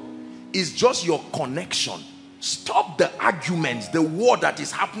 No. It's just your connection. Stop the arguments, the war that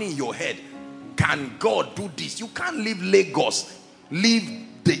is happening in your head. Can God do this? You can't leave Lagos, leave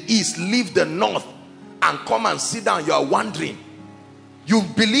the east, leave the north, and come and sit down, you are wondering. You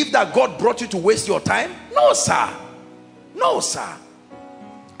believe that God brought you to waste your time? No, sir. No, sir.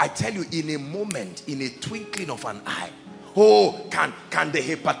 I tell you, in a moment, in a twinkling of an eye, oh, can the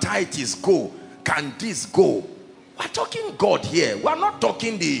hepatitis go? Can this go? We're talking God here. We're not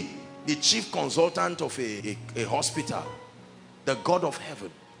talking the chief consultant of a hospital. The God of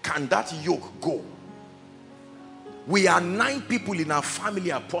heaven. Can that yoke go? We are 9 people in our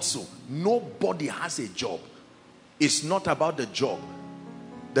family, apostle. Nobody has a job. It's not about the job.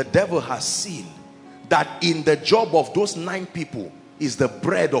 The devil has seen that in the job of those 9 people is the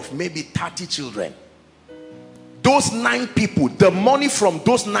bread of maybe 30 children. Those 9 people, the money from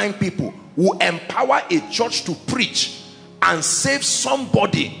those 9 people will empower a church to preach and save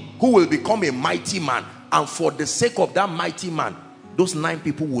somebody who will become a mighty man. And for the sake of that mighty man, those 9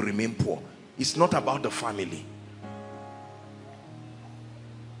 people will remain poor. It's not about the family.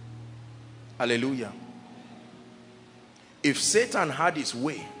 Hallelujah. If Satan had his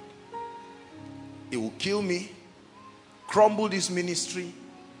way, he will kill me, crumble this ministry,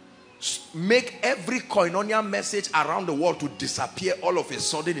 make every koinonia message around the world to disappear all of a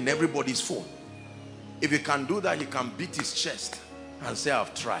sudden in everybody's phone. If he can do that, he can beat his chest and say,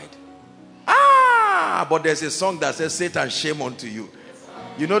 I've tried. But there's a song that says, Satan, shame unto you.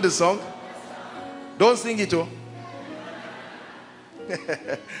 You know the song? Don't sing it, oh.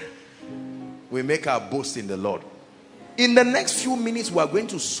 We make our boast in the Lord. In the next few minutes, we are going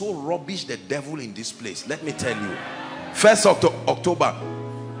to so rubbish the devil in this place. Let me tell you. 1st October,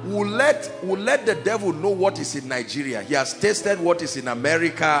 we'll let the devil know what is in Nigeria. He has tasted what is in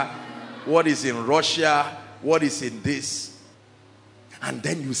America, what is in Russia, what is in this. And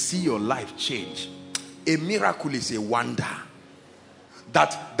then you see your life change. A miracle is a wonder.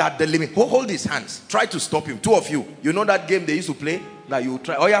 That the limit. Hold his hands. Try to stop him. 2 of you. You know that game they used to play? That you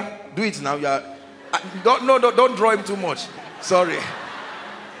try. Oh yeah, do it now. Don't draw him too much. Sorry.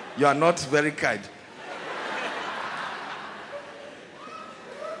 You are not very kind.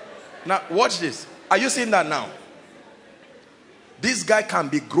 Now watch this. Are you seeing that now? This guy can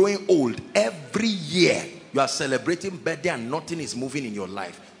be growing old. Every year you are celebrating birthday and nothing is moving in your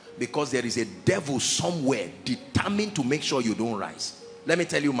life because there is a devil somewhere determined to make sure you don't rise. Let me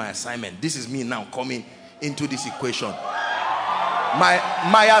tell you my assignment. This is me now coming into this equation.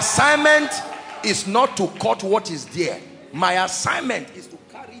 My assignment is not to cut what is there. My assignment is to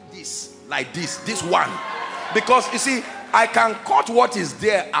carry this like this one. Because you see, I can cut what is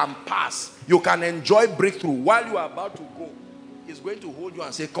there and pass. You can enjoy breakthrough. While you are about to go, he's going to hold you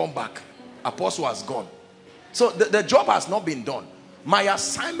and say, come back. Apostle has gone. So the job has not been done. My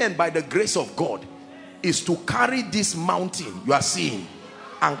assignment by the grace of God is to carry this mountain you are seeing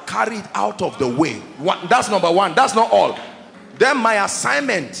and carry it out of the way. That's number 1. That's not all. Then my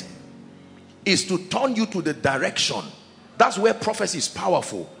assignment is to turn you to the direction. That's where prophecy is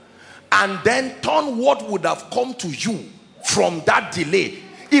powerful. And then turn what would have come to you from that delay.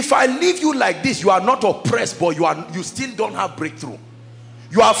 If I leave you like this, you are not oppressed, but you still don't have breakthrough.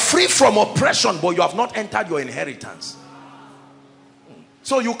 You are free from oppression, but you have not entered your inheritance.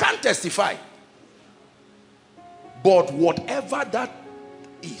 So you can't testify. But whatever that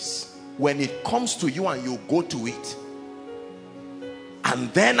is, when it comes to you and you go to it,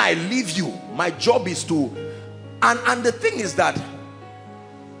 and then I leave you, my job is to, and the thing is that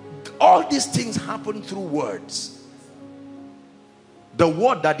all these things happen through words. The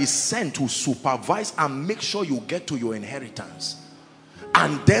word that is sent to supervise and make sure you get to your inheritance.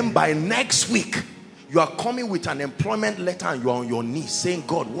 And then by next week, you are coming with an employment letter and you are on your knees saying,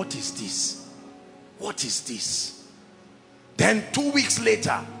 God, what is this? What is this? Then 2 weeks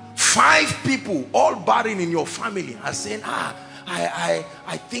later, 5 people, all barren in your family, are saying, I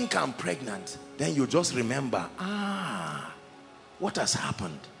think I'm pregnant. Then you just remember, what has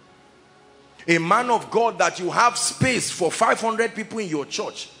happened? A man of God that you have space for 500 people in your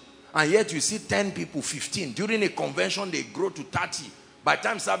church, and yet you see 10 people, 15. During a convention, they grow to 30. By the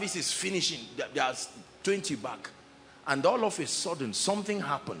time service is finishing, there's 20 back. And all of a sudden, something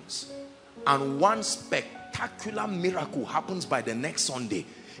happens. And one spectacular miracle happens by the next Sunday,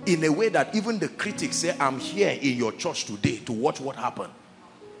 in a way that even the critics say, I'm here in your church today to watch what happened.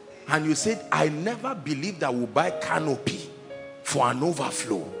 And you said, I never believed I would buy canopy for an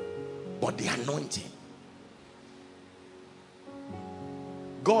overflow, but the anointing.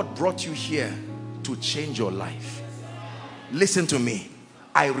 God brought you here to change your life. Listen to me.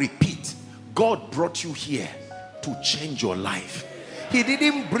 I repeat, God brought you here to change your life. He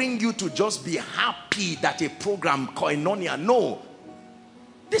didn't bring you to just be happy that a program, koinonia. No.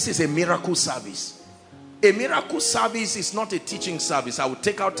 This is a miracle service. A miracle service is not a teaching service. I will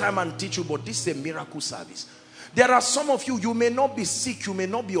take out time and teach you, but this is a miracle service. There are some of you, you may not be sick, you may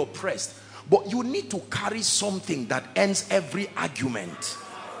not be oppressed, but you need to carry something that ends every argument.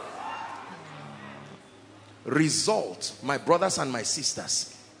 Result, my brothers and my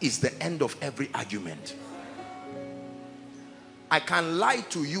sisters, is the end of every argument. I can lie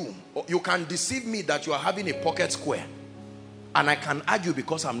to you, or you can deceive me that you are having a pocket square, and I can argue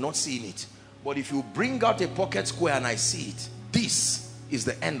because I'm not seeing it. But if you bring out a pocket square and I see it, this is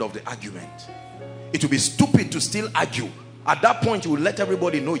the end of the argument. It will be stupid to still argue. At that point, you will let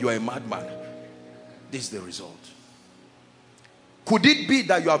everybody know you are a madman. This is the result. Could it be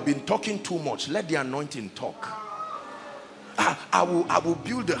that you have been talking too much? Let the anointing talk. I will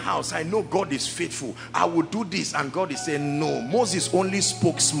build the house. I know God is faithful. I will do this. And God is saying, no. Moses only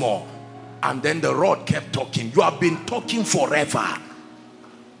spoke small. And then the rod kept talking. You have been talking forever.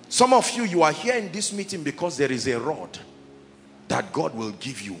 Some of you, you are here in this meeting because there is a rod that God will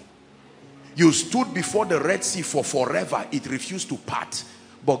give you. You stood before the Red Sea for forever. It refused to part.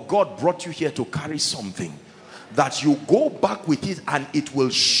 But God brought you here to carry something that you go back with it, and it will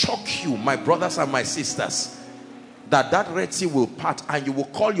shock you, my brothers and my sisters, that Red Sea will part, and you will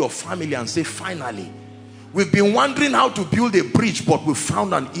call your family and say, finally, we've been wondering how to build a bridge, but we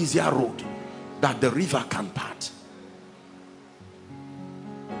found an easier road that the river can part.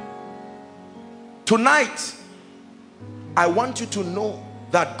 Tonight, I want you to know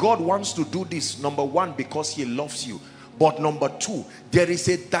that God wants to do this, number one, because he loves you. But number two, there is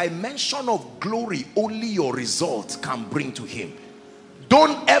a dimension of glory only your results can bring to him.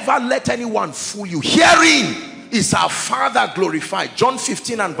 Don't ever let anyone fool you. Herein is our Father glorified. John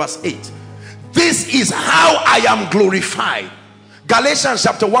 15 and verse 8. This is how I am glorified. Galatians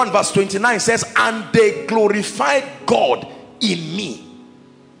chapter 1 verse 29 says, and they glorified God in me.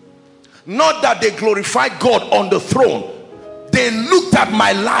 Not that they glorified God on the throne. They looked at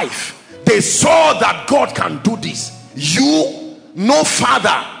my life. They saw that God can do this. You, no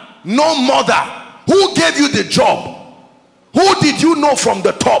father, no mother. Who gave you the job? Who did you know from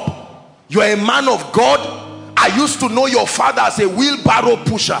the top? You are a man of God. I used to know your father as a wheelbarrow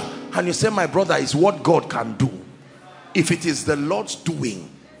pusher. And you say, my brother, is what God can do. If it is the Lord's doing,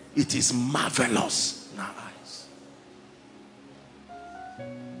 it is marvelous in our eyes.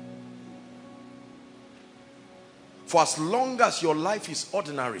 For as long as your life is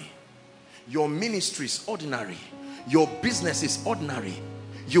ordinary, your ministry is ordinary, your business is ordinary,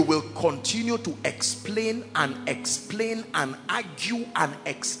 you will continue to explain and explain and argue and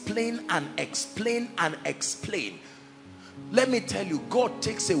explain and explain and explain. Let me tell you, God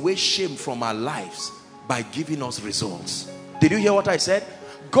takes away shame from our lives by giving us results. Did you hear what I said?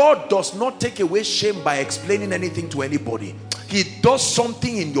 God does not take away shame by explaining anything to anybody. He does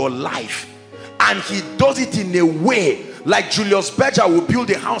something in your life, and he does it in a way like Julius Berger will build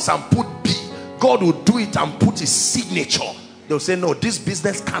a house and put B. God will do it and put his signature. They'll say, no, this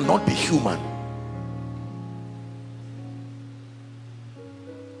business cannot be human.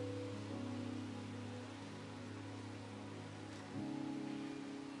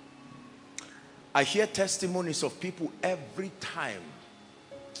 I hear testimonies of people every time.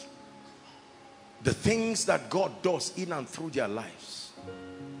 The things that God does in and through their lives.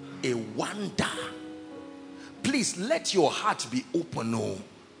 A wonder. Please let your heart be open. No.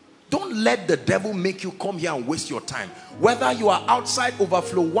 Don't let the devil make you come here and waste your time. Whether you are outside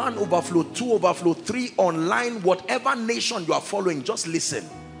Overflow 1, Overflow 2, Overflow 3, online, whatever nation you are following, just listen.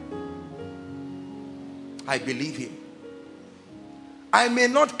 I believe him. I may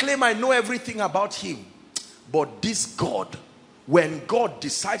not claim I know everything about him, but this God, when God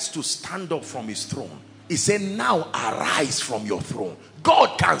decides to stand up from his throne, he said, now arise from your throne.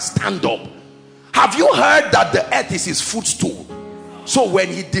 God can stand up. Have you heard that the earth is his footstool? So when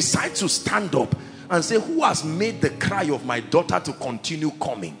he decides to stand up and say, who has made the cry of my daughter to continue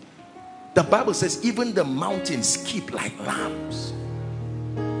coming? The Bible says even the mountains skip like lambs.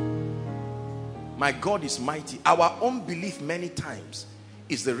 My God is mighty. Our unbelief many times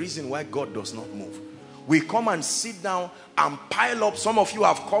is the reason why God does not move. We come and sit down and pile up. Some of you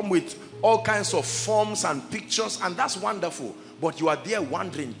have come with all kinds of forms and pictures, and that's wonderful. But you are there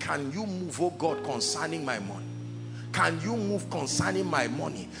wondering, can you move, oh God, concerning my money? Can you move concerning my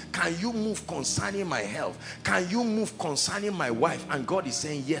money? Can you move concerning my health? Can you move concerning my wife? And God is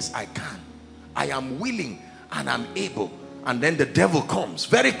saying, yes, I can. I am willing and I'm able. And then the devil comes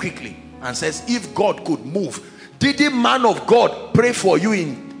very quickly and says, if God could move, didn't man of God pray for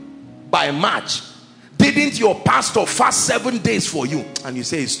you by March? Didn't your pastor fast 7 days for you? And you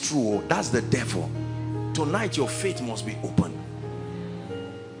say, it's true. Oh, that's the devil. Tonight your faith must be open.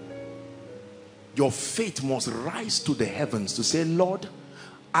 Your faith must rise to the heavens to say, Lord,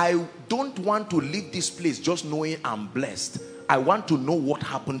 I don't want to leave this place just knowing I'm blessed. I want to know what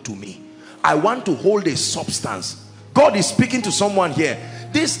happened to me. I want to hold a substance. God is speaking to someone here.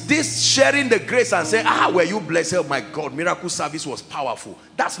 This sharing the grace and saying, were you blessed? Oh my God, miracle service was powerful.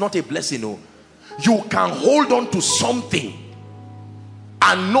 That's not a blessing. No. You can hold on to something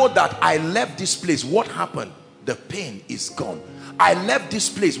and know that I left this place. What happened? The pain is gone. I left this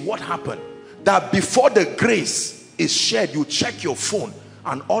place. What happened? That before the grace is shared, you check your phone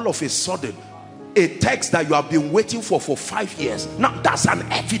and all of a sudden a text that you have been waiting for 5 years. Now that's an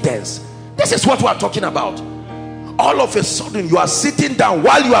evidence. This is what we are talking about. All of a sudden you are sitting down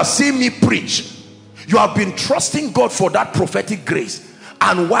while you are seeing me preach. You have been trusting God for that prophetic grace,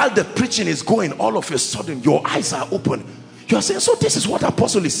 and while the preaching is going, all of a sudden your eyes are open. You are saying, so this is what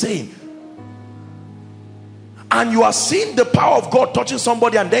Apostle is saying. And you are seeing the power of God touching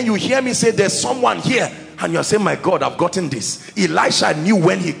somebody, and then you hear me say there's someone here, and you are saying, my God, I've gotten this. Elisha knew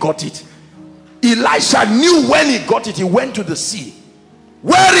when he got it. Elisha knew when he got it. He went to the sea.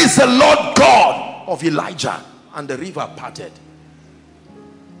 Where is the Lord God of Elijah? And the river parted.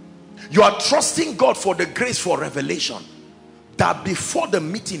 You are trusting God for the grace for revelation, that before the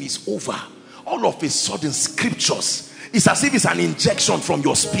meeting is over, all of a sudden scriptures, it's as if it's an injection from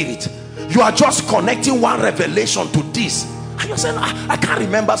your spirit. You are just connecting one revelation to this, and you're saying, I can't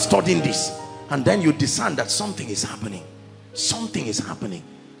remember studying this. And then you discern that something is happening. Something is happening.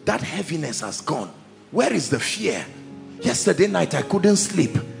 That heaviness has gone. Where is the fear? Yesterday night I couldn't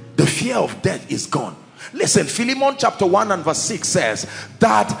sleep. The fear of death is gone. Listen, Philemon chapter 1 and verse 6 says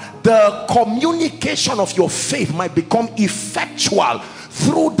that the communication of your faith might become effectual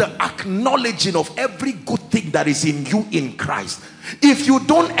through the acknowledging of every good thing that is in you in Christ. If you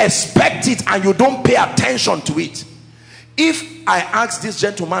don't expect it and you don't pay attention to it, if I ask this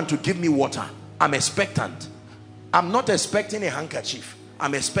gentleman to give me water, I'm expectant. I'm not expecting a handkerchief.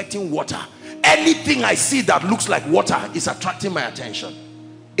 I'm expecting water. Anything I see that looks like water is attracting my attention.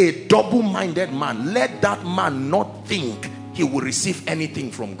 A double-minded man, let that man not think he will receive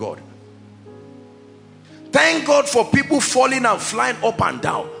anything from God. Thank God for people falling and flying up and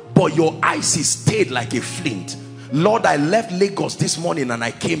down, but your eyes is stayed like a flint. Lord, I left Lagos this morning and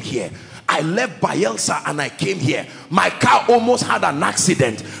I came here. I left Bayelsa and I came here. My car almost had an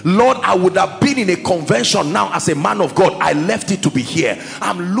accident. Lord, I would have been in a convention now as a man of God. I left it to be here.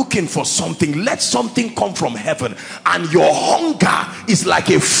 I'm looking for something. Let something come from heaven. And your hunger is like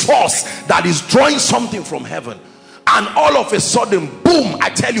a force that is drawing something from heaven. And all of a sudden, boom,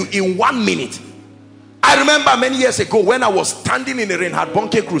 I tell you, in 1 minute. I remember many years ago when I was standing in a Reinhard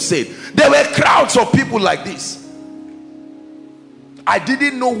Bonnke crusade, there were crowds of people like this. I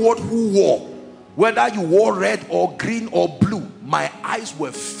didn't know who wore, whether you wore red or green or blue. My eyes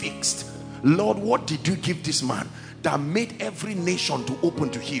were fixed. Lord, what did you give this man that made every nation to open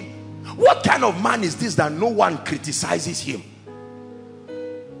to him? What kind of man is this that no one criticizes him?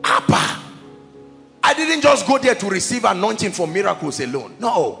 Abba. I didn't just go there to receive anointing for miracles alone.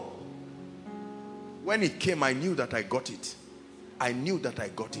 No. When it came, I knew that I got it. I knew that I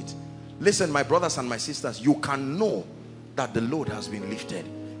got it. Listen, my brothers and my sisters, you can know that the load has been lifted.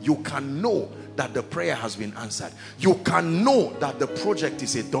 You can know that the prayer has been answered. You can know that the project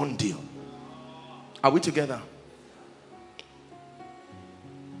is a done deal. Are we together?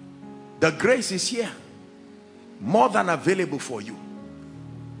 The grace is here, more than available for you.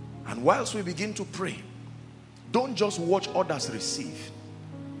 And whilst we begin to pray, don't just watch others receive.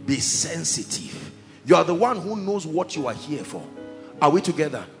 Be sensitive. You are the one who knows what you are here for. Are we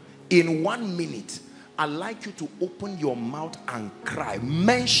together? In 1 minute, I'd like you to open your mouth and cry.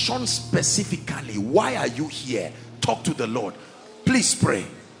 Mention specifically, why are you here? Talk to the Lord. Please pray.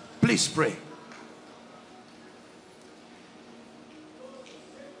 Please pray.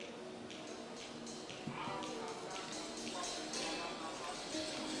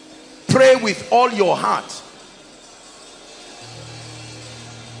 Pray with all your heart.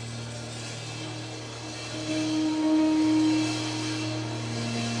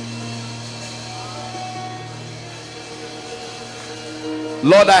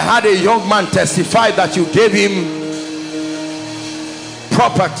 Lord, I had a young man testify that you gave him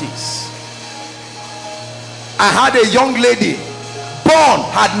properties. I had a young lady, born,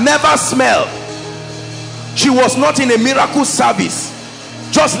 had never smelled. She was not in a miracle service,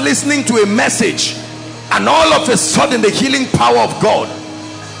 just listening to a message, and all of a sudden the healing power of God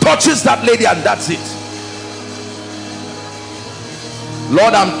touches that lady, and that's it.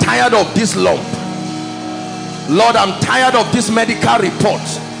 Lord, I'm tired of this lump. Lord, I'm tired of this medical report.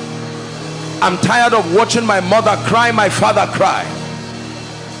 I'm tired of watching my mother cry, my father cry.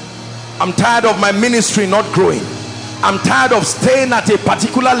 I'm tired of my ministry not growing. I'm tired of staying at a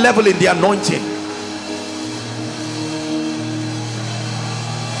particular level in the anointing.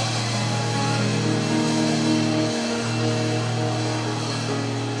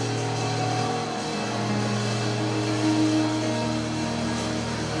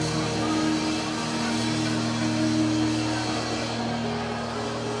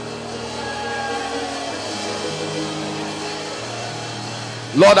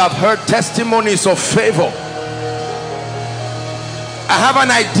 Lord, I've heard testimonies of favor. I have an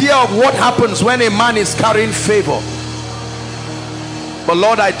idea of what happens when a man is carrying favor, but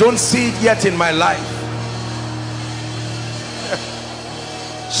Lord, I don't see it yet in my life.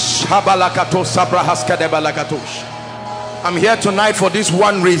 I'm here tonight for this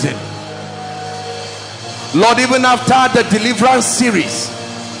one reason. Lord, even after the deliverance series,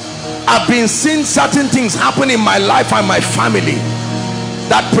 I've been seeing certain things happen in my life and my family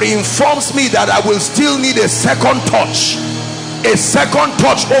that pre-informs me that I will still need a second touch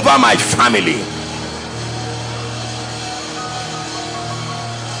over my family.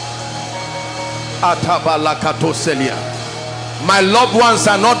 My loved ones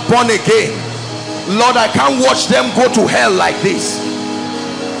are not born again. Lord, I can't watch them go to hell like this.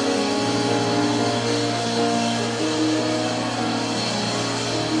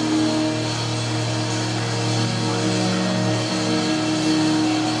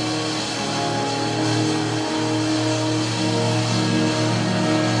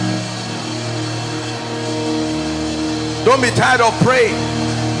 Don't be tired of praying.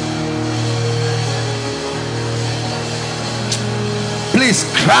 Please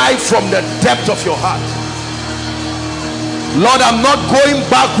cry from the depth of your heart. Lord, I'm not going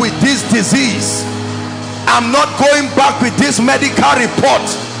back with this disease. I'm not going back with this medical report.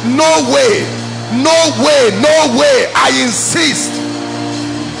 No way, no way, no way. I insist.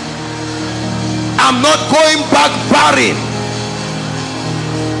 I'm not going back barren.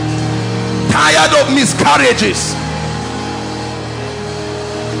 Tired of miscarriages.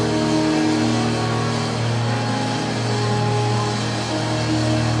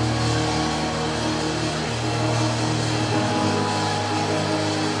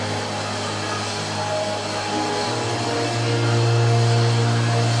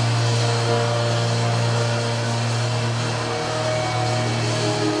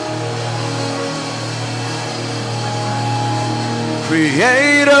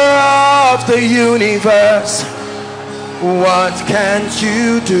 Creator of the universe, what can't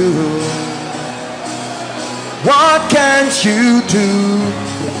you do? What can't you do,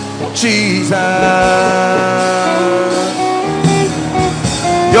 Jesus?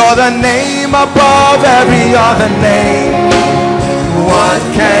 You're the name above every other name. What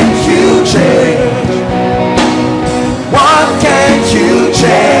can't you change? What can't you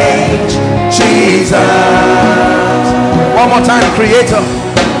change, Jesus? One more time, Creator.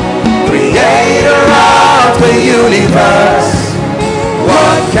 Creator of the universe,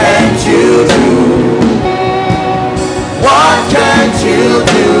 what can't you do? What can't you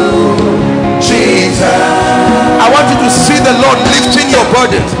do, Jesus? I want you to see the Lord lifting your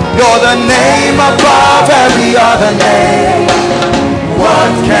burdens. You're the name above every other name. What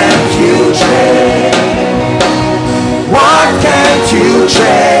can't you change? What can't you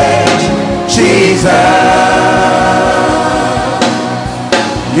change, Jesus?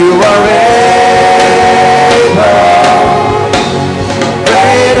 You are able,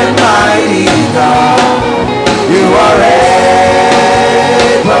 great and mighty God. You are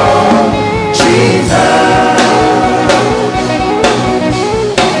able, Jesus.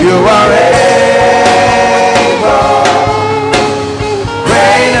 You are able,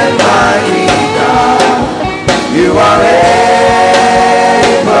 great and mighty God. You are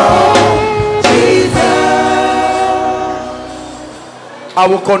able, Jesus. I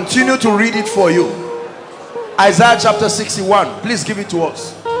will continue to read it for you. Isaiah chapter 61. Please give it to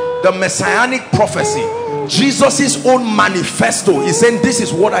us. The messianic prophecy, Jesus' own manifesto. He's saying, this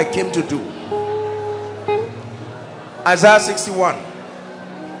is what I came to do. Isaiah 61.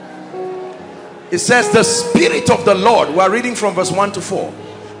 It says, the Spirit of the Lord, we are reading from verse 1 to 4,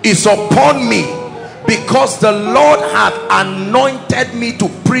 is upon me, because the Lord hath anointed me to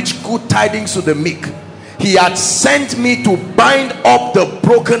preach good tidings to the meek. He had sent me to bind up the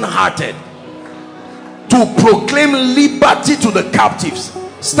brokenhearted, to proclaim liberty to the captives.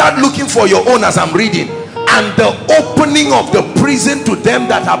 Start looking for your own as I'm reading. And the opening of the prison to them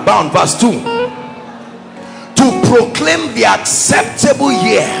that are bound. Verse 2. To proclaim the acceptable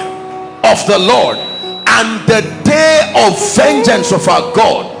year of the Lord, and the day of vengeance of our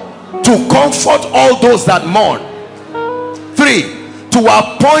God, to comfort all those that mourn. 3. to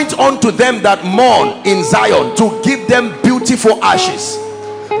appoint unto them that mourn in Zion, to give them beautiful ashes,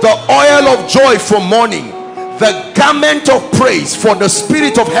 the oil of joy for mourning, the garment of praise for the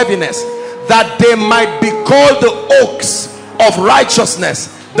spirit of heaviness, that they might be called the oaks of righteousness,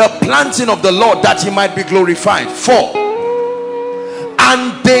 the planting of the Lord, that he might be glorified. 4.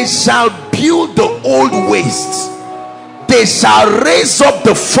 And they shall build the old wastes, they shall raise up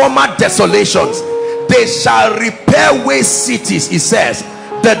the former desolations, they shall repair waste cities, he says,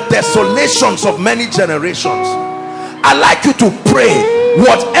 the desolations of many generations. I'd like you to pray,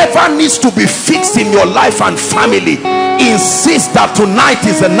 whatever needs to be fixed in your life and family, insist that tonight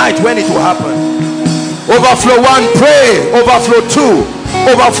is the night when it will happen. Overflow 1, pray. Overflow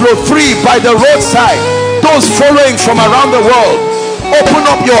 2, overflow 3, by the roadside, those following from around the world, open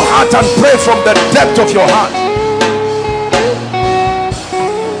up your heart and pray from the depth of your heart.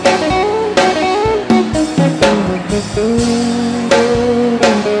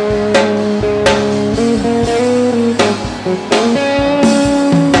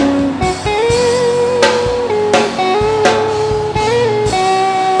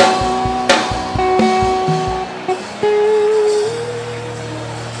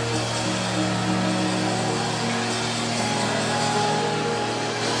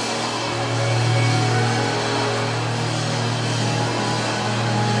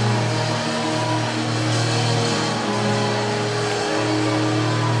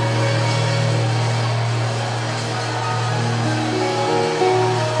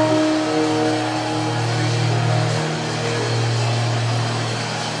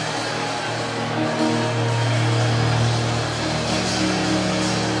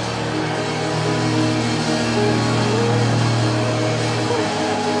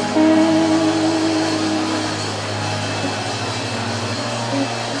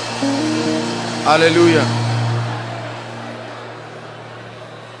 Hallelujah.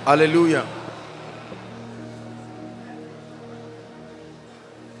 Hallelujah.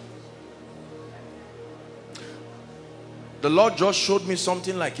 The Lord just showed me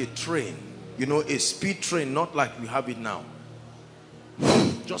something like a train, you know, a speed train, not like we have it now,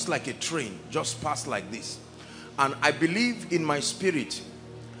 just like a train, just passed like this. And I believe in my spirit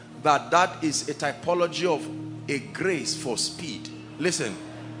that that is a typology of a grace for speed. Listen,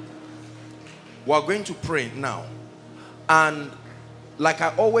 we're going to pray now, and like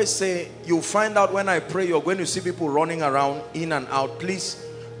I always say, you'll find out when I pray, you're going to see people running around in and out. Please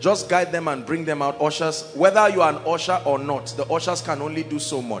just guide them and bring them out. Ushers, whether you are an usher or not, the ushers can only do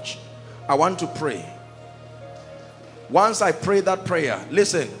so much. I want to pray. Once I pray that prayer,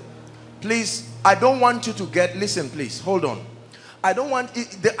 listen, please, I don't want you to get, listen please, hold on. I don't want,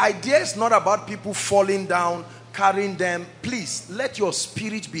 the idea is not about people falling down, carrying them. Please, let your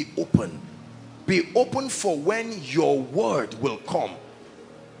spirit be open. Be open for when your word will come.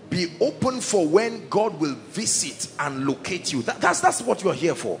 Be open for when God will visit and locate you. That's what you're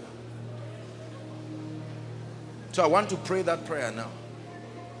here for. So I want to pray that prayer now.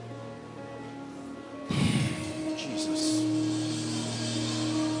 Jesus.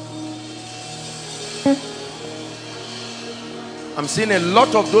 I'm seeing a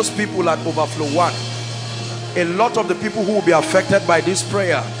lot of those people at Overflow 1. A lot of the people who will be affected by this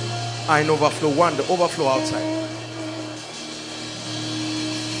prayer are in Overflow 1, the overflow outside.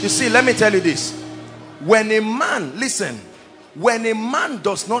 You see, let me tell you this. When a man, listen, when a man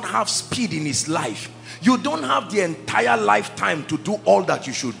does not have speed in his life, you don't have the entire lifetime to do all that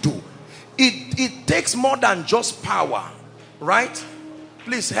you should do. It takes more than just power, right?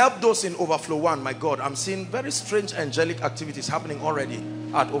 Please help those in Overflow 1. My God, I'm seeing very strange angelic activities happening already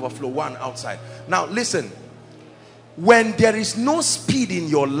at Overflow 1 outside. Now listen, when there is no speed in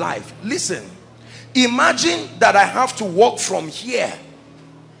your life, listen, imagine that I have to walk from here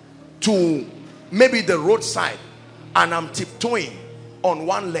to maybe the roadside and I'm tiptoeing on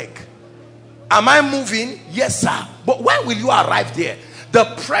one leg. Am I moving? Yes, sir. But when will you arrive there? The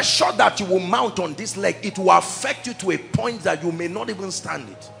pressure that you will mount on this leg, it will affect you to a point that you may not even stand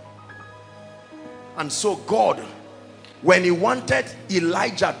it. And so God, when he wanted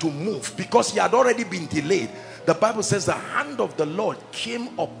Elijah to move, because he had already been delayed, the Bible says the hand of the Lord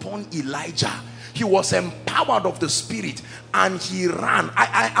came upon Elijah. He was empowered of the Spirit and he ran.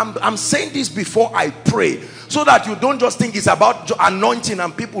 I'm saying this before I pray, so that you don't just think it's about anointing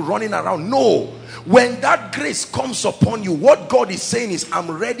and people running around. No. When that grace comes upon you, what God is saying is, I'm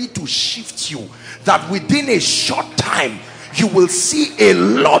ready to shift you, that within a short time you will see a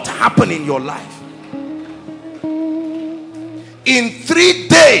lot happen in your life. In 3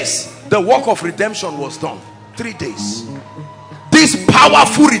 days the work of redemption was done. 3 days. This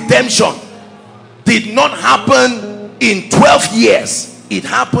powerful redemption did not happen In 12 years, it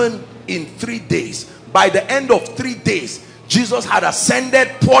happened in 3 days. By the end of 3 days, Jesus had ascended,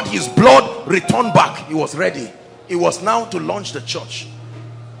 poured his blood, returned back. He was ready. It was now to launch the church.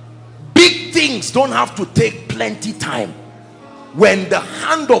 Big things don't have to take plenty time. When the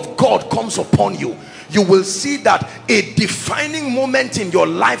hand of God comes upon you, you will see that a defining moment in your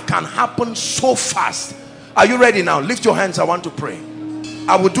life can happen so fast. Are you ready now? Lift your hands. I want to pray.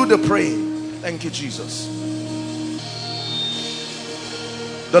 I will do the praying. Thank you, Jesus.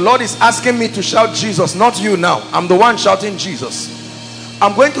 The Lord is asking me to shout Jesus, not you now. I'm the one shouting Jesus.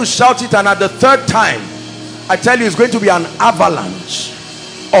 I'm going to shout it, and at the third time, I tell you, it's going to be an avalanche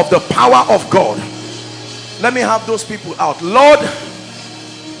of the power of God. Let me have those people out. Lord,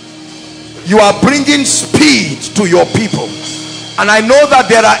 you are bringing speed to your people, and I know that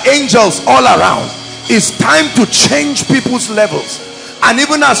there are angels all around. It's time to change people's levels. And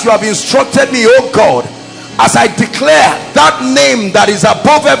even as you have instructed me, oh God, as I declare that name that is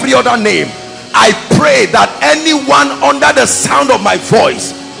above every other name, I pray that anyone under the sound of my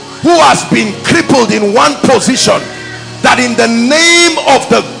voice who has been crippled in one position, that in the name of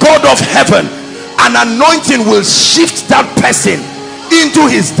the God of heaven, an anointing will shift that person into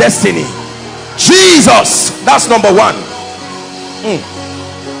his destiny. Jesus, that's number one.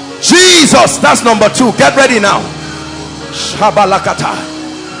 Jesus, that's number two. Get ready now. Shabalakata.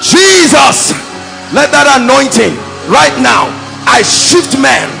 Jesus, let that anointing right now, I shift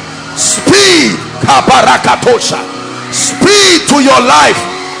men. Speed, kabarakatosha. Speed to your life.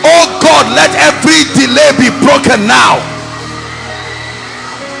 Oh God, let every delay be broken now.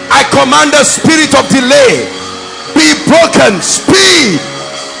 I command the spirit of delay be broken. Speed,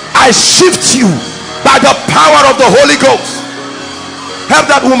 I shift you by the power of the Holy Ghost. Help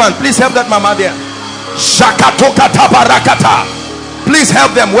that woman, please help that mama there. Shakatoka tabarakata. Please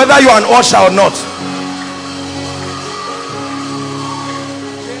help them, whether you are an usher or not.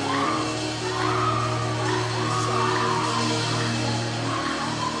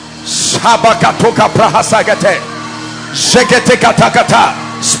 Shabakatoka prahasagate. Sheketekata.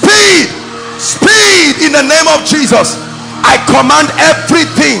 Speed, speed in the name of Jesus. I command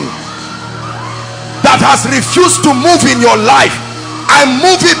everything that has refused to move in your life, I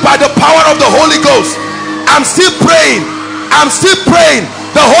move it by the power of the Holy Ghost. I'm still praying. I'm still praying.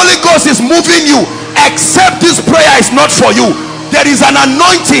 The Holy Ghost is moving you. Except this prayer is not for you. There is an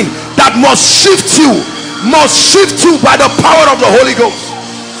anointing that must shift you by the power of the Holy Ghost.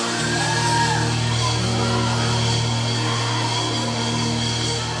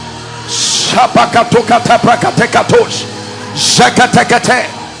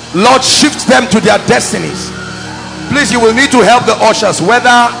 Lord, shift them to their destinies. Please, you will need to help the ushers,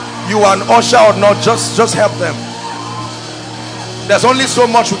 whether you are an usher or not. Just help them. There's only so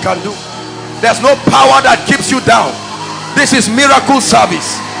much we can do. There's no power that keeps you down. This is miracle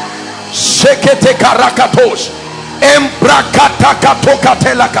service.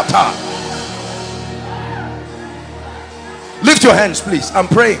 Lift your hands, please. I'm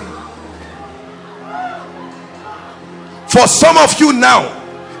praying. For some of you now,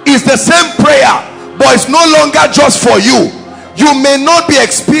 it's the same prayer, but it's no longer just for you. You may not be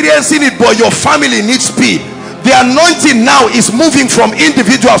experiencing it, but your family needs speed. The anointing now is moving from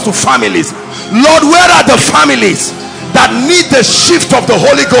individuals to families. Lord, where are the families that need the shift of the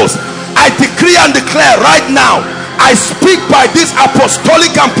Holy Ghost? I decree and declare right now, I speak by this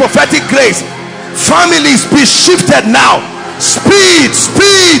apostolic and prophetic grace, families be shifted now. Speed,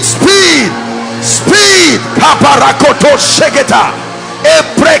 speed, speed, speed. Kaparakoto shegeta.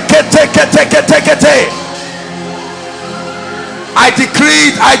 I decree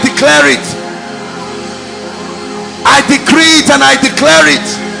it, I declare it. I decree it and I declare it.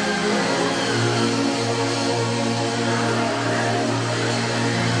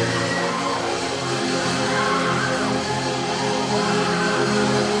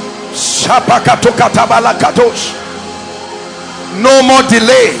 No more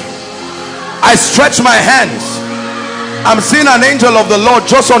delay. I stretch my hands. I'm seeing an angel of the Lord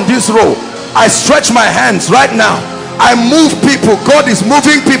just on this row. I stretch my hands right now. I move people. God is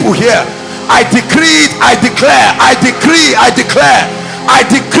moving people here. I decree it, I declare, I decree, I declare, I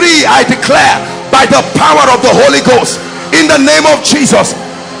decree, I declare by the power of the Holy Ghost, in the name of Jesus.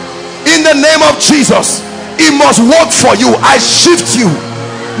 In the name of Jesus, it must work for you. I shift you.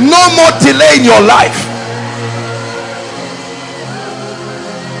 No more delay in your life.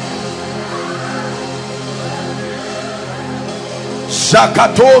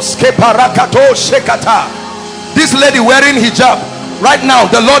 This lady wearing hijab right now,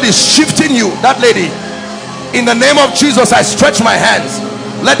 the Lord is shifting you. That lady, in the name of Jesus, I stretch my hands.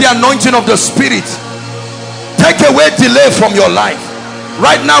 Let the anointing of the Spirit Take away delay from your life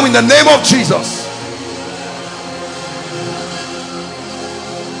right now in the name of Jesus.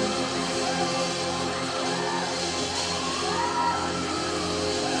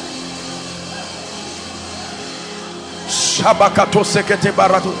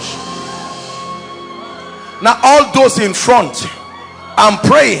 Now all those in front, I'm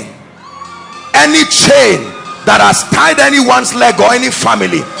praying, any chain that has tied anyone's leg or any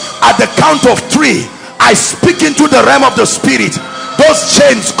family, at the count of 3 I speak into the realm of the spirit. Those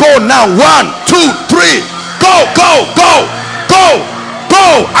chains go now. 1, 2, 3. Go, go, go, go,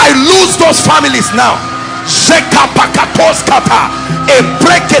 go. I lose those families now.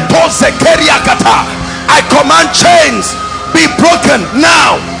 I command chains be broken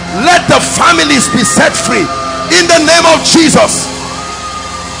now. Let the families be set free in the name of Jesus.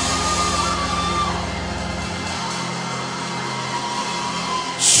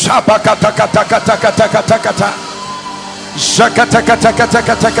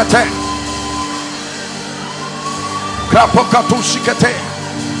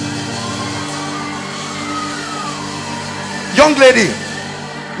 Young lady,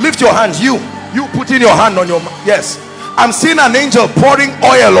 lift your hands. You put in your hand on your, yes, I'm seeing an angel pouring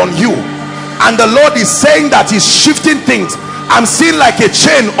oil on you, and the Lord is saying that he's shifting things. I'm seeing like a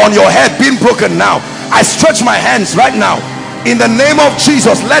chain on your head being broken now. I stretch my hands right now in the name of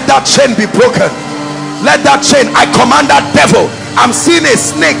Jesus. Let that chain be broken. Let that chain, I command that devil. I'm seeing a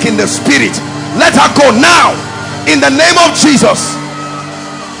snake in the spirit. Let her go now in the name of Jesus.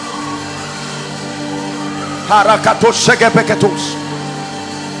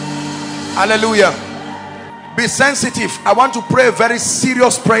 Hallelujah. Be sensitive. I want to pray a very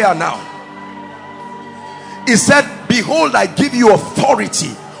serious prayer now. He said, behold, I give you authority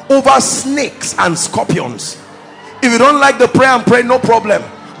over snakes and scorpions. If you don't like the prayer and pray, no problem,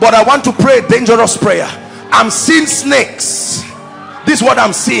 but I want to pray a dangerous prayer. I'm seeing snakes. This is what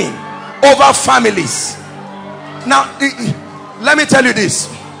I'm seeing over families. Now let me tell you this.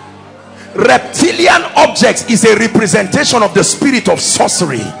 Reptilian objects is a representation of the spirit of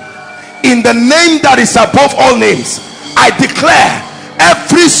sorcery. In the name that is above all names, I declare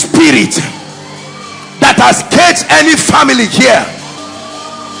every spirit that has caged any family here,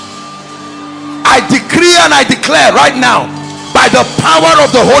 I decree and I declare right now, by the power of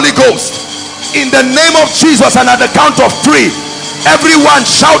the Holy Ghost, in the name of Jesus, and at the count of 3, everyone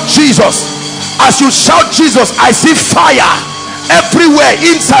shout Jesus. As you shout Jesus, I see fire everywhere,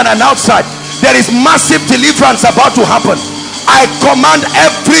 inside and outside. There is massive deliverance about to happen. I command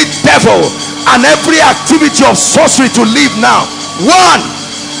every devil and every activity of sorcery to leave now. 1,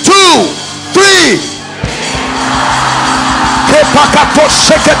 2, 3.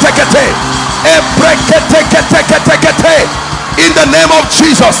 In the name of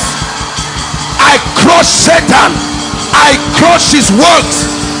Jesus, I crush Satan. I crush his works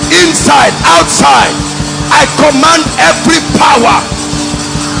inside, outside. I command every power,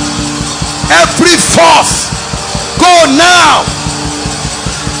 every force, go now.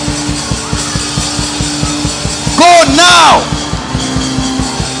 Go now.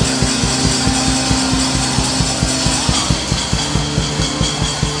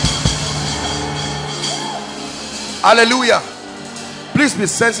 Hallelujah. Please be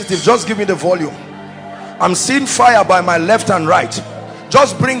sensitive. Just give me the volume. I'm seeing fire by my left and right.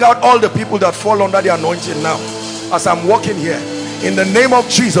 Just bring out all the people that fall under the anointing now. As I'm walking here, in the name of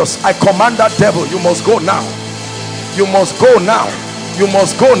Jesus, I command that devil, you must go now. You must go now. You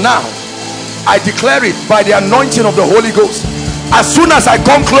must go now. I declare it by the anointing of the Holy Ghost. As soon as I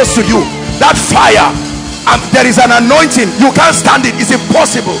come close to you, that fire, there is an anointing. You can't stand it. It's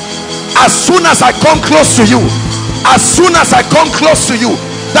impossible. As soon as I come close to you, as soon as I come close to you,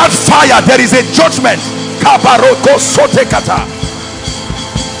 that fire, there is a judgment. Kabaroko sotekata.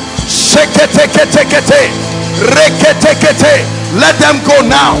 Sheketeketekete. Reketekete. Let them go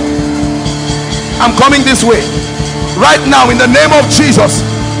now. I'm coming this way. Right now, in the name of Jesus,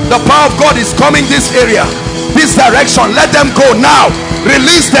 the power of God is coming this area, this direction. Let them go now.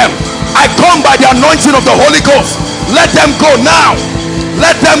 Release them. I come by the anointing of the Holy Ghost. Let them go now.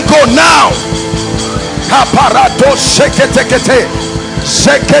 Let them go now. Kaparato sheketekete.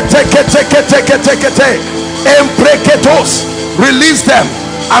 Sheketeketeketeketekete. Empreketos. Release them.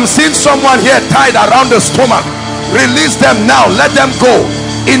 I'm seeing someone here tied around the stomach. Release them now. Let them go.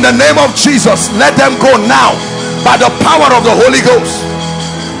 In the name of Jesus, let them go now. By the power of the Holy Ghost.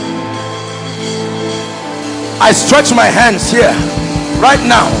 I stretch my hands here. Right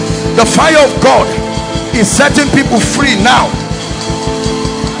now, the fire of God is setting people free now.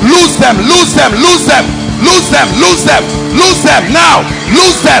 Lose them, lose them, lose them, lose them, lose them, lose them now.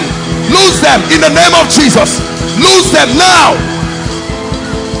 Lose them, lose them in the name of Jesus. Lose them now.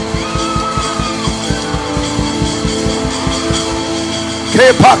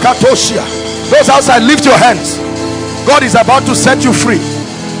 Those outside, lift your hands. God is about to set you free.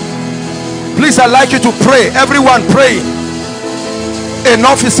 Please, I'd like you to pray. Everyone praying.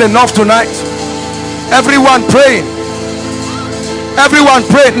 Enough is enough tonight. Everyone praying. Everyone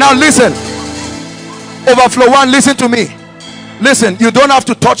praying. Now listen. Overflow one, listen to me. Listen, you don't have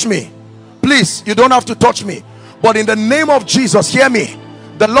to touch me. Please, you don't have to touch me. But in the name of Jesus, hear me.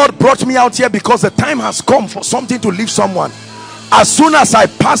 The Lord brought me out here because the time has come for something to leave someone. As soon as I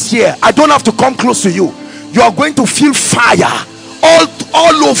pass here, I don't have to come close to you. You are going to feel fire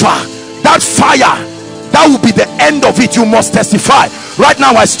all over. That fire, that will be the end of it. You must testify. Right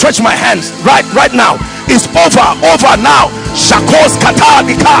now, I stretch my hands. Right now, it's over now. Shakos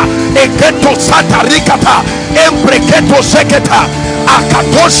katalika, eketo satarikata, embreketo seketa,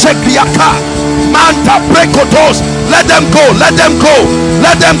 akato sekriaka, manta brekotos. Let them go, let them go,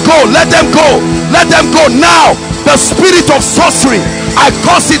 let them go, let them go, let them go now. The spirit of sorcery, I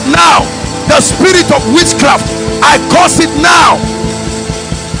curse it now. The spirit of witchcraft, I curse it now.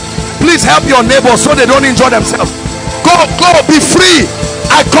 Please help your neighbor so they don't injure themselves. Go, be free.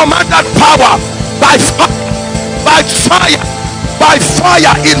 I command that power by fire.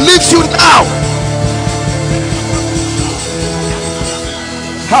 It leaves you now.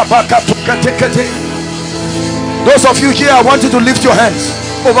 Those of you here, I want you to lift your hands.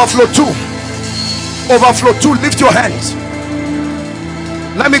 Overflow 2, lift your hands.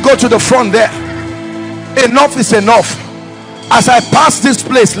 Let me go to the front there. Enough is enough. As I pass this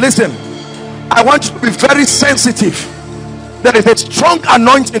place, listen, I want you to be very sensitive. There is a strong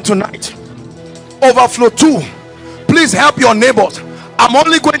anointing tonight. Overflow 2, please help your neighbors. I'm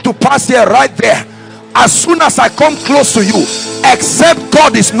only going to pass here, right there. As soon as I come close to you, except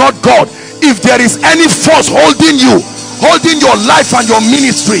God is not God, if there is any force holding you, holding your life and your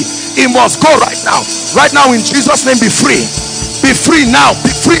ministry, it must go right now. Right now, in Jesus' name, be free. Be free now.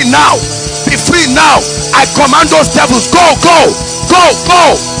 Be free now. Be free now. I command those devils, go.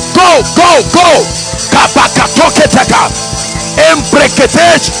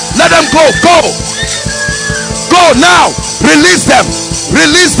 Let them go. Go now. Release them.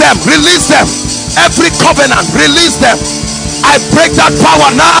 Every covenant, release them. I break that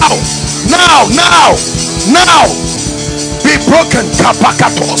power now. Be broken.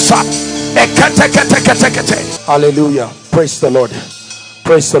 Hallelujah. Praise the Lord.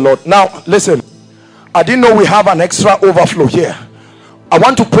 Praise the Lord. Now listen, I didn't know we have an extra overflow here. I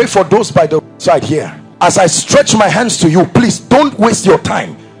want to pray for those by the side here. As I stretch my hands to you, please don't waste your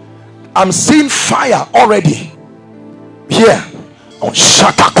time. I'm seeing fire already here. In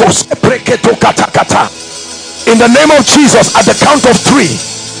the name of Jesus, at the count of 3,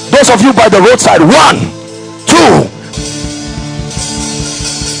 those of you by the roadside, 1, 2,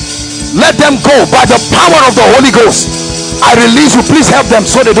 let them go by the power of the Holy Ghost. I release you. Please help them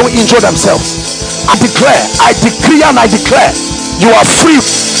so they don't injure themselves. I declare, I decree and I declare, you are free.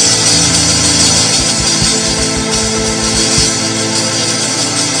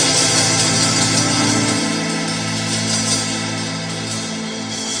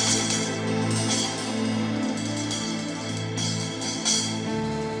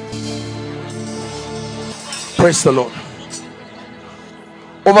 Praise the Lord.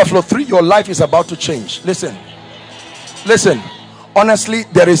 Overflow 3, your life is about to change. Listen. Honestly,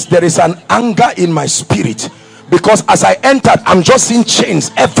 there is an anger in my spirit, because as I entered, I'm just seeing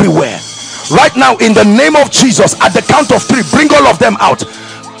chains everywhere. Right now, in the name of Jesus, at the count of 3, bring all of them out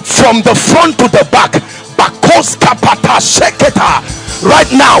from the front to the back.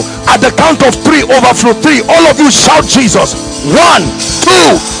 Right now, at the count of 3, overflow 3, all of you shout Jesus. 1,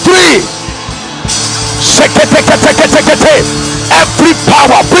 2, 3. Every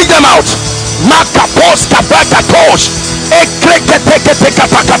power, bring them out.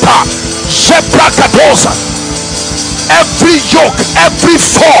 Every yoke, every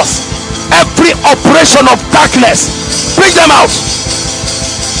force, every operation of darkness, bring them out.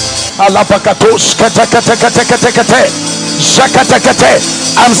 I'm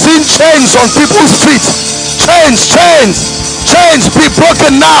seeing chains on people's feet. Chains, be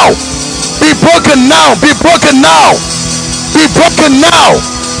broken now. Be broken now. Be broken now. Be broken now.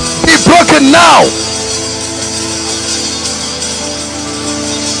 Be broken now.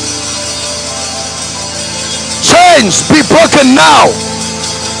 Chains, be broken now.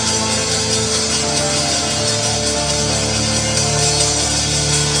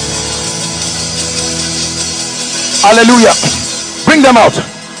 Hallelujah. Bring them out.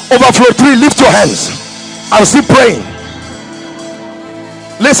 Overflow 3, lift your hands. I'm still praying.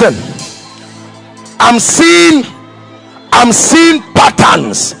 Listen, I'm seeing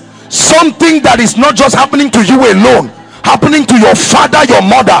patterns. Something that is not just happening to you alone, happening to your father, your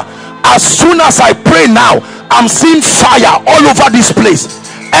mother. As soon as I pray now, I'm seeing fire all over this place.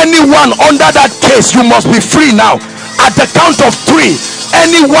 Anyone under that case, you must be free now. At the count of 3,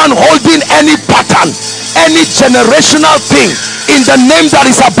 anyone holding any pattern, any generational thing, in the name that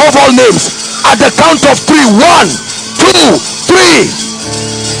is above all names, at the count of 3, 1, 2, 3,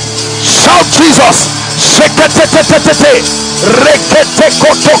 shout Jesus.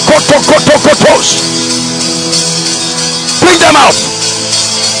 Bring them out.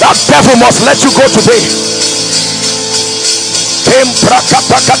 That devil must let you go today.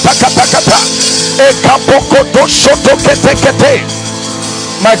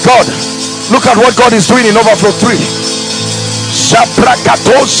 My God, look at what God is doing in overflow 3.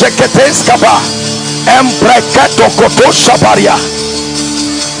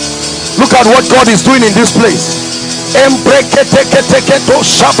 Look at what God is doing in this place.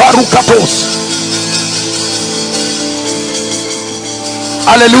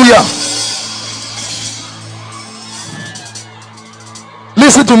 Hallelujah.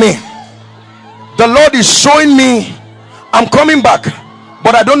 Listen to me. The Lord is showing me, I'm coming back,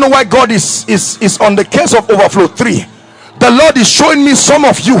 but I don't know why God is on the case of overflow 3. The Lord is showing me some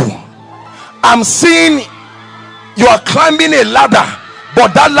of you. I'm seeing you are climbing a ladder,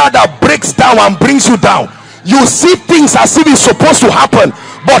 but that ladder breaks down and brings you down. You see things as if it's supposed to happen,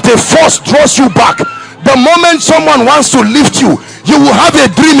 but a force draws you back. The moment someone wants to lift you, you will have a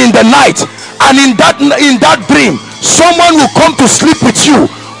dream in the night, and in that dream someone will come to sleep with you,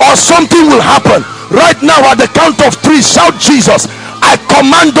 or something will happen. Right now, at the count of 3, shout Jesus. I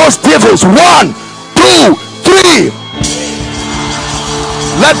command those devils. 1, 2, 3.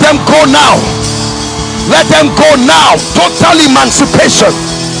 Let them go now. Let them go now. Total emancipation.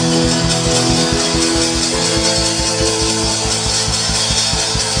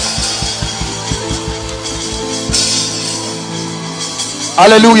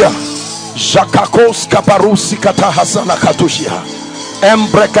 Hallelujah. Jakakos kaparusi kata hasana katushia.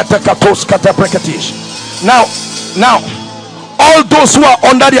 Embrekatekatos kata brekatish. Now, all those who are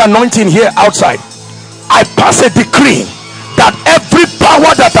under the anointing here outside, I pass a decree that every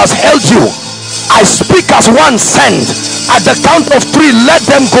power that has held you, I speak as one sent. At the count of 3, let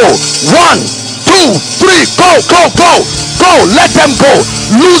them go. 1, 2, 3, go, go, go, go. Let them go.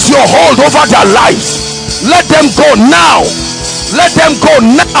 Lose your hold over their lives. Let them go now. Let them go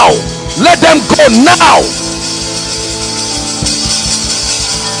now. Let them go now.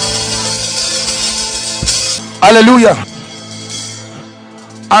 Hallelujah.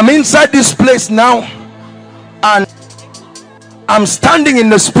 I'm inside this place now, and I'm standing in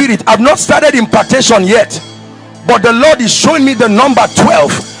the spirit. I've not started impartation yet, but the Lord is showing me the number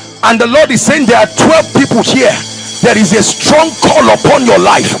 12, and the Lord is saying there are 12 people here. There is a strong call upon your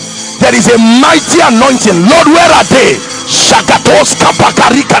life. There is a mighty anointing. Lord, where are they? Shagatos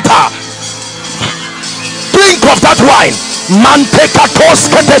kapakarikata. Drink of that wine. Mantekatos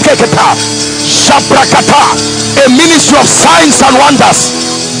keteketa. Shabrakata. A ministry of signs and wonders.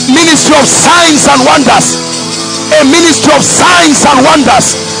 Ministry of signs and wonders. A ministry of signs and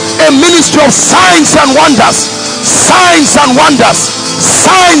wonders. A ministry of signs and wonders. Signs and wonders.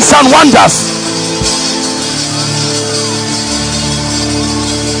 Signs and wonders.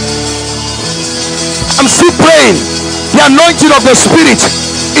 I'm still praying. The anointing of the Spirit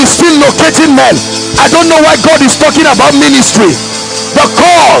is still locating men. I don't know why God is talking about ministry. The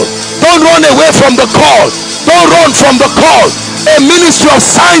call. Don't run away from the call. Don't run from the call. A ministry of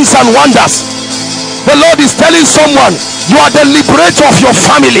signs and wonders. The Lord is telling someone, you are the liberator of your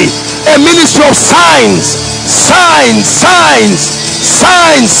family. A ministry of signs. Signs, signs,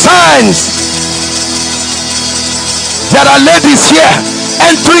 signs, signs. There are ladies here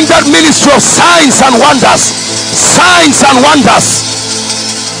entering that ministry of signs and wonders. Signs and wonders.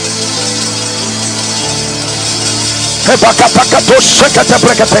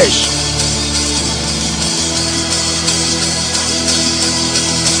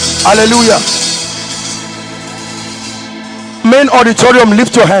 Hallelujah. Main auditorium,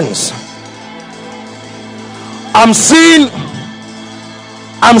 lift your hands. I'm seeing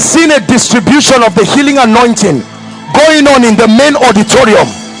a distribution of the healing anointing going on in the main auditorium,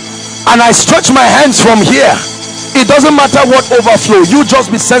 and I stretch my hands from here. It doesn't matter what overflow, you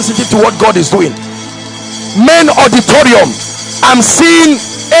just be sensitive to what God is doing. Main auditorium, I'm seeing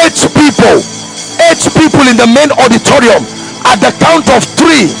 8 people in the main auditorium. At the count of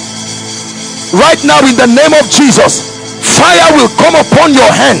 3, right now, in the name of Jesus, fire will come upon your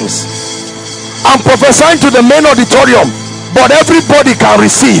hands. I'm prophesying to the main auditorium, but everybody can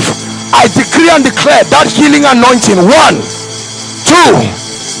receive. I decree and declare that healing anointing. 1, 2,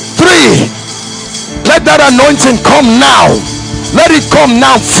 3. Let that anointing come now. Let it come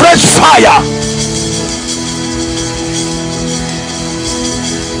now. Fresh fire.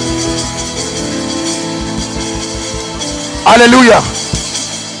 Hallelujah.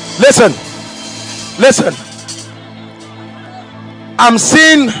 Listen. Listen. I'm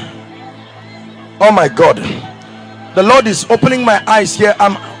seeing, oh my God, the Lord is opening my eyes here.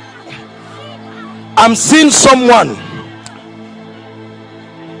 I'm seeing someone.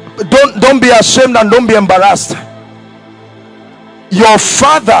 Don't be ashamed and don't be embarrassed. Your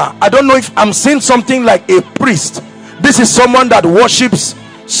father, I don't know if I'm seeing something like a priest. This is someone that worships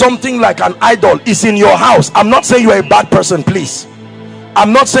something like an idol. Is in your house. I'm not saying you're a bad person, please.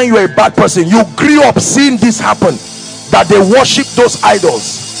 I'm not saying you're a bad person. You grew up seeing this happen, that they worship those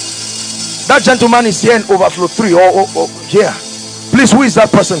idols. That gentleman is here in overflow 3 or here. Please, who is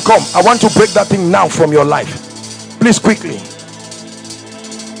that person? Come, I want to break that thing now from your life. Please, quickly.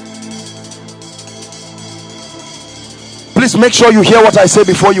 Please make sure you hear what I say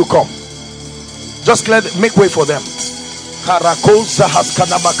before you come. Just make way for them.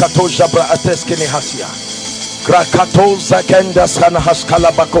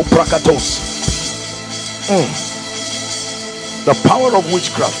 The power of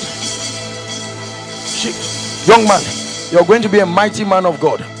witchcraft. Young man, you're going to be a mighty man of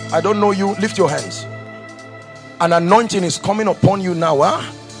God. I don't know you. Lift your hands. An anointing is coming upon you now.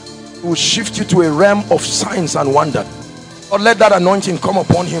 It will shift you to a realm of signs and wonder. Or let that anointing come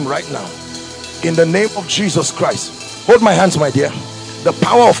upon him right now. In the name of Jesus Christ. Hold my hands, my dear. The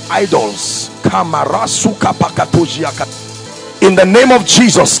power of idols. In the name of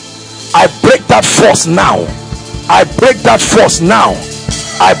Jesus, I break that force now. I break that force now.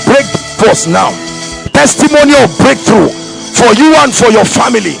 I break that force now. Testimony of breakthrough for you and for your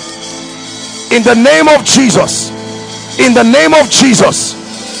family. In the name of Jesus. In the name of Jesus.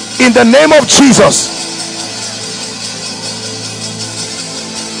 In the name of Jesus.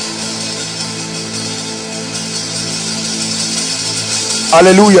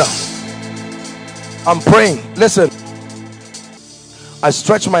 Hallelujah. I'm praying. Listen. I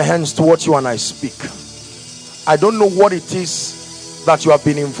stretch my hands towards you and I speak. I don't know what it is that you have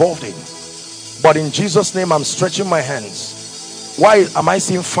been involved in, but in Jesus' name I'm stretching my hands. Why am I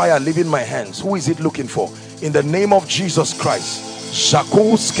seeing fire leaving my hands? Who is it looking for? In the name of Jesus Christ.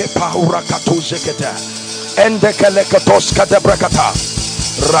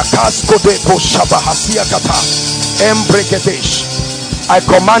 I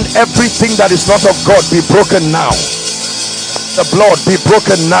command everything that is not of God be broken now. The blood be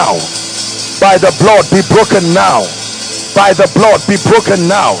broken now. By the blood be broken now. By the blood be broken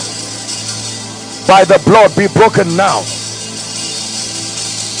now. By the blood be broken now.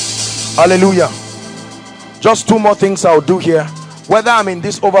 Hallelujah. Just 2 more things I'll do here. Whether I'm in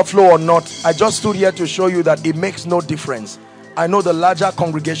this overflow or not, I just stood here to show you that it makes no difference. I know the larger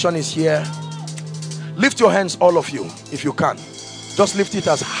congregation is here. Lift your hands, all of you, if you can. Just lift it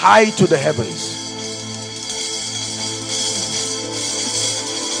as high to the heavens.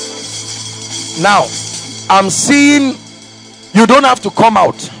 Now, I'm seeing, you don't have to come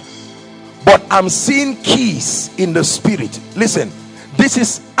out, but I'm seeing keys in the spirit. Listen, this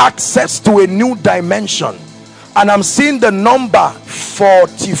is access to a new dimension, and I'm seeing the number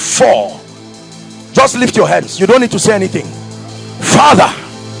 44. Just lift your hands. You don't need to say anything. Father,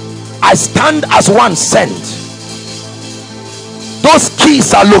 I stand as one sent. Those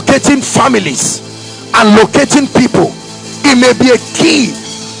keys are locating families and locating people. It may be a key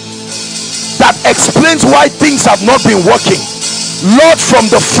that explains why things have not been working. Lord, from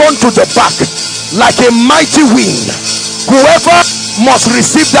the front to the back, like a mighty wind, whoever must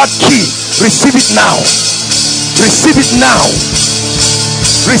receive that key, receive it now. Receive it now.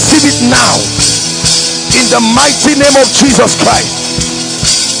 Receive it now. In the mighty name of Jesus Christ.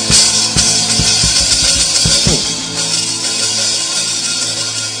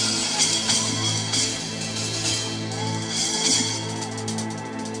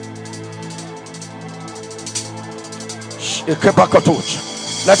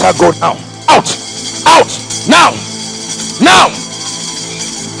 Let her go now. Out. Out. Now. Now.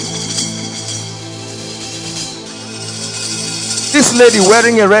 This lady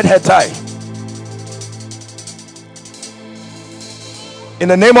wearing a red hair tie. In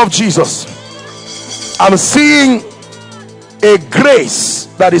the name of Jesus, I'm seeing a grace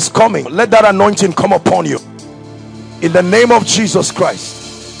that is coming. Let that anointing come upon you. In the name of Jesus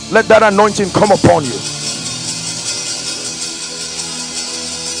Christ, let that anointing come upon you.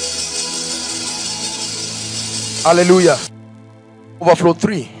 Hallelujah. Overflow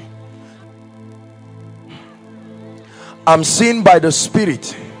 3. I'm seeing by the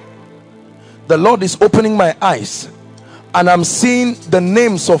Spirit, the Lord is opening my eyes, and I'm seeing the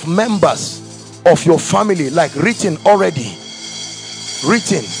names of members of your family like written already.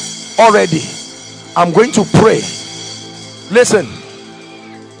 I'm going to pray. Listen,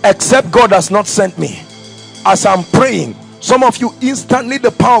 except God has not sent me, as I'm praying, some of you, instantly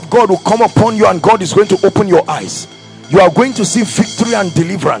the power of God will come upon you, and God is going to open your eyes. You are going to see victory and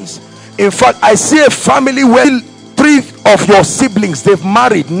deliverance. In fact, I see a family where 3 of your siblings, they've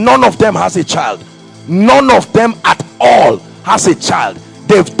married, none of them has a child. None of them at all has a child.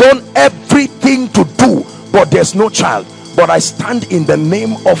 They've done everything to do, but there's no child. But I stand in the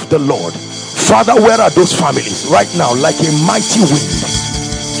name of the Lord. Father, where are those families right now? Like a mighty wind,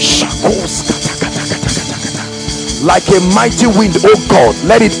 like a mighty wind, oh God,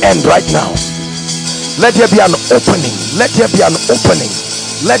 let it end right now. Let there be an opening. Let there be an opening.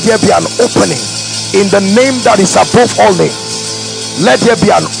 Let there be an opening in the name that is above all names. Let there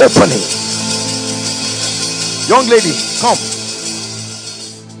be an opening. Young lady, come.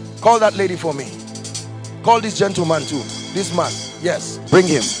 Call that lady for me. Call this gentleman too. This man, yes, bring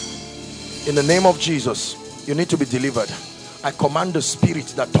him. In the name of Jesus, you need to be delivered. I command the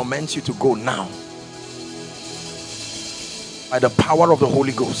spirit that torments you to go now. By the power of the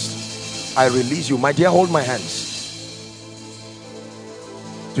Holy Ghost, I release you. My dear, hold my hands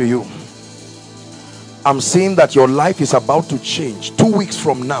to you. I'm seeing that your life is about to change. 2 weeks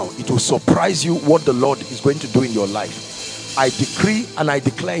from now, it will surprise you what the Lord is going to do in your life. I decree and I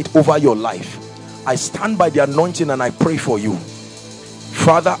declare it over your life. I stand by the anointing and I pray for you.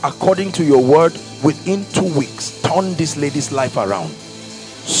 Father, according to your word, within 2 weeks, turn this lady's life around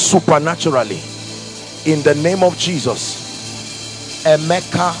supernaturally in the name of Jesus.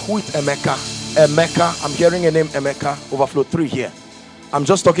 Emeka, who is Emeka? Emeka, I'm hearing a name, Emeka. Overflow 3 here. I'm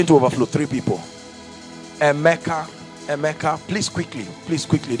just talking to overflow 3 people. Emeka, please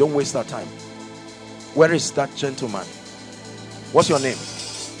quickly, don't waste our time. Where is that gentleman? What's your name?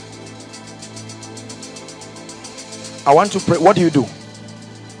 I want to pray. What do you do?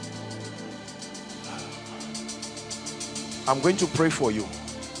 I'm going to pray for you.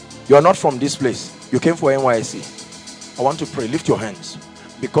 You are not from this place. You came for NYC. I want to pray. Lift your hands,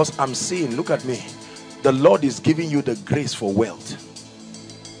 because I'm seeing, look at me, the Lord is giving you the grace for wealth.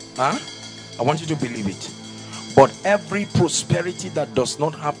 I want you to believe it. But every prosperity that does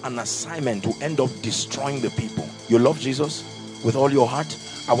not have an assignment will end up destroying the people. You love Jesus with all your heart.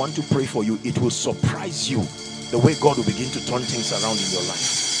 I want to pray for you. It will surprise you the way God will begin to turn things around in your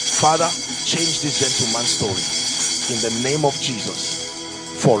life. Father, change this gentleman's story in the name of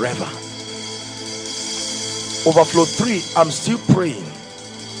Jesus forever. Overflow 3, I'm still praying.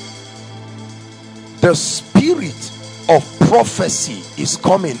 The spirit of prophecy is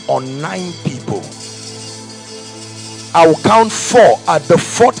coming on 9 people. I will count 4. At the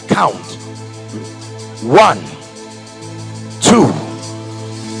 4th count, 1, 2,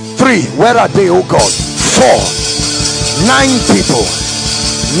 3. Where are they, oh God? 4, 9 people.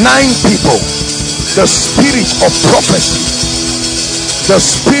 9 people. The spirit of prophecy. The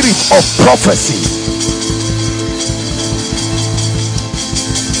spirit of prophecy.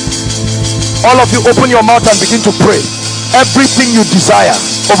 All of you, open your mouth and begin to pray. Everything you desire.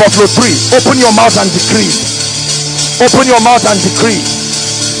 Overflow 3. Open your mouth and decree. Open your mouth and decree.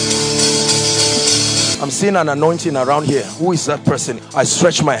 I'm seeing an anointing around here. Who is that person? I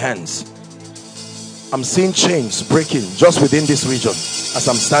stretch my hands. I'm seeing chains breaking just within this region as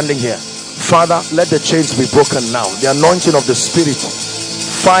I'm standing here. Father, let the chains be broken now. The anointing of the Spirit.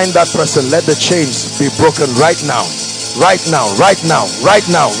 Find that person. Let the chains be broken right now. Right now. Right now. Right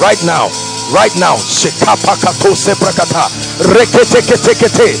now. Right now. Right now.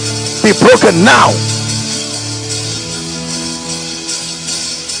 Be broken now.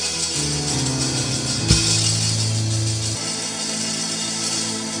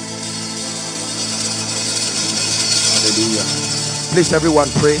 Hallelujah. Please, everyone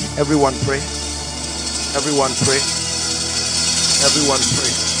pray. Everyone pray. Everyone pray. Everyone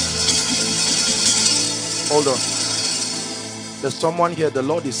pray. Hold on. There's someone here. The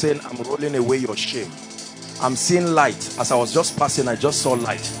Lord is saying, I'm rolling away your shame. I'm seeing light. As I was just passing, I just saw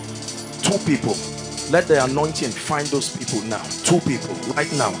light. 2 people. Let the anointing find those people now. 2 people.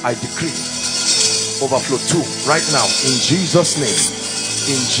 Right now, I decree. Overflow 2. Right now. In Jesus' name.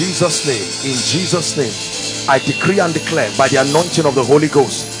 In Jesus' name. In Jesus' name. I decree and declare by the anointing of the Holy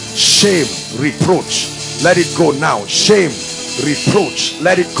Ghost, shame, reproach, let it go now. Shame, reproach,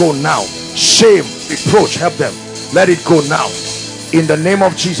 let it go now. Shame, reproach, help them, let it go now in the name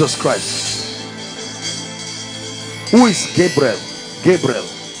of Jesus Christ. Who is Gabriel? Gabriel.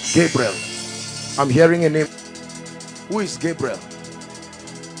 I'm hearing a name. Who is Gabriel?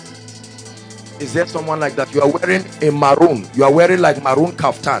 Is there someone like that? You are wearing a maroon. You are wearing like maroon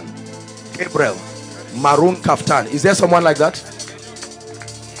kaftan. Gabriel, maroon kaftan. Is there someone like that?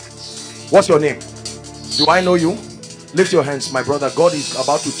 What's your name? Do I know you? Lift your hands, my brother. God is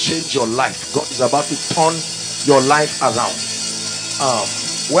about to change your life. God is about to turn your life around.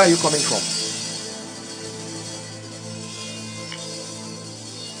 Where are you coming from?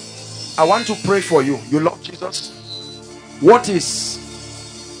 I want to pray for you. You love Jesus? What is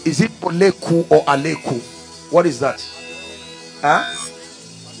it Oleku or Aleku? What is that?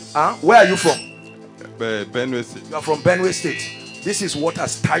 Where are you from? Benue State. You are from Benue State. This is what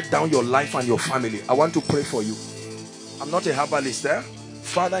has tied down your life and your family. I want to pray for you. I'm not a herbalist there.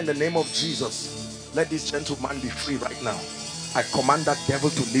 Father, in the name of Jesus, let this gentleman be free right now. I command that devil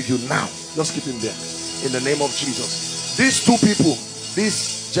to leave you now. Just keep him there. In the name of Jesus. These two people,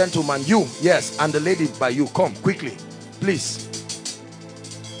 this gentleman, you, yes, and the lady by you, come quickly, please.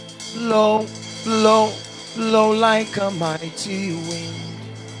 Blow, blow, blow like a mighty wind.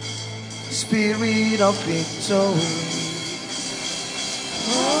 Spirit of victory.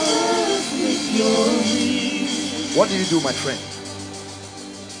 What do you do, my friend?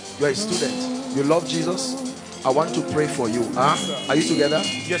 You are a student. You love Jesus. I want to pray for you. Are you together?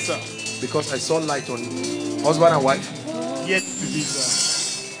 Yes, sir. Because I saw light on you. Husband and wife? Yes, sir.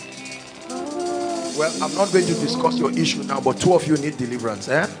 Well, I'm not going to discuss your issue now, but two of you need deliverance.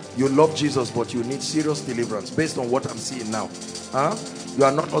 You love Jesus, but you need serious deliverance based on what I'm seeing now. You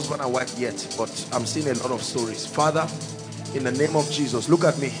are not husband and wife yet, but I'm seeing a lot of stories. Father, in the name of Jesus, look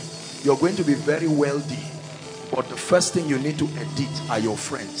at me. You're going to be very wealthy, but the first thing you need to edit are your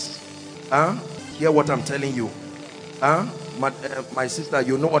friends. Hear what I'm telling you. My sister,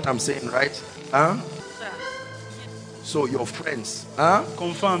 you know what I'm saying, right? So your friends.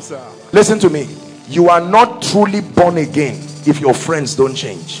 Confirm, sir. Listen to me. You are not truly born again if your friends don't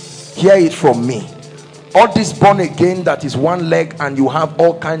change. Hear it from me. All this born again that is one leg and you have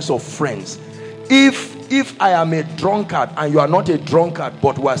all kinds of friends. If I am a drunkard and you are not a drunkard,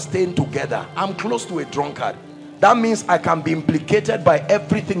 but we are staying together, I'm close to a drunkard. That means I can be implicated by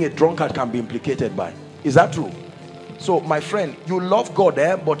everything a drunkard can be implicated by. Is that true? So my friend, you love God,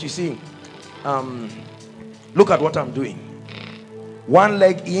 but you see, look at what I'm doing. One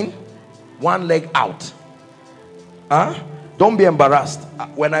leg in, one leg out. Don't be embarrassed.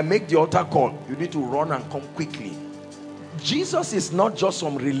 When I make the altar call, you need to run and come quickly. Jesus is not just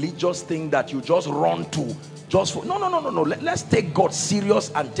some religious thing that you just run to just for. No. Let's take God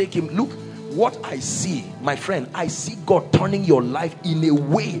serious and take him. Look what I see, my friend. I see God turning your life in a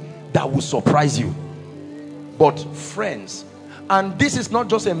way that will surprise you. But friends, and this is not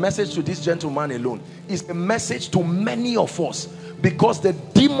just a message to this gentleman alone, it's a message to many of us, because the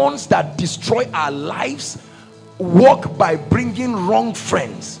demons that destroy our lives work by bringing wrong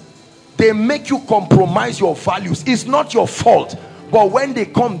friends. They make you compromise your values. It's not your fault, but when they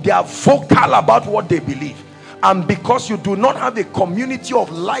come, they are vocal about what they believe. And because you do not have a community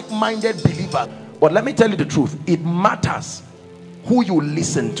of like-minded believers, but let me tell you the truth, it matters who you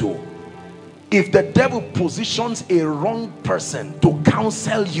listen to. If the devil positions a wrong person to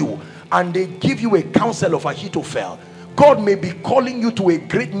counsel you, and they give you a counsel of Ahithophel, God may be calling you to a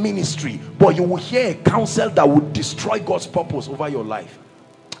great ministry, but you will hear a counsel that would destroy God's purpose over your life.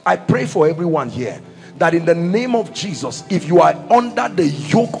 I pray for everyone here that in the name of Jesus, if you are under the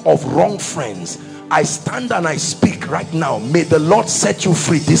yoke of wrong friends, I stand and I speak right now. May the Lord set you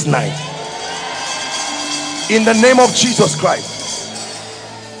free this night. In the name of Jesus Christ.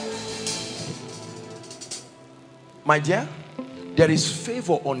 My dear, there is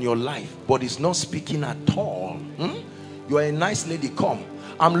favor on your life, but it's not speaking at all. You are a nice lady. Come.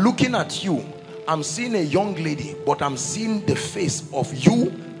 I'm looking at you. I'm seeing a young lady, but I'm seeing the face of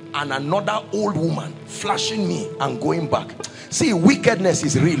you and another old woman flashing me and going back. See, wickedness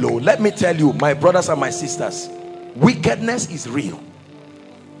is real. Oh, let me tell you, my brothers and my sisters, wickedness is real.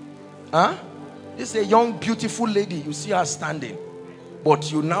 This is a young, beautiful lady. You see her standing, but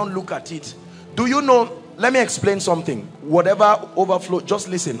you now look at it. Do you know? Let me explain something. Whatever overflow, just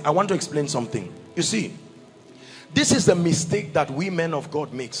listen. I want to explain something. You see, this is the mistake that we men of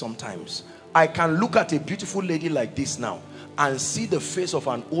God make sometimes. I can look at a beautiful lady like this now and see the face of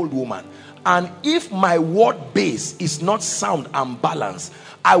an old woman, and if my word base is not sound and balanced,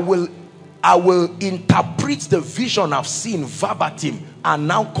 I will interpret the vision I've seen verbatim and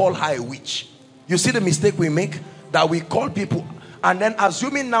now call her a witch. You see the mistake we make, that we call people, and then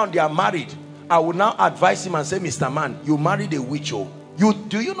assuming now they are married, I will now advise him and say, Mr. Man, you married a witch. Oh,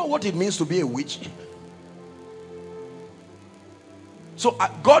 do you know what it means to be a witch? So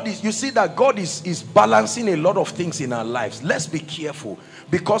God is, you see that God is balancing a lot of things in our lives. Let's be careful,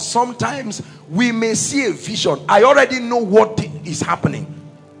 because sometimes we may see a vision. I already know what is happening.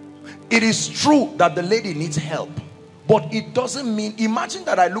 It is true that the lady needs help, but it doesn't mean, imagine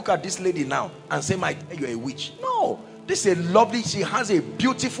that I look at this lady now and say, my, you're a witch. No, this is a lovely, she has a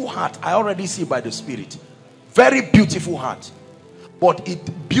beautiful heart. I already see by the Spirit. Very beautiful heart. But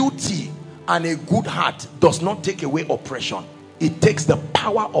beauty and a good heart does not take away oppression. It takes the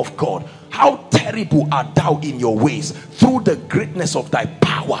power of God. How terrible art thou in your ways! Through the greatness of thy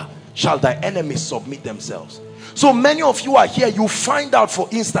power shall thy enemies submit themselves. So many of you are here, you find out, for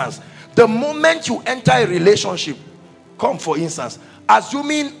instance, the moment you enter a relationship, come for instance,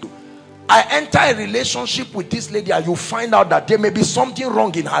 assuming I enter a relationship with this lady and you find out that there may be something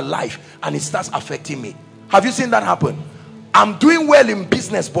wrong in her life and it starts affecting me. Have you seen that happen? I'm doing well in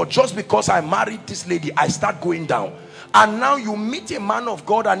business, but just because I married this lady, I start going down. And now you meet a man of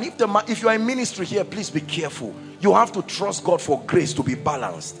God, and if you are in ministry here, please be careful. You have to trust God for grace to be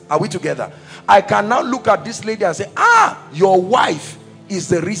balanced. Are we together? I can now look at this lady and say, your wife is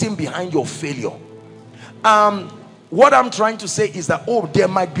the reason behind your failure. What I'm trying to say is that, there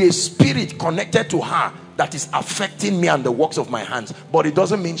might be a spirit connected to her that is affecting me and the works of my hands, but it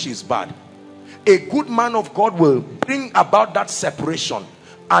doesn't mean she's bad. A good man of God will bring about that separation,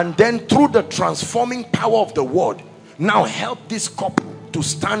 and then through the transforming power of the word, now help this couple to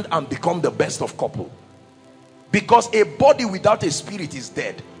stand and become the best of couple. Because a body without a spirit is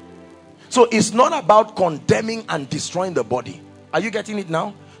dead. So it's not about condemning and destroying the body. Are you getting it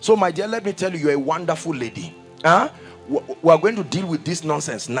now? So my dear, let me tell you, you're a wonderful lady. We're going to deal with this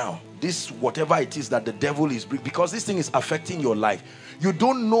nonsense now. This whatever it is that the devil is bringing, because this thing is affecting your life. You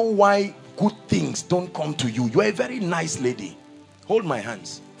don't know why good things don't come to you. You're a very nice lady. Hold my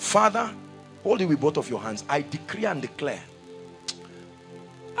hands. Father, hold it with both of your hands. I decree and declare.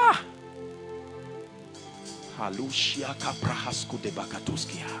 I'm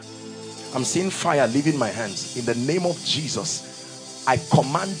seeing fire leaving my hands. In the name of Jesus, I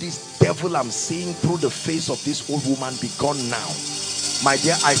command this devil I'm seeing through the face of this old woman be gone now. My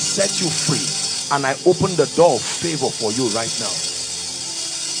dear, I set you free, and I open the door of favor for you right now.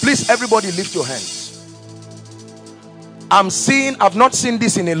 Please, everybody lift your hands. I've not seen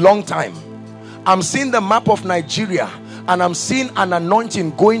this in a long time. I'm seeing the map of Nigeria, and I'm seeing an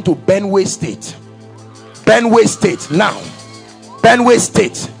anointing going to Benue State. Benue State now. Benue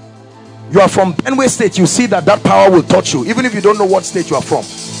State. You are from Benue State. You see that power will touch you, even if you don't know what state you are from.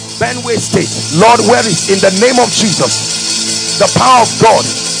 Benue State. Lord, where is, in the name of Jesus, the power of God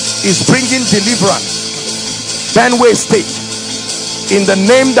is bringing deliverance. Benue State. In the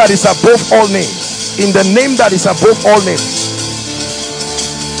name that is above all names. In the name that is above all names.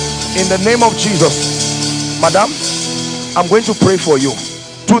 In the name of Jesus. Madam, I'm going to pray for you.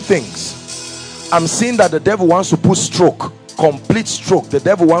 Two things. I'm seeing that the devil wants to put stroke, complete stroke. The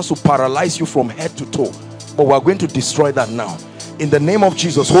devil wants to paralyze you from head to toe, but we're going to destroy that now. In the name of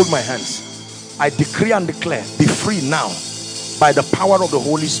Jesus, hold my hands. I decree and declare, be free now by the power of the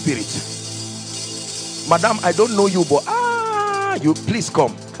Holy Spirit. Madam, I don't know you, but you please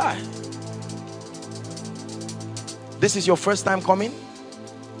come. This is your first time coming?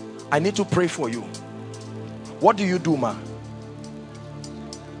 I need to pray for you. What do you do, ma?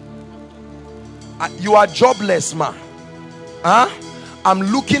 You are jobless, ma. I'm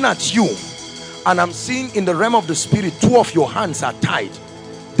looking at you, and I'm seeing in the realm of the spirit, two of your hands are tied.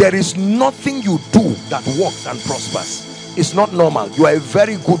 There is nothing you do that works and prospers. It's not normal. You are a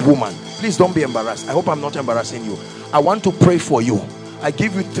very good woman. Please don't be embarrassed. I hope I'm not embarrassing you. I want to pray for you. I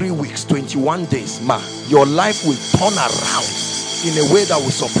give you 3 weeks, 21 days, ma. Your life will turn around in a way that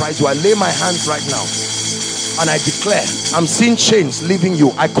will surprise you. I lay my hands right now and I declare, I'm seeing chains leaving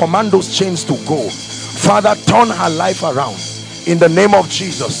you. I command those chains to go. Father, turn her life around in the name of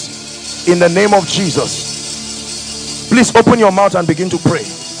Jesus. In the name of Jesus. Please open your mouth and begin to pray.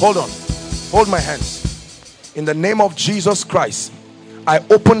 Hold on. Hold my hands. In the name of Jesus Christ, I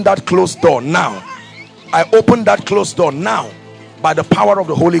open that closed door now. I open that closed door now by the power of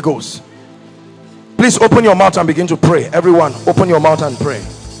the Holy Ghost. Please open your mouth and begin to pray. Everyone, open your mouth and pray.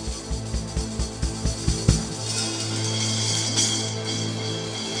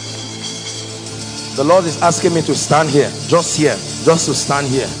 The Lord is asking me to stand here, just to stand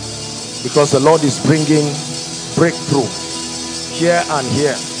here, because the Lord is bringing breakthrough here and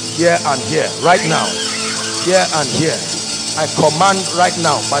here, here and here, right now, here and here. I command right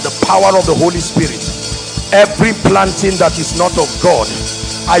now by the power of the Holy Spirit, every planting that is not of God,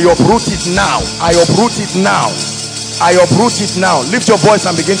 I uproot it now. I uproot it now. I uproot it now. Lift your voice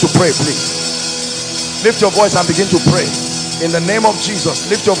and begin to pray, please. Lift your voice and begin to pray. In the name of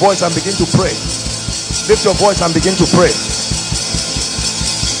Jesus, lift your voice and begin to pray. Lift your voice and begin to pray.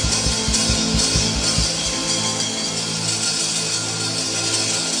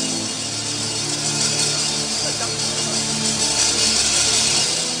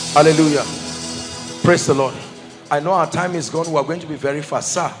 Hallelujah. Praise the Lord. I know our time is gone. We are going to be very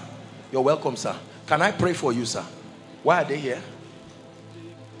fast. Sir, you're welcome, sir. Can I pray for you, sir? Why are they here?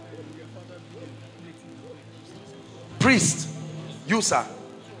 Priest. You, sir.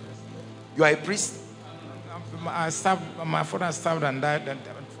 You are a priest? My father served and died.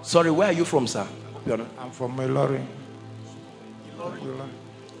 Sorry, where are you from, sir? I'm from Melori.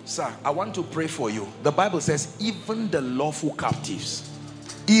 Sir, I want to pray for you. The Bible says, even the lawful captives.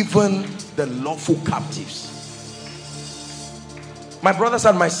 Even the lawful captives. My brothers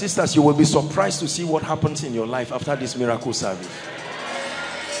and my sisters, you will be surprised to see what happens in your life after this miracle service.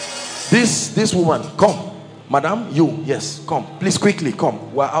 This woman, come. Madam, you, yes, come. Please quickly,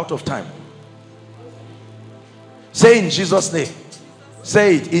 come. We're out of time. Say in Jesus' name.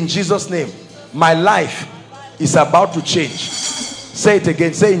 Say it in Jesus' name. My life is about to change. Say it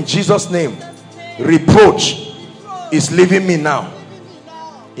again. Say in Jesus' name. Reproach is leaving me now.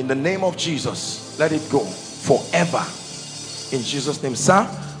 In the name of Jesus, let it go forever. In Jesus' name. Sir,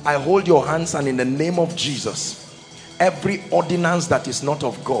 I hold your hands, and in the name of Jesus, every ordinance that is not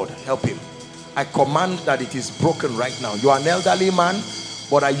of God, help him. I command that it is broken right now. You are an elderly man,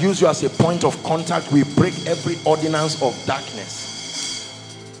 but I use you as a point of contact. We break every ordinance of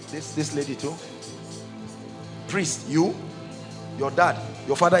darkness. This lady too. Priest, you, your dad,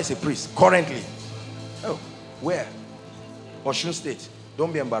 your father is a priest currently. Oh, where? Osun State.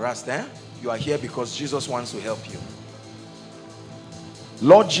 Don't be embarrassed, eh? You are here because Jesus wants to help you.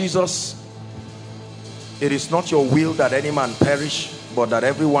 Lord Jesus, it is not your will that any man perish, but that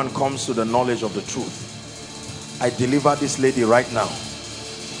everyone comes to the knowledge of the truth. I deliver this lady right now.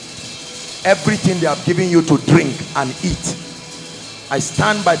 Everything they have given you to drink and eat, I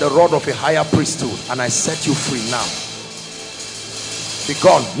stand by the rod of a higher priesthood and I set you free now. Be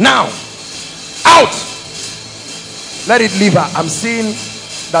gone now. Out. Let it leave her. I'm seeing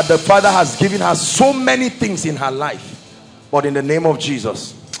that the Father has given her so many things in her life, but in the name of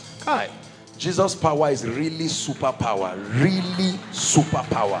Jesus, Jesus' power is really superpower. Really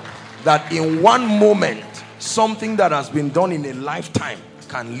superpower. That in one moment, something that has been done in a lifetime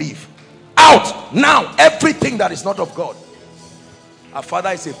can leave. Out now. Everything that is not of God. Her father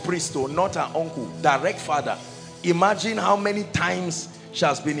is a priest, or not her uncle, direct father. Imagine how many times she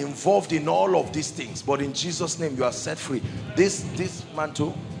has been involved in all of these things, but in Jesus' name you are set free. This man too,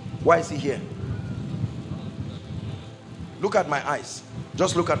 why is he here? Look at my eyes.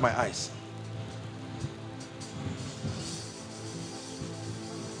 Just look at my eyes.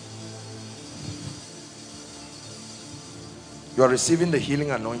 You are receiving the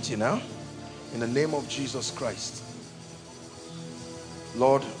healing anointing now, in the name of Jesus Christ.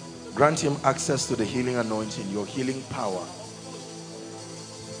 Lord, grant him access to the healing anointing, your healing power.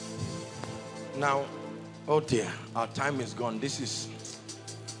 Now, oh dear, our time is gone.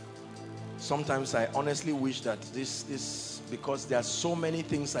 Sometimes I honestly wish that because there are so many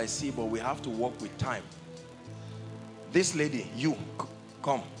things I see, but we have to work with time. This lady, you,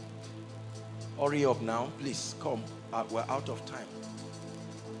 come. Hurry up now, please, come. We're out of time.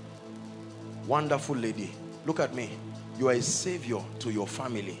 Wonderful lady. Look at me. You are a savior to your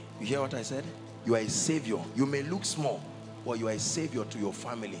family. You hear what I said? You are a savior. You may look small, but you are a savior to your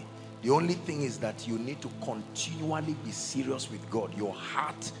family. The only thing is that you need to continually be serious with God. Your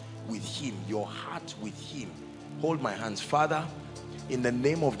heart with him. Your heart with him. Hold my hands. Father, in the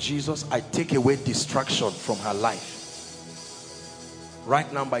name of Jesus, I take away distraction from her life.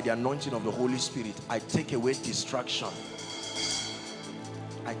 Right now, by the anointing of the Holy Spirit, I take away distraction.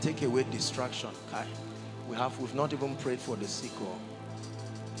 I take away distraction. We've not even prayed for the sick.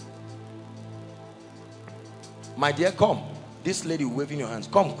 My dear, come. This lady waving your hands.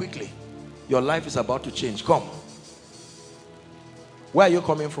 Come quickly. Your life is about to change. Come. Where are you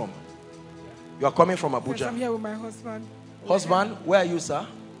coming from? You are coming from Abuja. Yes, I'm here with my husband. Husband, where are you, sir?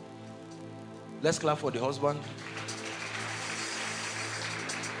 Let's clap for the husband.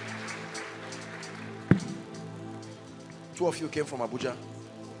 Two of you came from Abuja.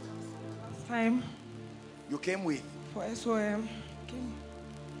 Last time. You came with? For SOM.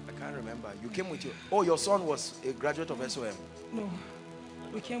 I can't remember. You came with your... Oh, your son was a graduate of SOM. No.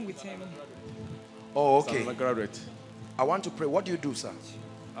 We came with him. Oh, okay. I'm a graduate. I want to pray. What do you do, sir?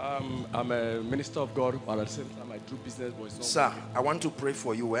 I'm a minister of God, but at the same time I do business. Sir, I want to pray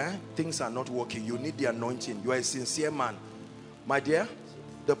for you. Things are not working. You need the anointing. You are a sincere man. My dear,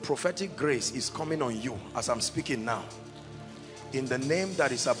 the prophetic grace is coming on you as I'm speaking now. In the name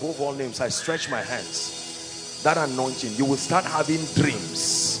that is above all names, I stretch my hands. That anointing, you will start having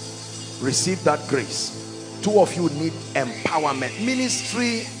dreams. Receive that grace. 2 of you need empowerment.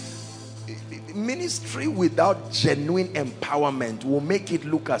 Ministry without genuine empowerment will make it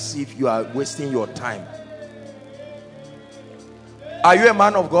look as if you are wasting your time. Are you a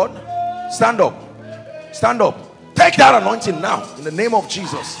man of God? Stand up. Stand up. Take that anointing now. In the name of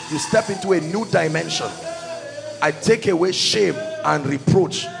Jesus, you step into a new dimension. I take away shame and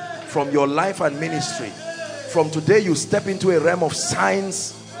reproach from your life and ministry. From today, you step into a realm of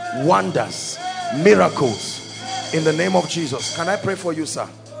signs, wonders, miracles. In the name of Jesus. Can I pray for you, sir?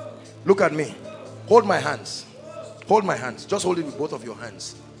 Look at me. Hold my hands. Hold my hands. Just hold it with both of your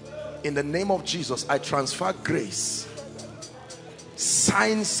hands. In the name of Jesus, I transfer grace,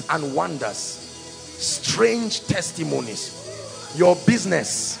 signs and wonders, strange testimonies. Your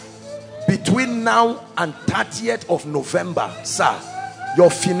business between now and 30th of November, sir, your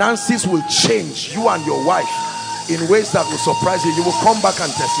finances will change, you and your wife, in ways that will surprise you. You will come back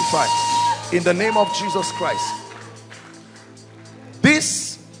and testify. In the name of Jesus Christ.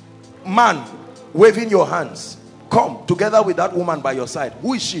 This man waving your hands, come together with that woman by your side.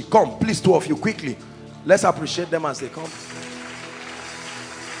 Who is she? Come, please, 2 of you, quickly. Let's appreciate them as they come.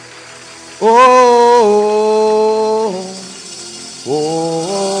 Oh,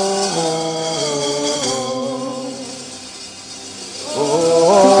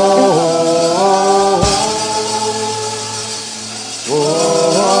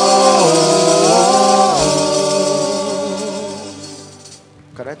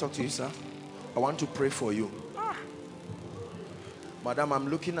 Can I talk to you, sir? I want to pray for you. Madam, I'm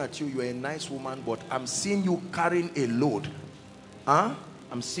looking at you. You're a nice woman, but I'm seeing you carrying a load.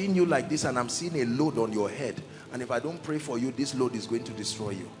 I'm seeing you like this, and I'm seeing a load on your head. And if I don't pray for you, this load is going to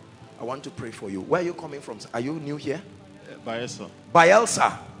destroy you. I want to pray for you. Where are you coming from? Are you new here? Bielsa.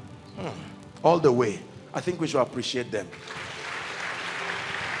 Bielsa. All the way. I think we should appreciate them.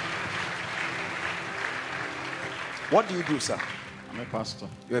 What do you do, sir? I'm a pastor.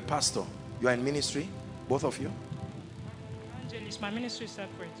 You're a pastor. You are in ministry? Both of you? Evangelist. My ministry is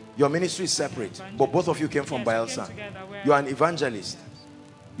separate. Your ministry is separate. Evangelist. But both of you came from Bielsa. You are an evangelist.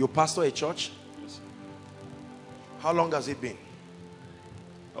 You pastor a church? Yes. How long has it been?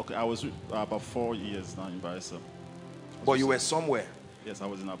 Okay, I was about 4 years now in Bielsa. But you were somewhere? Yes, I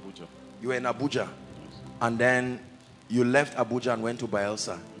was in Abuja. You were in Abuja. Yes. And then you left Abuja and went to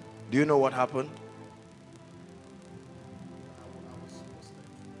Bielsa. Do you know what happened?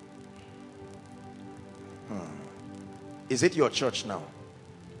 Is it your church now?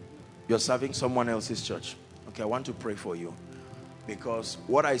 You're serving someone else's church. Okay, I want to pray for you. Because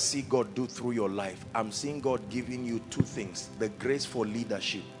what I see God do through your life, I'm seeing God giving you 2 things. The grace for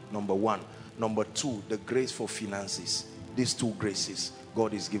leadership, number 1. Number 2, the grace for finances. These 2 graces,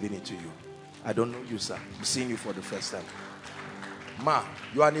 God is giving it to you. I don't know you, sir. I'm seeing you for the first time. Ma,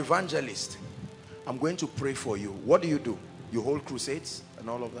 you are an evangelist. I'm going to pray for you. What do? You hold crusades and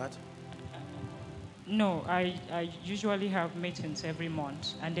all of that? No, I usually have meetings every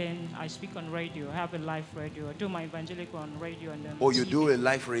month, and then I speak on radio. I have a live radio. I do my evangelical on radio, and then oh, you do a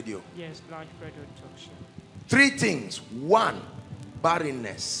live radio? Yes, live radio talk show. 3 things. 1,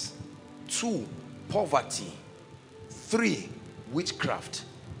 barrenness. 2, poverty. 3, witchcraft.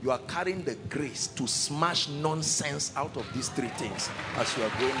 You are carrying the grace to smash nonsense out of these 3 things as you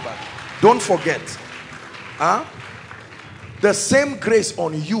are going back. Don't forget. The same grace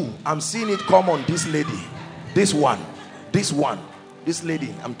on you, I'm seeing it come on this lady. This one. This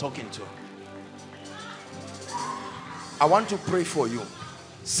lady I'm talking to. I want to pray for you.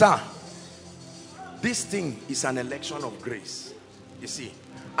 Sir, this thing is an election of grace. You see,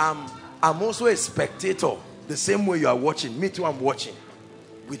 I'm also a spectator. The same way you are watching. Me too, I'm watching.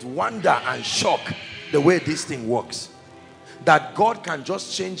 With wonder and shock, the way this thing works. That God can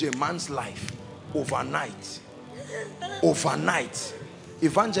just change a man's life overnight. Overnight.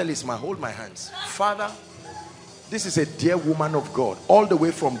 Evangelist, hold my hands. Father, this is a dear woman of God, all the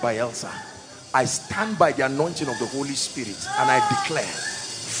way from Bielsa. I stand by the anointing of the Holy Spirit, and I declare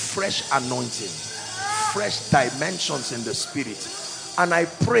fresh anointing, fresh dimensions in the Spirit. And I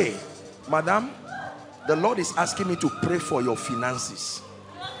pray, Madam, the Lord is asking me to pray for your finances.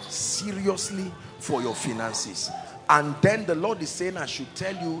 Seriously, for your finances. And then the Lord is saying I should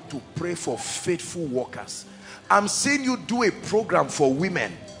tell you to pray for faithful workers. I'm seeing you do a program for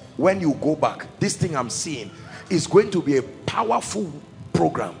women when you go back. This thing I'm seeing is going to be a powerful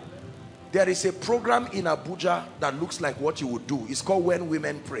program. There is a program in Abuja that looks like what you would do. It's called When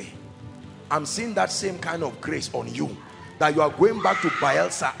Women Pray. I'm seeing that same kind of grace on you. That you are going back to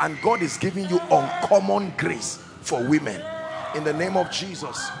Bielsa and God is giving you uncommon grace for women. In the name of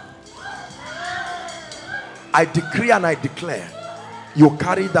Jesus, I decree and I declare, you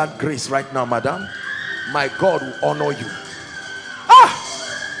carry that grace right now, madam. My God will honor you.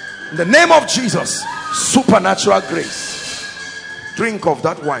 In the name of Jesus, supernatural grace. Drink of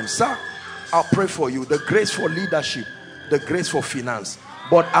that wine, sir. I'll pray for you. The grace for leadership, the grace for finance.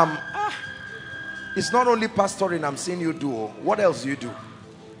 But it's not only pastoring I'm seeing you do. What else do you do?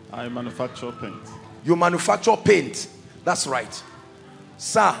 I manufacture paint. You manufacture paint. That's right.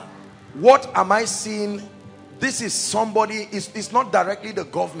 Sir, what am I seeing? This is somebody, it's not directly the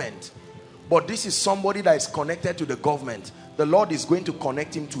government, but this is somebody that is connected to the government. The Lord is going to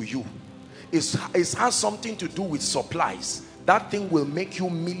connect him to you. It has something to do with supplies. That thing will make you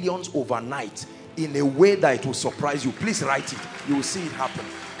millions overnight in a way that it will surprise you. Please write it. You will see it happen.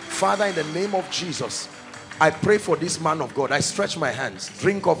 Father, in the name of Jesus, I pray for this man of God. I stretch my hands.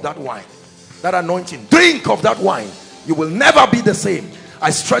 Drink of that wine, that anointing. Drink of that wine. You will never be the same. I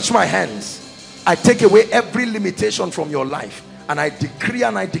stretch my hands. I take away every limitation from your life, and I decree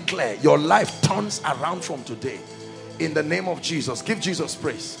and I declare your life turns around from today. In the name of Jesus. Give Jesus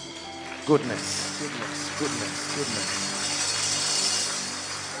praise. Goodness, goodness, goodness, goodness.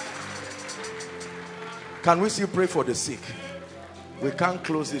 Can we still pray for the sick? We can't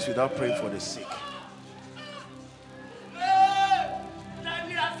close this without praying for the sick.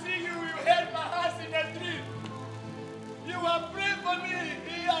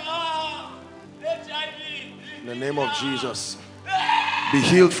 In the name of Jesus, be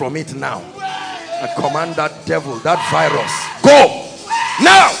healed from it now. I command that devil, that virus, go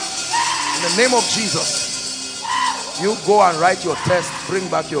now. In the name of Jesus, you go and write your test, bring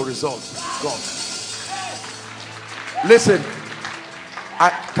back your results. Go. Listen,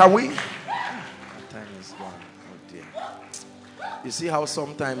 can we? Time is gone. Oh dear. You see how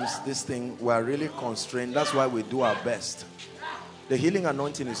sometimes this thing, we are really constrained. That's why we do our best. The healing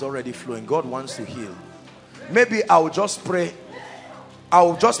anointing is already flowing. God wants to heal. Maybe I'll just pray.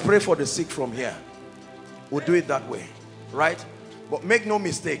 I'll just pray for the sick from here. We'll do it that way, right? But make no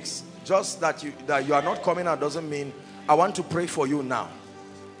mistakes. Just that you are not coming out doesn't mean I want to pray for you now.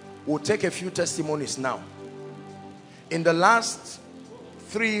 We'll take a few testimonies now. In the last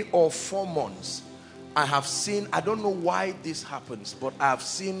 3 or 4 months, I have seen, I don't know why this happens, but I have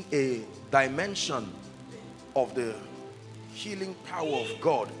seen a dimension of the healing power of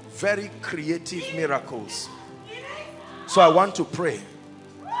God. Very creative miracles. So I want to pray.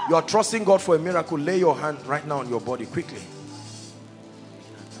 You are trusting God for a miracle. Lay your hand right now on your body quickly.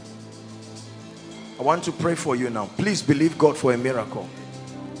 I want to pray for you now. Please believe God for a miracle.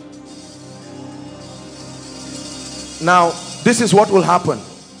 Now, this is what will happen.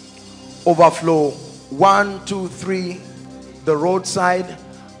 Overflow 1, 2, 3, the roadside,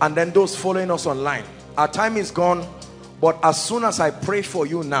 and then those following us online. Our time is gone, but as soon as I pray for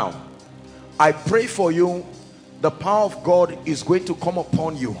you now, I pray for you, the power of God is going to come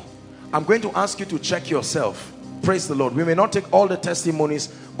upon you. I'm going to ask you to check yourself. Praise the Lord. We may not take all the testimonies,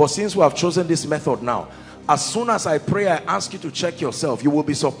 but since we have chosen this method now, as soon as I pray, I ask you to check yourself. You will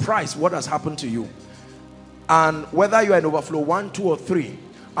be surprised what has happened to you. And whether you are in overflow 1, 2, or 3,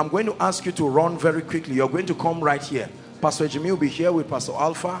 I'm going to ask you to run very quickly. You're going to come right here. Pastor Jimmy will be here with Pastor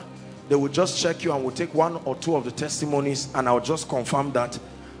Alpha. They will just check you and we'll take 1 or 2 of the testimonies, and I'll just confirm that.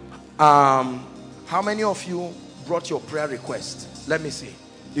 How many of you brought your prayer request? Let me see.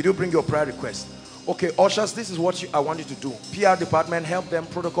 Did you bring your prayer request? Okay, ushers, this is what I want you to do. PR department, help them.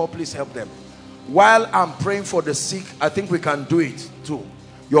 Protocol, please help them. While I'm praying for the sick, I think we can do it too.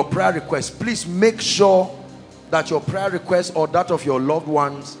 Your prayer request, please make sure that your prayer request or that of your loved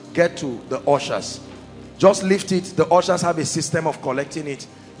ones get to the ushers. Just lift it. The ushers have a system of collecting it.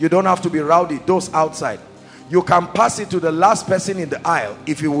 You don't have to be rowdy. Those outside, you can pass it to the last person in the aisle.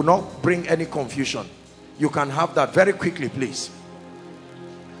 If you will not bring any confusion, you can have that very quickly, please.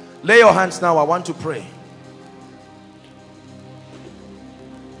 Lay your hands now. I want to pray.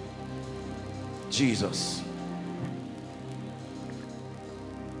 Jesus.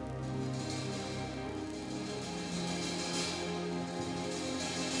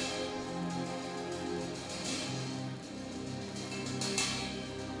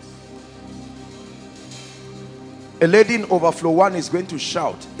 A lady in overflow 1 is going to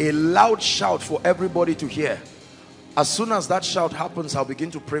shout a loud shout for everybody to hear. As soon as that shout happens, I'll begin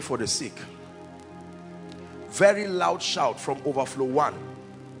to pray for the sick. Very loud shout from overflow 1.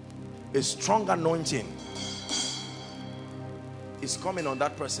 A strong anointing is coming on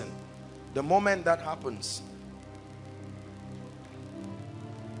that person. The moment that happens,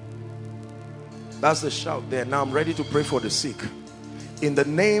 that's the shout there. Now I'm ready to pray for the sick. In the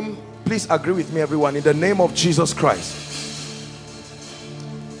name, please agree with me everyone, in the name of Jesus Christ,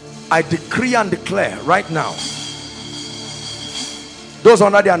 I decree and declare right now, those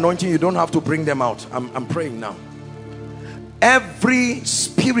under the anointing, you don't have to bring them out. I'm praying now. Every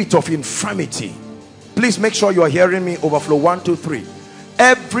spirit of infirmity, please make sure you are hearing me. Overflow 1, 2, 3.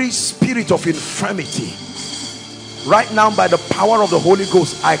 Every spirit of infirmity, right now, by the power of the Holy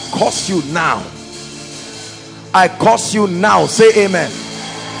Ghost, I curse you now. I curse you now. Say amen.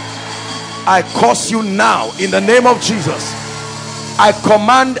 I curse you now in the name of Jesus. I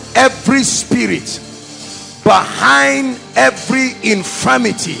command every spirit behind every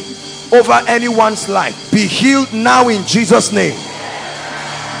infirmity over anyone's life, be healed now in Jesus' name.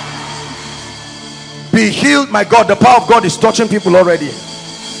 Be healed. My God, the power of God is touching people already.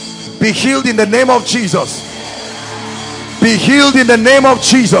 Be healed in the name of Jesus. Be healed in the name of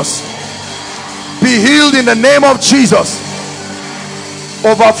Jesus. Be healed in the name of Jesus.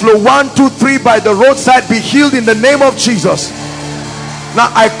 Overflow 1, 2, 3 by the roadside, be healed in the name of Jesus. Now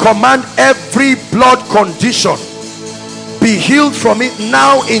I command every blood condition, be healed from it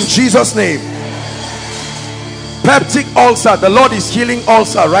now in Jesus' name. Peptic ulcer, the Lord is healing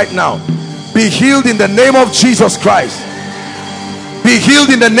ulcer right now. Be healed in the name of Jesus Christ. Be healed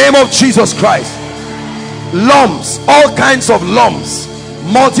in the name of Jesus Christ. Lumps, all kinds of lumps,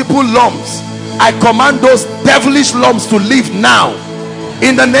 multiple lumps, I command those devilish lumps to leave now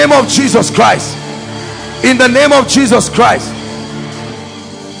in the name of Jesus Christ. In the name of Jesus Christ.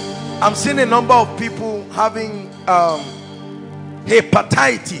 I'm seeing a number of people having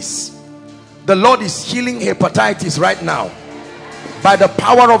hepatitis. The Lord is healing hepatitis right now by the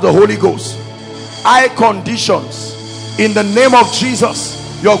power of the Holy Ghost. Eye conditions, in the name of Jesus,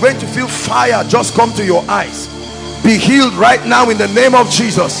 you're going to feel fire just come to your eyes. Be healed right now in the name of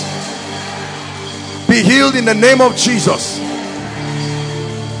Jesus. Be healed in the name of Jesus.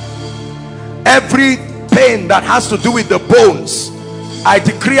 Every pain that has to do with the bones, I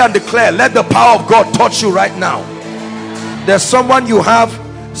decree and declare, let the power of God touch you right now. There's someone, you have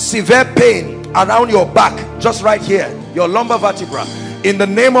severe pain around your back, just right here, your lumbar vertebra. In the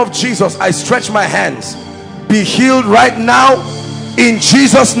name of Jesus, I stretch my hands. Be healed right now in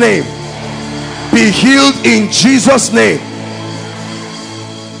Jesus' name. Be healed in Jesus' name.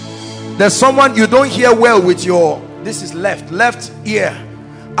 There's someone, you don't hear well with your, this is left ear,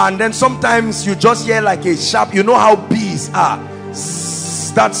 and then sometimes you just hear like a sharp, you know how bees are,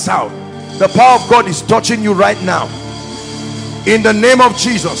 that sound. The power of God is touching you right now in the name of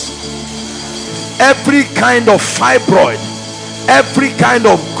Jesus. Every kind of fibroid, every kind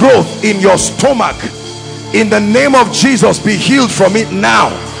of growth in your stomach, in the name of Jesus, be healed from it now.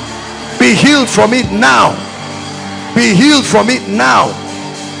 Be healed from it now. Be healed from it now.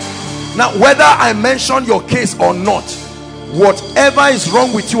 Now, whether I mention your case or not, whatever is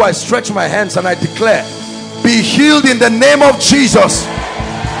wrong with you, I stretch my hands and I declare, be healed in the name of Jesus.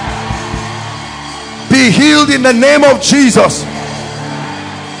 Be healed in the name of Jesus.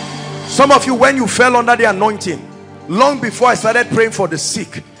 Some of you, when you fell under the anointing, long before I started praying for the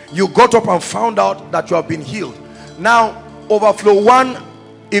sick, you got up and found out that you have been healed. Now, overflow 1,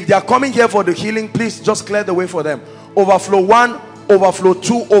 if they are coming here for the healing, please just clear the way for them. Overflow 1, overflow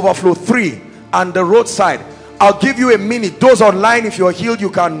 2, overflow 3, and the roadside. I'll give you a minute. Those online, if you're healed, you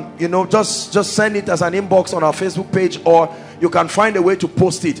can, you know, just send it as an inbox on our Facebook page, or you can find a way to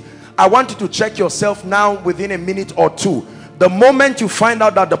post it. I want you to check yourself now within a minute or two. The moment you find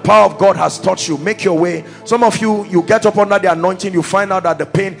out that the power of God has touched you, make your way. Some of you, you get up under the anointing, you find out that the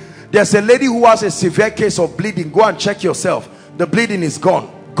pain. There's a lady who has a severe case of bleeding. Go and check yourself. The bleeding is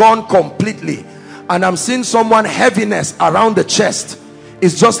gone. Gone completely. And I'm seeing someone, heaviness around the chest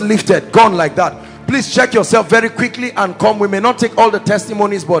is just lifted, gone like that. Please check yourself very quickly and come. We may not take all the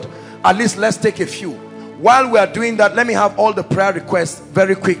testimonies, but at least let's take a few. While we are doing that, let me have all the prayer requests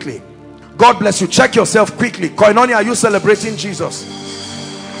very quickly. God bless you. Check yourself quickly. Koinonia, are you celebrating Jesus?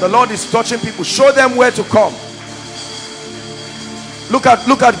 The Lord is touching people. Show them where to come. Look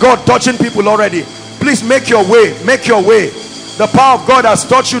at God touching people already. Please make your way. Make your way. The power of God has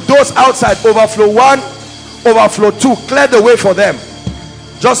touched you. Those outside, overflow 1, overflow 2, clear the way for them.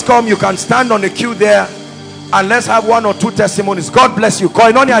 Just come. You can stand on the queue there, and let's have 1 or 2 testimonies. God bless you.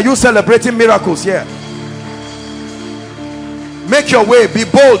 Koinonia, are you celebrating miracles here? Make your way. Be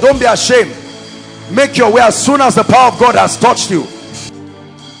bold. Don't be ashamed. Make your way as soon as the power of God has touched you.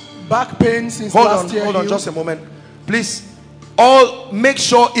 Back pain since last year. Hold on just a moment. Please, all make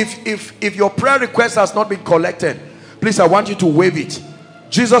sure if your prayer request has not been collected, please, I want you to wave it.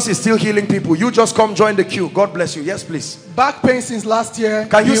 Jesus is still healing people. You just come join the queue. God bless you. Yes, please. Back pain since last year.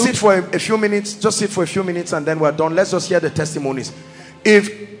 Can you sit for a few minutes? Just sit for a few minutes and then we're done. Let's just hear the testimonies. If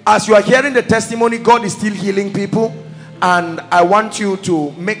as you are hearing the testimony, God is still healing people, And I want you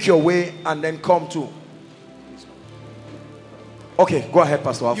to make your way and then come to. Okay, go ahead,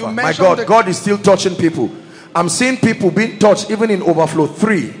 Pastor Alpha. My God, God is still touching people. I'm seeing people being touched even in overflow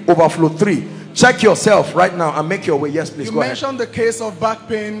 3. Overflow 3. Check yourself right now and make your way. Yes, please, go ahead. You mentioned the case of back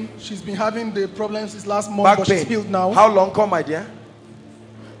pain. She's been having the problems since last month, Back but pain. she's healed now. How long? Come, my dear.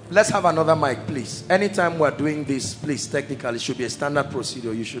 Let's have another mic, please. Anytime we're doing this, please, technically, it should be a standard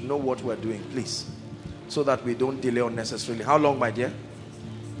procedure. You should know what we're doing, please, so that we don't delay unnecessarily. How long, my dear?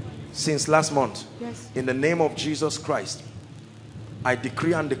 Since last month. Yes. In the name of Jesus Christ, I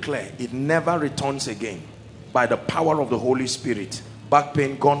decree and declare it never returns again. By the power of the Holy Spirit, back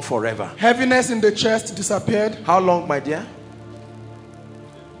pain gone forever. Heaviness in the chest disappeared. How long, my dear?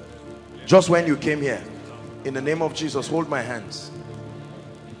 Just when you came here. In the name of Jesus, hold my hands.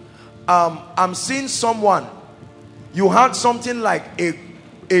 I'm seeing someone. You had something like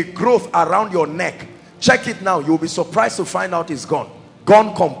a growth around your neck. Check it now. You'll be surprised to find out it's gone.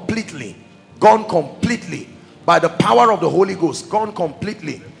 Gone completely. Gone completely. By the power of the Holy Ghost. Gone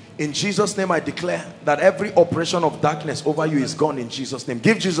completely. In Jesus' name I declare that every operation of darkness over you is gone in Jesus' name.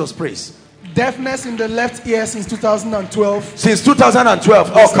 Give Jesus praise. Deafness in the left ear since 2012. Since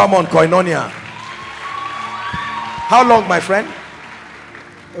 2012. Oh, come on, Koinonia. How long, my friend?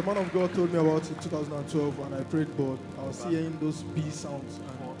 A man of God told me about it in 2012 and I prayed, but I was hearing those B sounds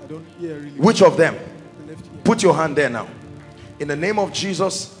and I don't hear really. Which of them? The left ear. Put your hand there now. In the name of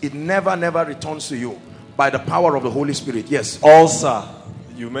Jesus, it never returns to you. By the power of the Holy Spirit. Yes. Ulcer.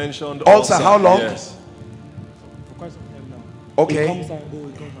 You mentioned ulcer. How long? Yes. For quite some time now. Okay. It comes and goes,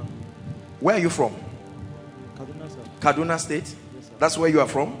 it comes and Where are you from? Kaduna, sir. Kaduna State? Yes, sir. That's where you are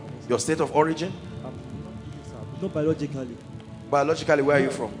from? Yes, your state of origin? Not biologically. Biologically, where are you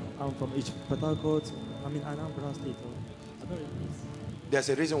from? I'm from Port Harcourt. I'm in Anambra State. I don't really. There's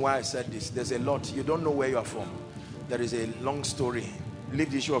a reason why I said this. There's a lot. You don't know where you are from. There is a long story. Leave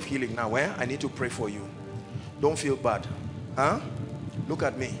the issue of healing now. Where? I need to pray for you. Don't feel bad. Huh? Look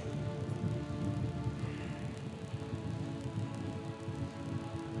at me.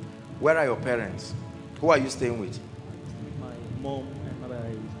 Where are your parents? Who are you staying with? My mom and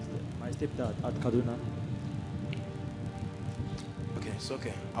my stepdad at Kaduna. Okay, it's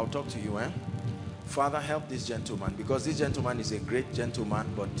okay. I'll talk to you, Father, help this gentleman, because this gentleman is a great gentleman,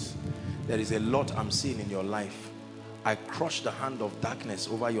 but there is a lot I'm seeing in your life. I crush the hand of darkness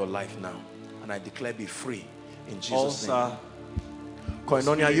over your life now, and I declare be free in Jesus' name.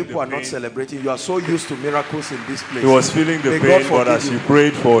 Koinonia, you people are not celebrating. You are so used to miracles in this place. He was feeling the pain, but as you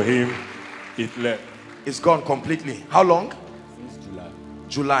prayed for him, it left. It's gone completely. How long? Since July.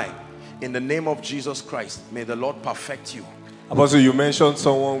 July. In the name of Jesus Christ, may the Lord perfect you. Apostle, you mentioned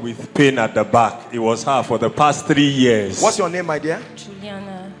someone with pain at the back. It was her for the past 3 years. What's your name, my dear?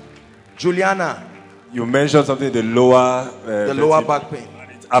 Juliana. Juliana. You mentioned something, the lower back pain.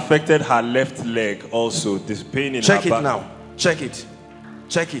 It affected her left leg also. This pain in her back. Check it now. Check it.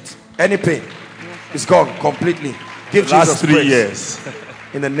 Check it. Any pain? It's gone completely. Give Jesus 3 praise. years.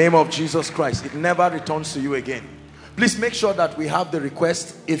 In the name of Jesus Christ, it never returns to you again. Please make sure that we have the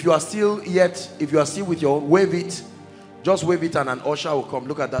request. If you are still with your own, wave it. Just wave it and an usher will come.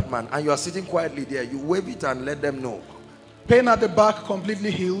 Look at that man. And you are sitting quietly there. You wave it and let them know. Pain at the back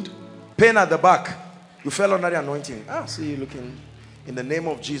completely healed. Pain at the back. You fell under the anointing. See you looking. In the name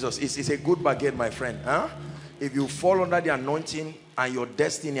of Jesus. It's a good bargain, my friend. If you fall under the anointing and your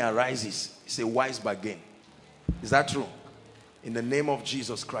destiny arises, it's a wise bargain. Is that true? In the name of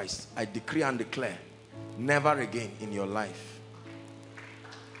Jesus Christ, I decree and declare, never again in your life.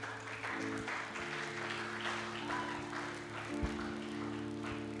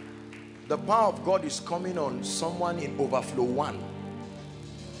 The power of God is coming on someone in overflow 1.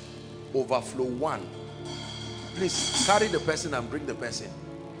 Overflow 1. Please carry the person and bring the person.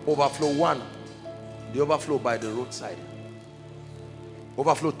 Overflow 1. The overflow by the roadside.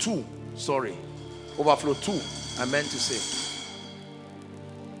 Overflow 2. Sorry. Overflow 2. I meant to say.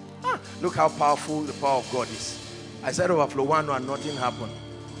 Look how powerful the power of God is. I said overflow 1 and nothing happened.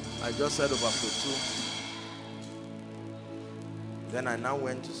 I just said overflow 2. Then I now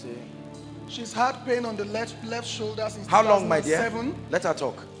went to say. She's had pain on the left shoulder since How long, my dear? 2007. Let her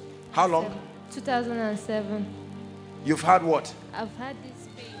talk. How long? 2007. You've had what? I've had this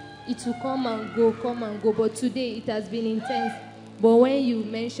pain. It will come and go. But today it has been intense. But when you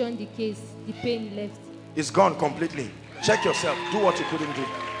mentioned the case, the pain left. It's gone completely. Check yourself. Do what you couldn't do.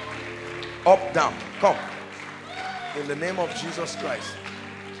 Up, down. Come. In the name of Jesus Christ.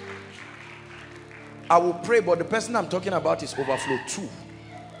 I will pray, but the person I'm talking about is overflow 2.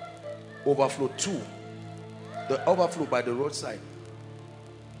 Overflow 2. The overflow by the roadside.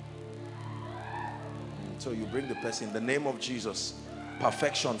 So you bring the person in the name of Jesus.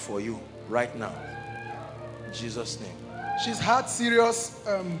 Perfection for you right now. In Jesus' name. She's had serious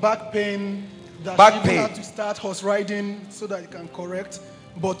back pain. That Back she pain. had to start horse riding so that it can correct.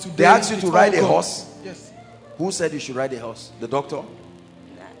 But today They asked you to it's ride all a gone. horse? Yes. Who said you should ride a horse? The doctor?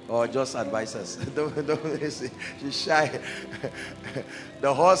 Or just advisors? don't she's shy.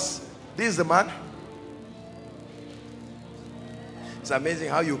 The horse. This is the man. It's amazing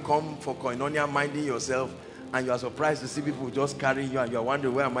how you come for koinonia minding yourself and you are surprised to see people just carrying you and you are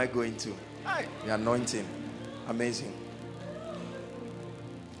wondering, where am I going to? The anointing. Amazing.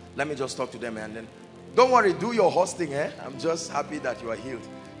 Let me just talk to them and then don't worry, do your horse thing. I'm just happy that you are healed.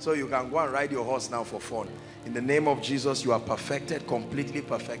 So you can go and ride your horse now for fun. In the name of Jesus, you are perfected, completely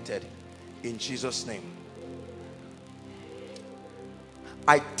perfected. In Jesus' name.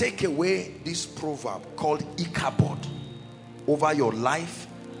 I take away this proverb called Ichabod over your life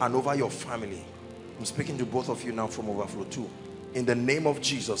and over your family. I'm speaking to both of you now from Overflow 2. In the name of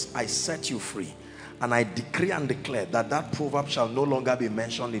Jesus, I set you free. And I decree and declare that that proverb shall no longer be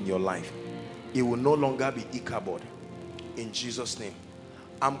mentioned in your life. It will no longer be Ichabod. In Jesus' name.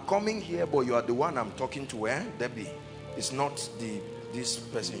 I'm coming here, but you are the one I'm talking to, Debbie. It's not this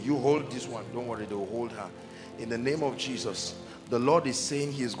person. You hold this one. Don't worry, they will hold her. In the name of Jesus, the Lord is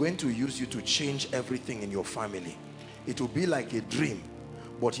saying he is going to use you to change everything in your family. It will be like a dream,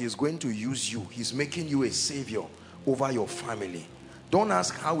 but he is going to use you. He's making you a savior over your family. Don't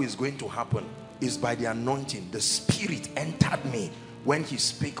ask how it's going to happen. It's by the anointing. The Spirit entered me when he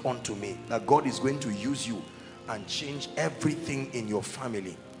spake unto me that God is going to use you and change everything in your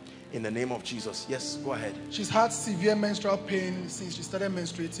family. In the name of Jesus. Yes, go ahead. She's had severe menstrual pain since she started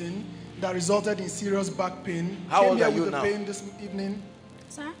menstruating that resulted in serious back pain. How old Came are here you with now? the pain this evening.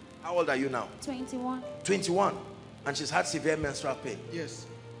 Sir? How old are you now? 21. 21. And she's had severe menstrual pain. Yes.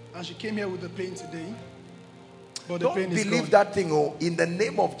 And she came here with the pain today. But the Don't pain is believe gone. that thing. Oh, in the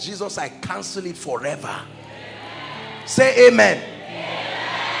name of Jesus, I cancel it forever. Say amen.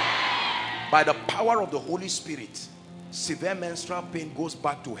 By the power of the Holy Spirit, severe menstrual pain goes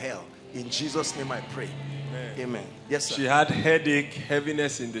back to hell. In Jesus' name I pray. Amen. Yes, sir. She had headache,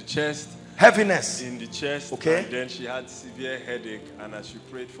 heaviness in the chest. Heaviness in the chest. Okay. And then she had severe headache, and as you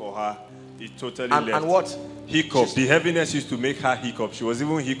prayed for her, it totally And left. what? Hiccup. The heaviness used to make her hiccup. She was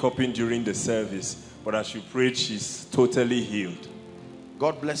even hiccuping during the service. But as you prayed, she's totally healed.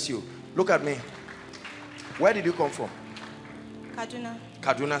 God bless you. Look at me. Where did you come from? Kaduna.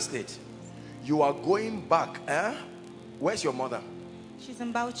 Kaduna State. You are going back. Where's your mother? She's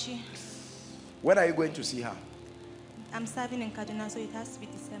in Bauchi. When are you going to see her? I'm serving in Kaduna, so it has to be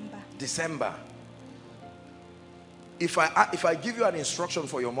December. December. If I give you an instruction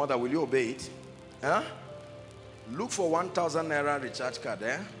for your mother, will you obey it? Look for 1,000 naira recharge card.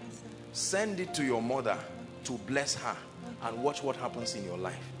 Send it to your mother to bless her and watch what happens in your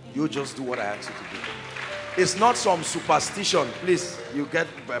life. You just do what I ask you to do. It's not some superstition. Please, you get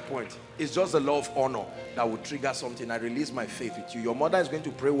my point. It's just the law of honor that will trigger something. I release my faith with you. Your mother is going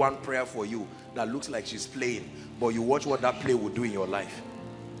to pray one prayer for you that looks like she's playing, but you watch what that play will do in your life.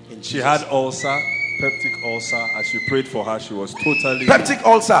 She had ulcer, peptic ulcer. As you prayed for her, she was totally... Peptic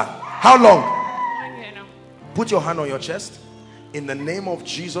ulcer. How long? Put your hand on your chest. In the name of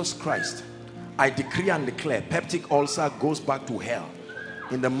Jesus Christ, I decree and declare peptic ulcer goes back to hell.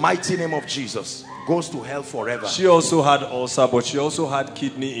 In the mighty name of Jesus, goes to hell forever. She also had ulcer, but she also had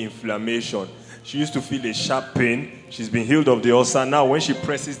kidney inflammation. She used to feel a sharp pain. She's been healed of the ulcer. Now when she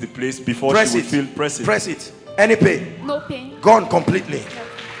presses the place before press she would it. feel, press it. Press it. Any pain? No pain. Gone completely.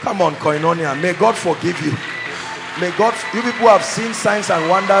 Come on, Koinonia. May God forgive you. May God, you people have seen signs and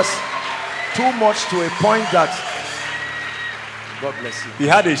wonders too much to a point that God bless you. He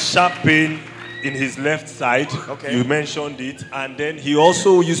had a sharp pain in his left side. Okay. You mentioned it. And then he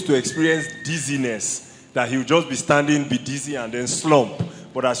also used to experience dizziness, that he would just be standing, be dizzy, and then slump.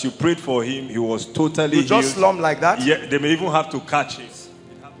 But as you prayed for him, he was totally You just healed. slump like that? Yeah, they may even have to catch him.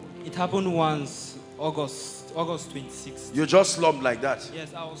 It happened once, August 26th. You just slumped like that?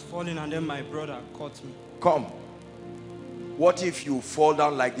 Yes, I was falling and then my brother caught me. Come. What if you fall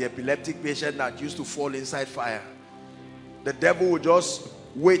down like the epileptic patient that used to fall inside fire? The devil will just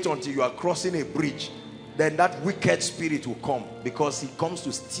wait until you are crossing a bridge. Then that wicked spirit will come, because he comes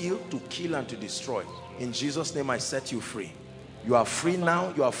to steal, to kill, and to destroy. In Jesus' name I set you free. You are free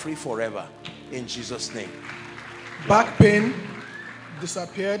now. You are free forever. In Jesus' name. Back pain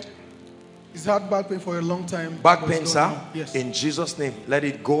disappeared. He's had back pain for a long time. Back but it's pain, gone sir? now. Yes. In Jesus' name, let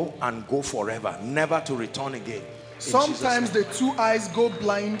it go and go forever. Never to return again. In Sometimes Jesus' name. the two eyes go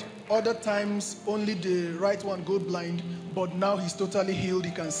blind other times only the right one go blind, but now he's totally healed.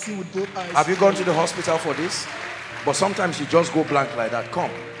 He can see with both eyes. Have you gone to the hospital for this? But sometimes you just go blank like that.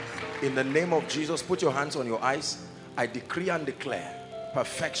 Come. In the name of Jesus, put your hands on your eyes. I decree and declare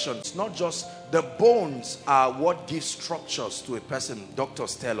perfection. It's not just the bones are what gives structures to a person,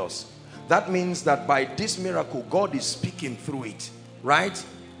 doctors tell us. That means that by this miracle, God is speaking through it, right?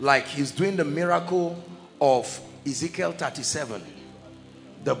 Like he's doing the miracle of Ezekiel 37.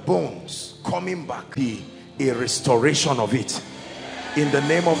 The bones coming back, a restoration of it. In the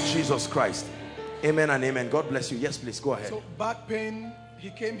name of Jesus Christ. Amen and amen. God bless you. Yes, please, go ahead. So back pain, he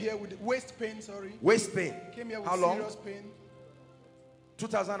came here with waist pain, sorry. Waist pain. He came here with How long? serious pain.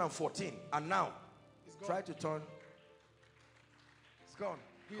 2014. And now, try to turn. It's gone.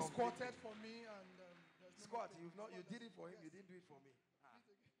 He squatted for me and squat. You did it for him. You didn't do it for me.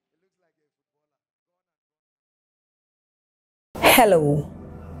 Hello.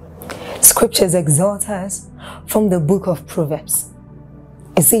 Scriptures exhort us from the book of Proverbs.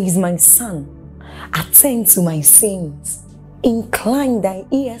 It says, my son, attend to my sayings. Incline thy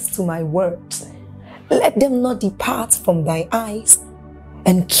ears to my words. Let them not depart from thy eyes,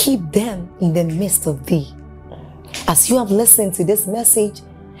 and keep them in the midst of thee. As you have listened to this message,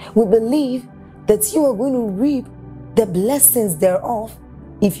 we believe that you are going to reap the blessings thereof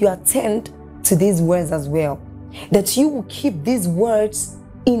if you attend to these words as well. That you will keep these words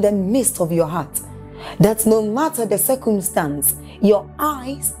in the midst of your heart. That no matter the circumstance, your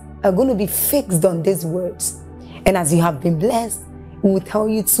eyes are going to be fixed on these words. And as you have been blessed, we will tell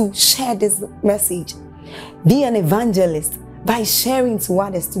you to share this message. Be an evangelist by sharing to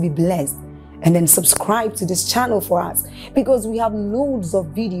others to be blessed. And then subscribe to this channel for us, because we have loads of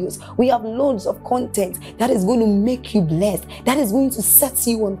videos, we have loads of content that is going to make you blessed, that is going to set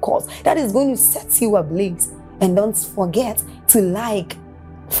you on course, that is going to set you ablaze. And don't forget to like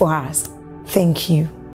for us. Thank you.